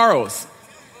many tomorrows?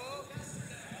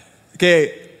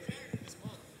 Okay.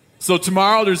 So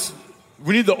tomorrow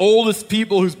we need the oldest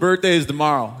people whose birthday is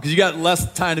tomorrow, because you got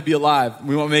less time to be alive.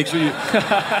 We want to make sure you you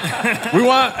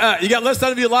got less time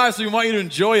to be alive, so we want you to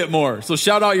enjoy it more. So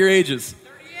shout out your ages. 38,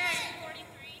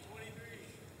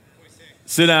 43.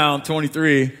 Sit down,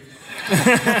 23. And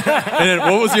then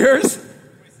what was yours? 26.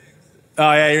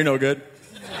 Oh yeah, you're no good.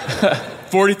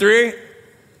 43?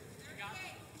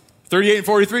 38 and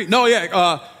 43? No,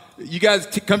 yeah. You guys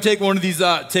come take one of these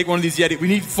Yeti. We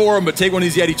need 4 of them, but take one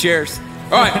of these Yeti chairs.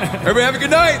 All right, everybody have a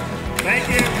good night. Thank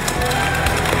you.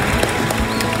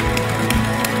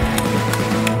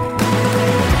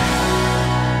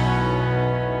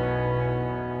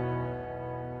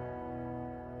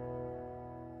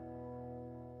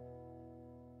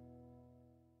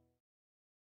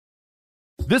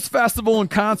 This festival and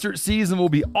concert season will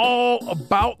be all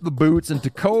about the boots, and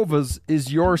Tecovas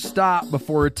is your stop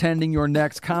before attending your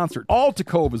next concert. All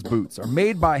Tecovas boots are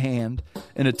made by hand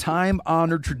in a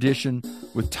time-honored tradition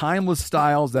with timeless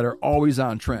styles that are always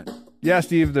on trend. Yeah,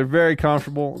 Steve, they're very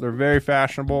comfortable, they're very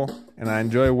fashionable, and I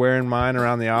enjoy wearing mine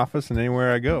around the office and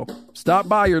anywhere I go. Stop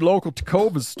by your local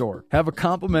Tecovas store, have a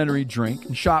complimentary drink,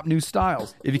 and shop new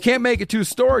styles. If you can't make it to a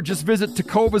store, just visit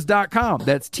Tecovas.com.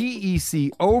 That's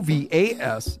Tecovas.com,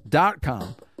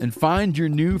 and find your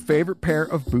new favorite pair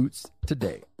of boots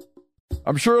today.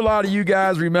 I'm sure a lot of you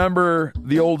guys remember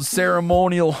the old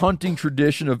ceremonial hunting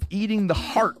tradition of eating the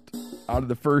heart out of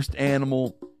the first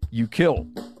animal you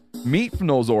killed. Meat from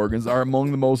those organs are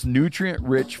among the most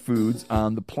nutrient-rich foods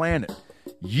on the planet.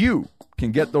 You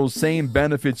can get those same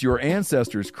benefits your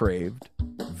ancestors craved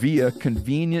via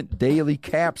convenient daily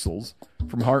capsules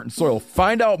from Heart and Soil.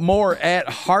 Find out more at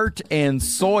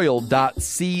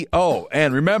heartandsoil.co.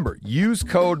 And remember, use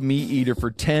code MeatEater for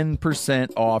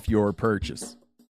 10% off your purchase.